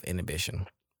level of inhibition.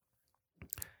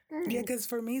 Yeah, because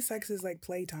for me, sex is like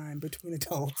playtime between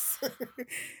adults.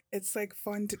 It's like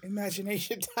fun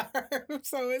imagination time.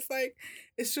 So it's like,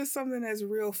 it's just something that's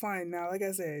real fun. Now, like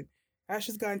I said, Ash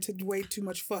has gotten to way too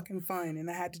much fucking fun and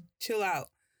I had to chill out.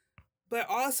 But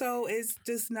also, it's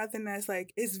just nothing that's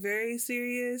like, it's very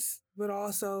serious, but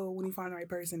also when you find the right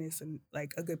person, it's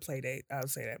like a good play date. I would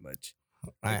say that much.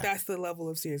 Like, that's the level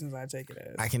of seriousness I take it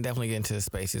as. I can definitely get into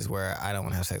spaces where I don't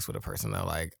want to have sex with a person though.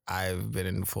 Like, I've been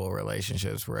in full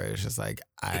relationships where it's just like,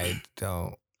 I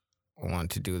don't want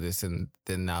to do this. And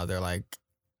then now they're like,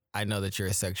 I know that you're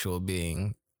a sexual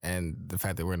being. And the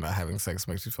fact that we're not having sex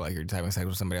makes you feel like you're having sex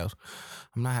with somebody else.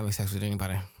 I'm not having sex with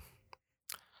anybody.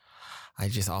 I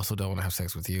just also don't want to have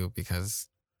sex with you because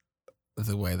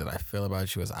the way that I feel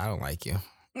about you is I don't like you.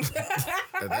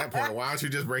 At that point, why don't you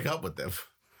just break up with them?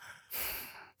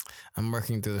 I'm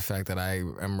working through the fact that I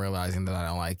am realizing that I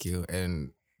don't like you,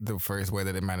 and the first way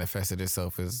that it manifested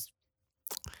itself is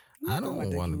I don't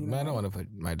want to put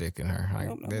my dick in her. Like,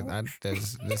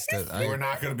 We're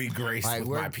not going to be graced like,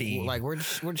 with my pee. Like, we're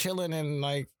chilling, and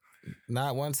like,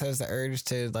 not once has the urge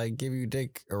to like give you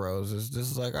dick arose. It's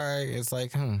just like, all right, it's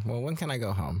like, well, when can I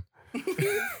go home? All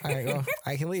right, well,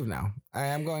 I can leave now. I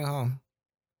am going home.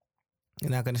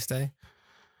 You're not gonna stay?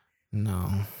 No.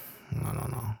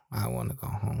 I want to go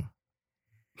home.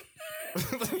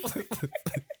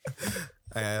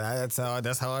 And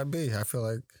that's how I be. I feel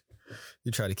like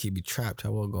you try to keep me trapped, I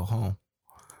will go home.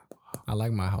 I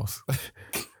like my house.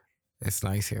 It's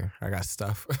nice here. I got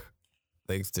stuff,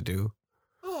 things to do.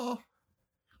 Oh,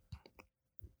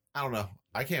 I don't know.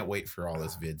 I can't wait for all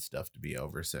this vid stuff to be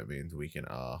over, so it means we can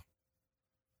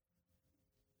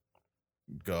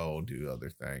go do other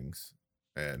things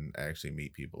and actually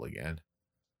meet people again.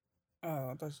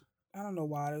 Oh, I don't know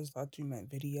why I just thought you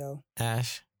meant video.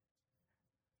 Ash.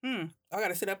 I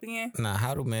gotta sit up again? Nah,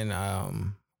 how do men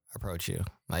approach you?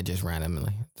 Like, just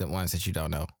randomly. The ones that you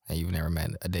don't know and you've never met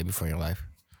a day before in your life.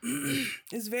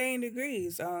 It's varying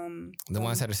degrees. The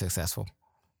ones that are successful.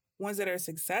 Ones that are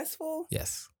successful?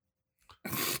 Yes.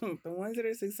 The ones that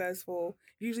are successful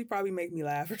usually probably make me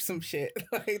laugh or some shit.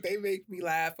 Like, they make me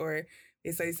laugh or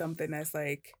they say something that's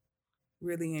like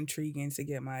really intriguing to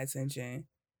get my attention.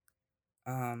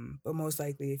 But most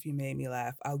likely, if you made me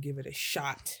laugh, I'll give it a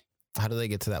shot. How do they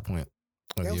get to that point?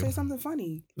 They'll say something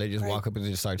funny. They just walk up and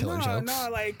just start telling jokes? No,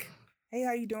 like, hey,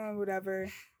 how you doing? Whatever.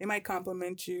 They might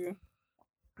compliment you.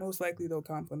 Most likely, they'll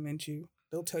compliment you.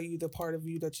 They'll tell you the part of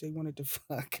you that they wanted to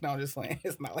fuck. And I'm just like,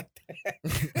 it's not like that.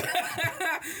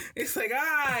 It's like,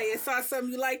 I saw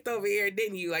something you liked over here,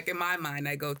 didn't you? Like, in my mind,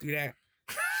 I go through that.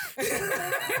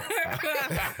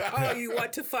 Oh, you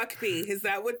want to fuck me? Is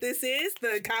that what this is?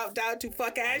 The countdown to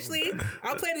fuck Ashley?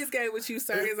 I'll play this game with you,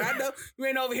 sir, because I know you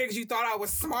ain't over here because you thought I was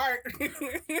smart. You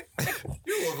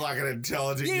look like an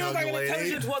intelligent young lady. You look like an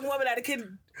intelligent young woman that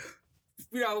can,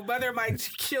 mother my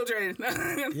children.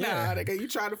 Yeah. Nah, you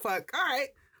trying to fuck. All right,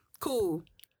 cool.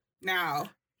 Now,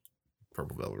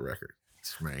 Purple Velvet Record.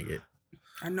 Smang it.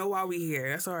 I know why we here.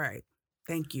 That's all right.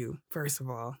 Thank you, first of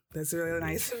all. That's a really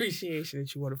nice appreciation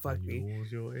that you want to fuck me.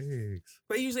 Use your eggs.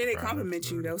 But usually they compliment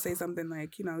you. They'll say something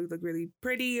like, you look really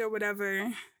pretty or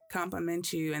whatever,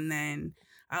 compliment you. And then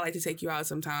I like to take you out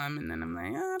sometime. And then I'm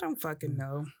like, I don't fucking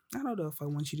know. I don't know if I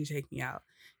want you to take me out.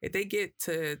 If they get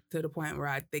to the point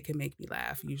where they can make me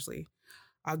laugh, usually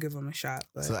I'll give them a shot.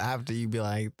 But so after you be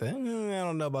like, I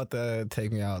don't know about the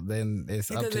take me out, then it's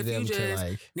up to them to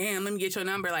like, damn, let me get your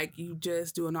number. Like, you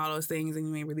just doing all those things and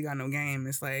you ain't really got no game.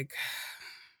 It's like,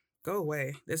 go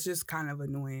away. It's just kind of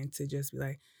annoying to just be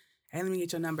like, hey, let me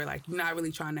get your number. Like, you're not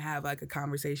really trying to have like a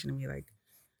conversation and be like,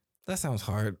 that sounds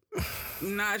hard.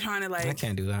 I'm not trying to like, I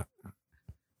can't do that.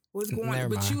 What's going on?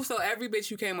 But so every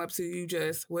bitch you came up to, you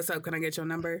just, what's up? Can I get your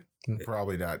number?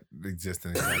 Probably not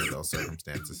existing in any of those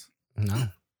circumstances. No,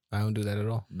 I don't do that at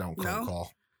all. Don't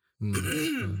call.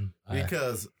 Mm-hmm.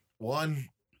 Because One,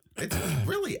 it's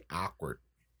really awkward.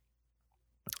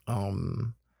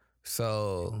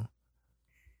 So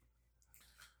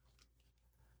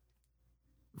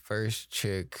first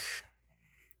chick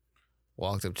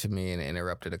walked up to me and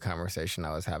interrupted a conversation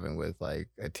I was having with like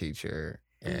a teacher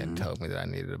and told me that I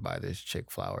needed to buy this chick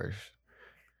flowers.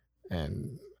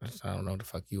 And I don't know who the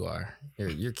fuck you are.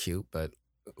 You're cute, but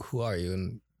who are you?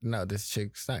 And no, this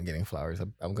chick's not getting flowers.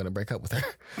 I'm gonna break up with her.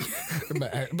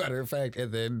 Matter of fact,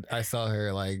 and then I saw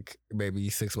her like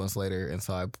maybe 6 months later, and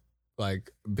so I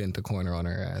like bent the corner on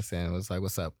her ass and was like,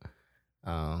 "What's up?"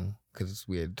 Because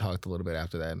we had talked a little bit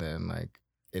after that, and then like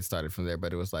it started from there.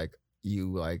 But it was like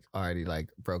you like already like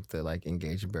broke the like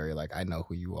engagement barrier. Like I know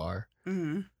who you are.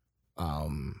 Mm-hmm.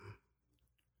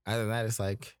 Other than that, it's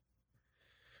like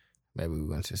maybe we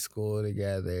went to school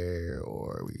together,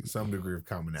 or we some degree of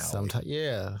commonality. Sometimes,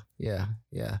 yeah.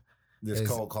 Just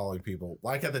cold calling people,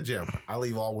 like at the gym. I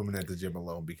leave all women at the gym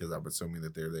alone because I'm assuming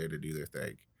that they're there to do their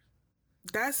thing.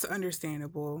 That's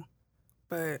understandable,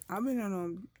 but I've been on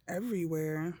them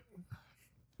everywhere.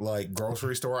 Like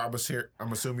grocery store, I'm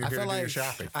assuming you're here to do your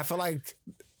shopping. I feel like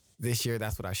this year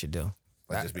that's what I should do.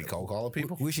 Like just be cold calling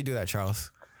people. We should do that,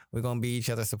 Charles. We're gonna be each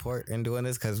other's support in doing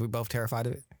this because we're both terrified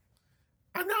of it.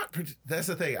 I'm not. That's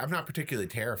the thing. I'm not particularly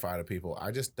terrified of people.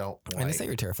 I just don't. I didn't say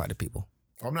you're terrified of people.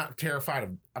 I'm not terrified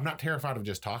of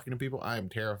just talking to people. I am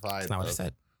terrified. That's not what I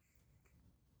said.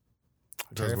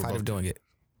 Terrified of doing it.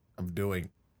 I'm doing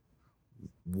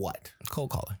what?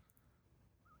 Cold calling.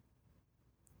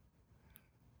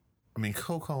 I mean,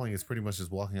 cold calling is pretty much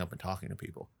just walking up and talking to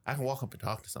people. I can walk up and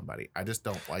talk to somebody. I just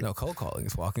don't like. No, cold calling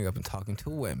is walking up and talking to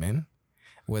women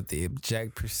with the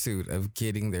object pursuit of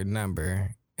getting their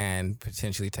number and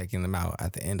potentially taking them out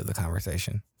at the end of the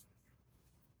conversation.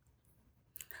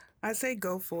 I say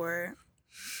go for it.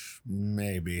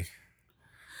 Maybe.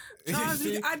 Charles,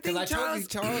 I think Charles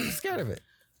is scared of it.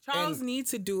 Charles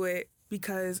needs to do it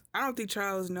because I don't think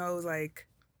Charles knows like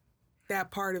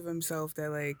that part of himself that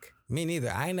like. Me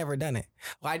neither. I ain't never done it.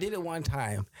 Well, I did it one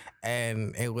time,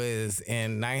 and it was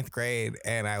in 9th grade,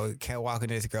 and I kept walking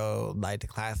this girl like to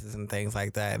classes and things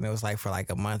like that, and it was like for like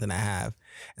a month and a half,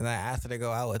 and then I asked her to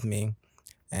go out with me,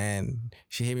 and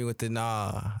she hit me with the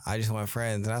nah, I just want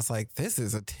friends, and I was like, this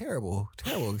is a terrible,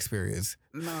 terrible experience.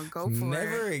 No, go for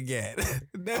Never it. again.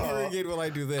 Never again will I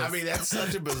do this. I mean, that's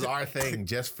such a bizarre thing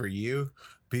just for you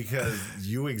because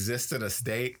you exist in a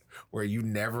state where you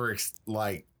never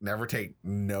take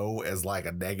no as like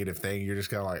a negative thing. You're just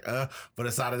kind of like, but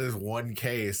aside of this one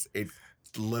case, it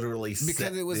literally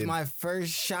because it was my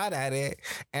first shot at it,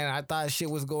 and I thought shit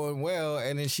was going well,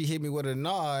 and then she hit me with a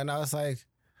nah, and I was like,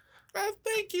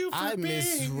 thank you for being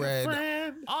misread. a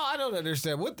friend. Oh, I don't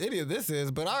understand what any of this is,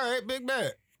 but all right, big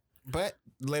bet. But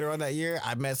later on that year,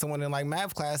 I met someone in like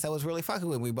math class that was really fucking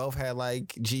with me. We both had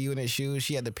like G-Unit shoes.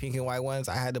 She had the pink and white ones.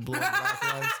 I had the blue and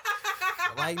black ones.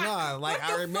 Like, nah, like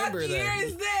I remember that. What year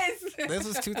is this? This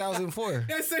was 2004.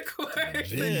 That's a course.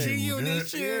 Yeah, The G-Unit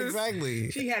shoes. Yeah,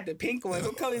 exactly. She had the pink ones.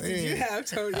 What colors did you have,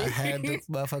 Tony? I had the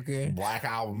motherfucking Black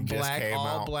Album just black, came all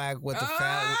out. black with the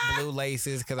fat blue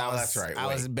laces because that's right.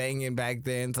 I was banging back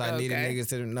then, so I needed niggas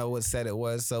to know what set it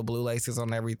was. So blue laces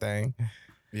on everything.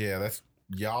 Yeah, that's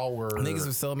y'all were. Niggas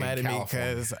were so mad at me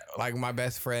California. because like my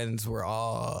best friends were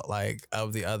all like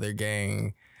of the other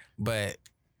gang, but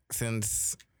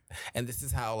and this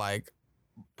is how like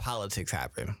politics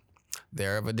happen.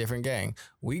 They're of a different gang.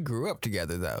 We grew up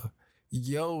together though.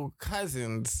 Yo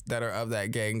cousins that are of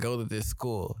that gang go to this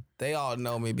school. They all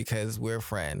know me because we're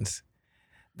friends.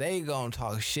 They gonna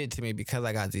talk shit to me because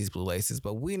I got these blue laces,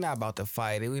 but we not about to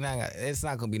fight it. It's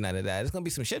not gonna be none of that. It's gonna be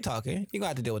some shit talking. You gonna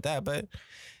have to deal with that, but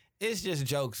it's just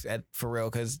jokes for real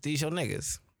because these your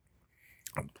niggas.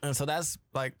 And so that's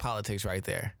like politics right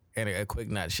there in a quick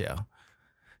nutshell.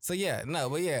 So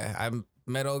I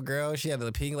met old girl. She had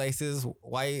the pink laces,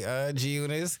 white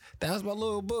G-Units. That was my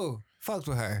little boo. Fucked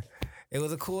with her. It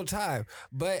was a cool time.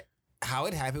 But how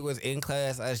it happened was in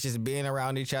class, us just being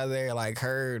around each other, like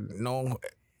her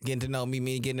getting to know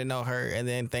me getting to know her, and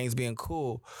then things being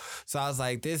cool. So I was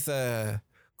like, this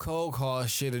cold call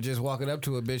shit of just walking up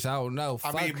to a bitch, I don't know.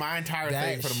 I mean, my entire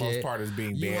thing for the most part is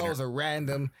being You banner. hoes are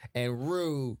random and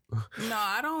rude. No,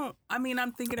 I don't. I mean,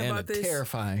 I'm thinking about this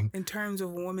terrifying. in terms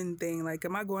of woman thing. Like,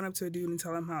 am I going up to a dude and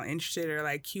tell him how interested or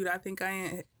like cute I think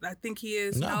he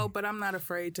is? No, but I'm not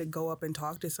afraid to go up and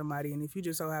talk to somebody. And if you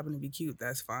just so happen to be cute,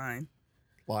 that's fine.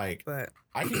 Like, but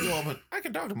I can go up and I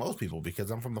can talk to most people because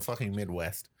I'm from the fucking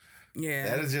Midwest. Yeah,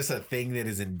 that is just a thing that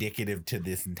is indicative to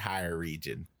this entire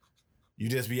region. You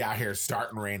just be out here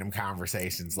starting random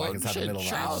conversations like it's out the middle of the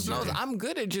Charles knows gym. I'm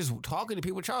good at just talking to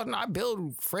people. Charles, I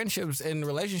build friendships and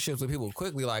relationships with people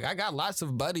quickly. Like, I got lots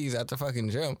of buddies at the fucking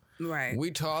gym. Right.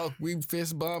 We talk, we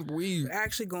fist bump, we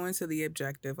actually going to the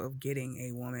objective of getting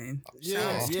a woman.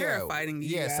 Yeah, Sounds terrifying to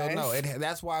you guys. So no,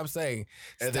 that's why I'm saying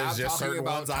And there's just certain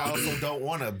ones I also don't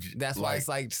want to. That's why it's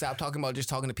like, stop talking about just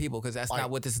talking to people, because that's not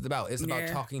what this is about. It's about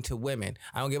talking to women.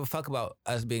 I don't give a fuck about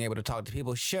us being able to talk to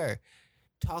people. Sure,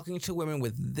 talking to women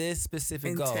with this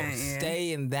specific goal.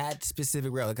 Stay in that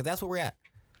specific rail, because that's where we're at.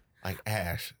 Like,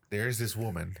 Ash, there's this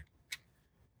woman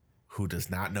who does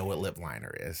not know what lip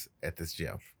liner is at this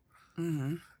gym.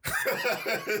 Mm-hmm.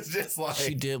 It's just like,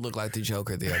 she did look like the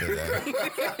Joker the other day.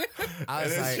 I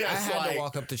was like, I had to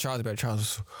walk up to Charles and be like,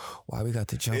 Charles, why we got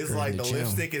the Joker? It's like in the the gym?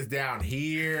 lipstick is down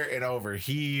here and over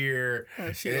here.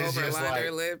 She it's just overlined like,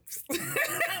 her lips.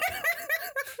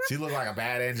 She looked like a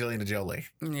bad Angelina Jolie.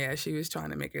 Yeah, she was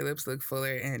trying to make her lips look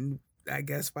fuller, and I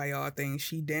guess by all things,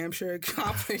 she damn sure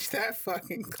accomplished that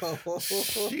fucking goal.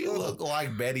 She looked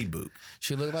like Betty Boop.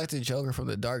 She looked like the Joker from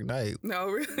The Dark Knight. No,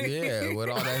 really? Yeah, with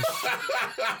all that.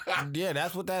 Yeah,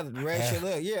 that's what that red shit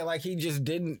looked. Yeah, like he just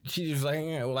didn't. She just like,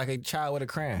 like a child with a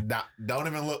crayon. Nah, don't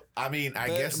even look. I mean, I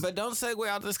guess. But don't segue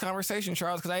out this conversation,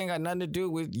 Charles, because I ain't got nothing to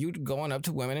do with you going up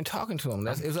to women and talking to them.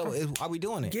 Are we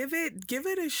doing it? Give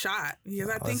it a shot, because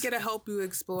I think it'll help you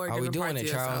explore. Are we different doing parts it,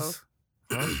 of Charles?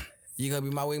 yourself. You gonna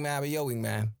be my wingman, I'll be your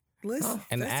wingman. Listen,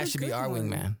 and Ash should be our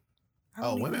wingman.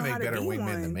 Women make better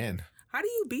wingmen than men. How do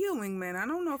you be a wingman? I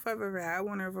don't know if I've ever had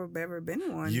one or if I've ever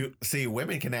been one. You see,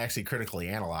 women can actually critically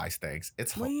analyze things.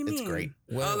 It's what do you mean? Great.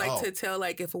 Well, to tell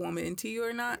like if a woman into you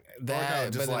or not.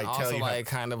 That, just but like then tell also you like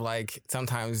kind of like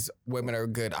sometimes women are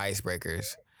good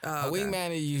icebreakers. Oh, A wingman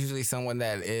is usually someone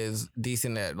that is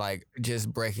decent at like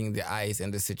just breaking the ice in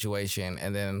the situation,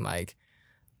 and then like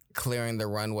clearing the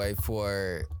runway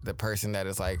for the person that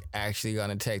is like actually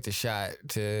gonna take the shot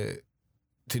to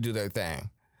do their thing.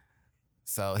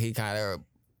 So he kind of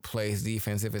plays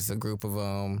defense if it's a group of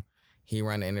them. He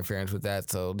run the interference with that,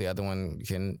 so the other one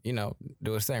can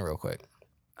do his thing real quick.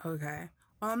 Okay.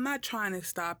 Well, I'm not trying to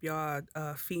stop y'all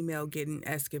female getting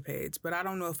escapades, but I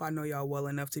don't know if I know y'all well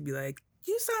enough to be like,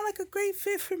 you sound like a great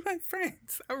fit for my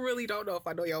friends. I really don't know if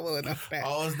I know y'all well enough for that.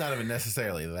 Oh, it's not even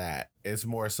necessarily that. It's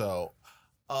more so,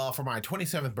 for my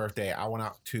 27th birthday, I went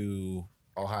out to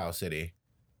Ohio City,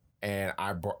 and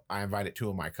I invited two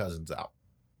of my cousins out.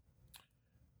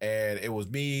 And it was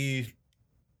me,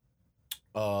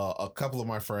 a couple of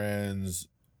my friends.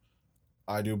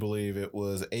 I do believe it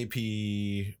was AP,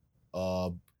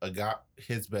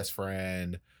 his best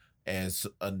friend, and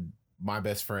my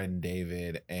best friend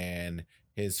David, and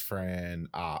his friend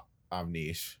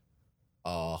Amnish,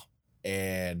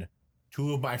 and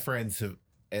two of my friends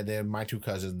and then my two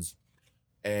cousins,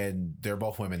 and they're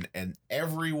both women. And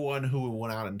everyone who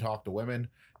went out and talked to women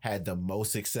had the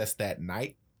most success that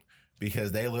night,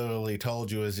 because they literally told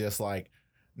you it's just like,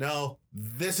 no,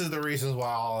 this is the reasons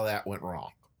why all of that went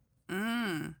wrong.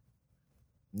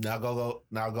 Now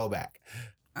go back.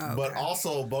 Okay. But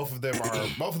also both of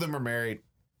them are married.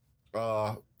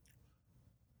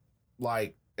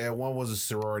 And one was a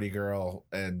sorority girl,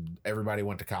 and everybody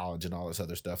went to college and all this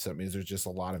other stuff. So that means there's just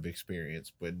a lot of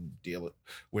experience when dealing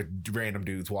with random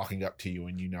dudes walking up to you,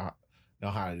 and you know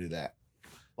how to do that.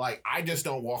 Like, I just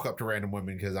don't walk up to random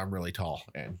women because I'm really tall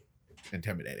and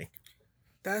intimidating.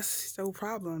 That's no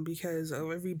problem, because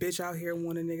every bitch out here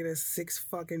want a nigga that's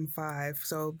 6'5".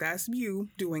 So that's you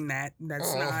doing that.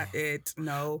 That's not it.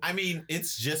 No. I mean,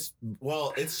 it's just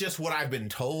what I've been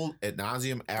told ad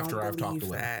nauseum after I've talked to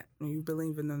women. That. You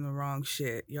believing in the wrong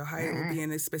shit. Your height would be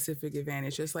in a specific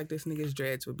advantage, just like this nigga's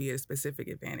dreads would be a specific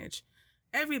advantage.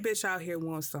 Every bitch out here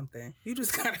wants something. You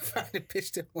just gotta find a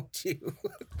bitch that wants you.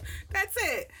 That's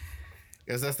it.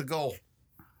 Because that's the goal.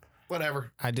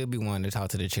 Whatever. I do be wanting to talk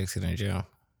to the chicks in the gym.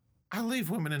 I leave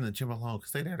women in the gym alone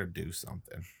because they there to do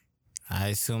something. I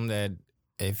assume that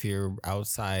if you're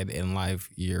outside in life,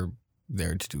 you're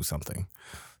there to do something.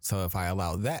 So if I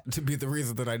allow that to be the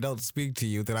reason that I don't speak to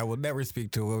you, then I will never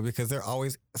speak to them, because they're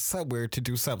always somewhere to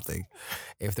do something.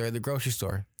 If they're in the grocery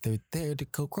store, they're there to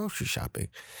go grocery shopping.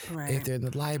 Right. If they're in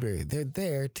the library, they're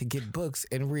there to get books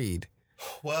and read.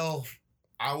 Well,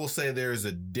 I will say there's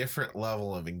a different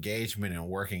level of engagement in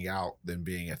working out than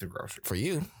being at the grocery store. For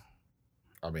you.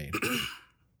 I mean,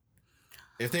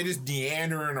 if they just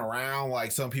meandering around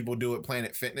like some people do at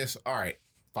Planet Fitness, all right,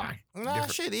 fine. No,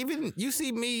 shit. Even you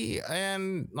see me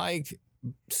and like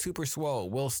Super Swole,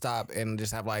 we'll stop and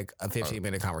just have like a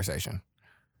 15-minute conversation.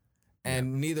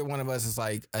 And neither one of us is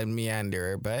like a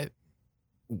meanderer, but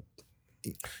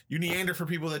you meander for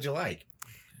people that you like.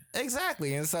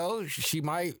 exactly. And so she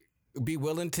might be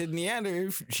willing to meander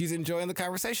if she's enjoying the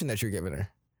conversation that you're giving her.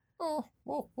 Oh,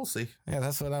 well, we'll see. Yeah,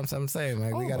 that's what I'm saying,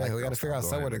 man. We gotta figure out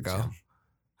somewhere to go.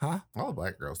 Huh? All the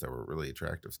black girls that were really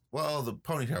attractive. Well, the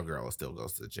ponytail girl still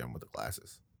goes to the gym with the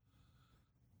glasses.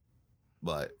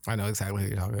 But I know exactly who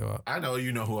you're talking about. I know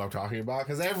you know who I'm talking about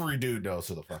because every dude knows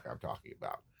who the fuck I'm talking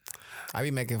about. I be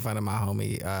making fun of my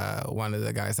homie, one of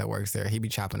the guys that works there. He be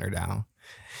chopping her down.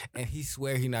 And he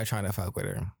swear he not trying to fuck with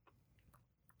her.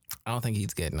 I don't think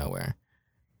he's getting nowhere.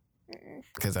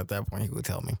 Because at that point, he would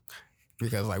tell me.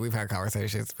 Because, like, we've had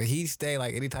conversations. But he stay,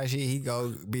 like, anytime he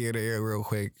go be in the ear real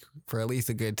quick for at least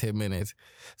a good 10 minutes.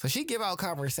 So she give out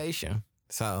conversation.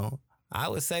 So I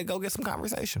would say go get some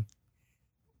conversation.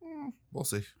 We'll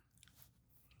see.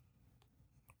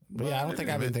 But yeah, I don't think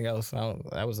I have anything else. I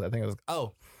think it was.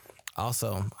 Oh,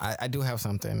 also, I do have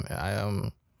something.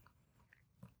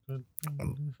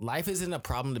 Life isn't a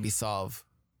problem to be solved,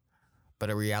 but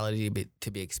a reality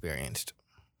to be experienced.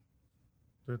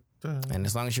 And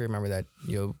as long as you remember that,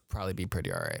 you'll probably be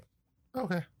pretty all right.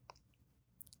 Okay.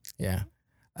 Yeah.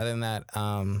 Other than that,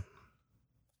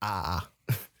 I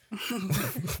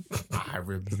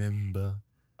remember.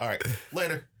 All right.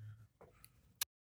 Later.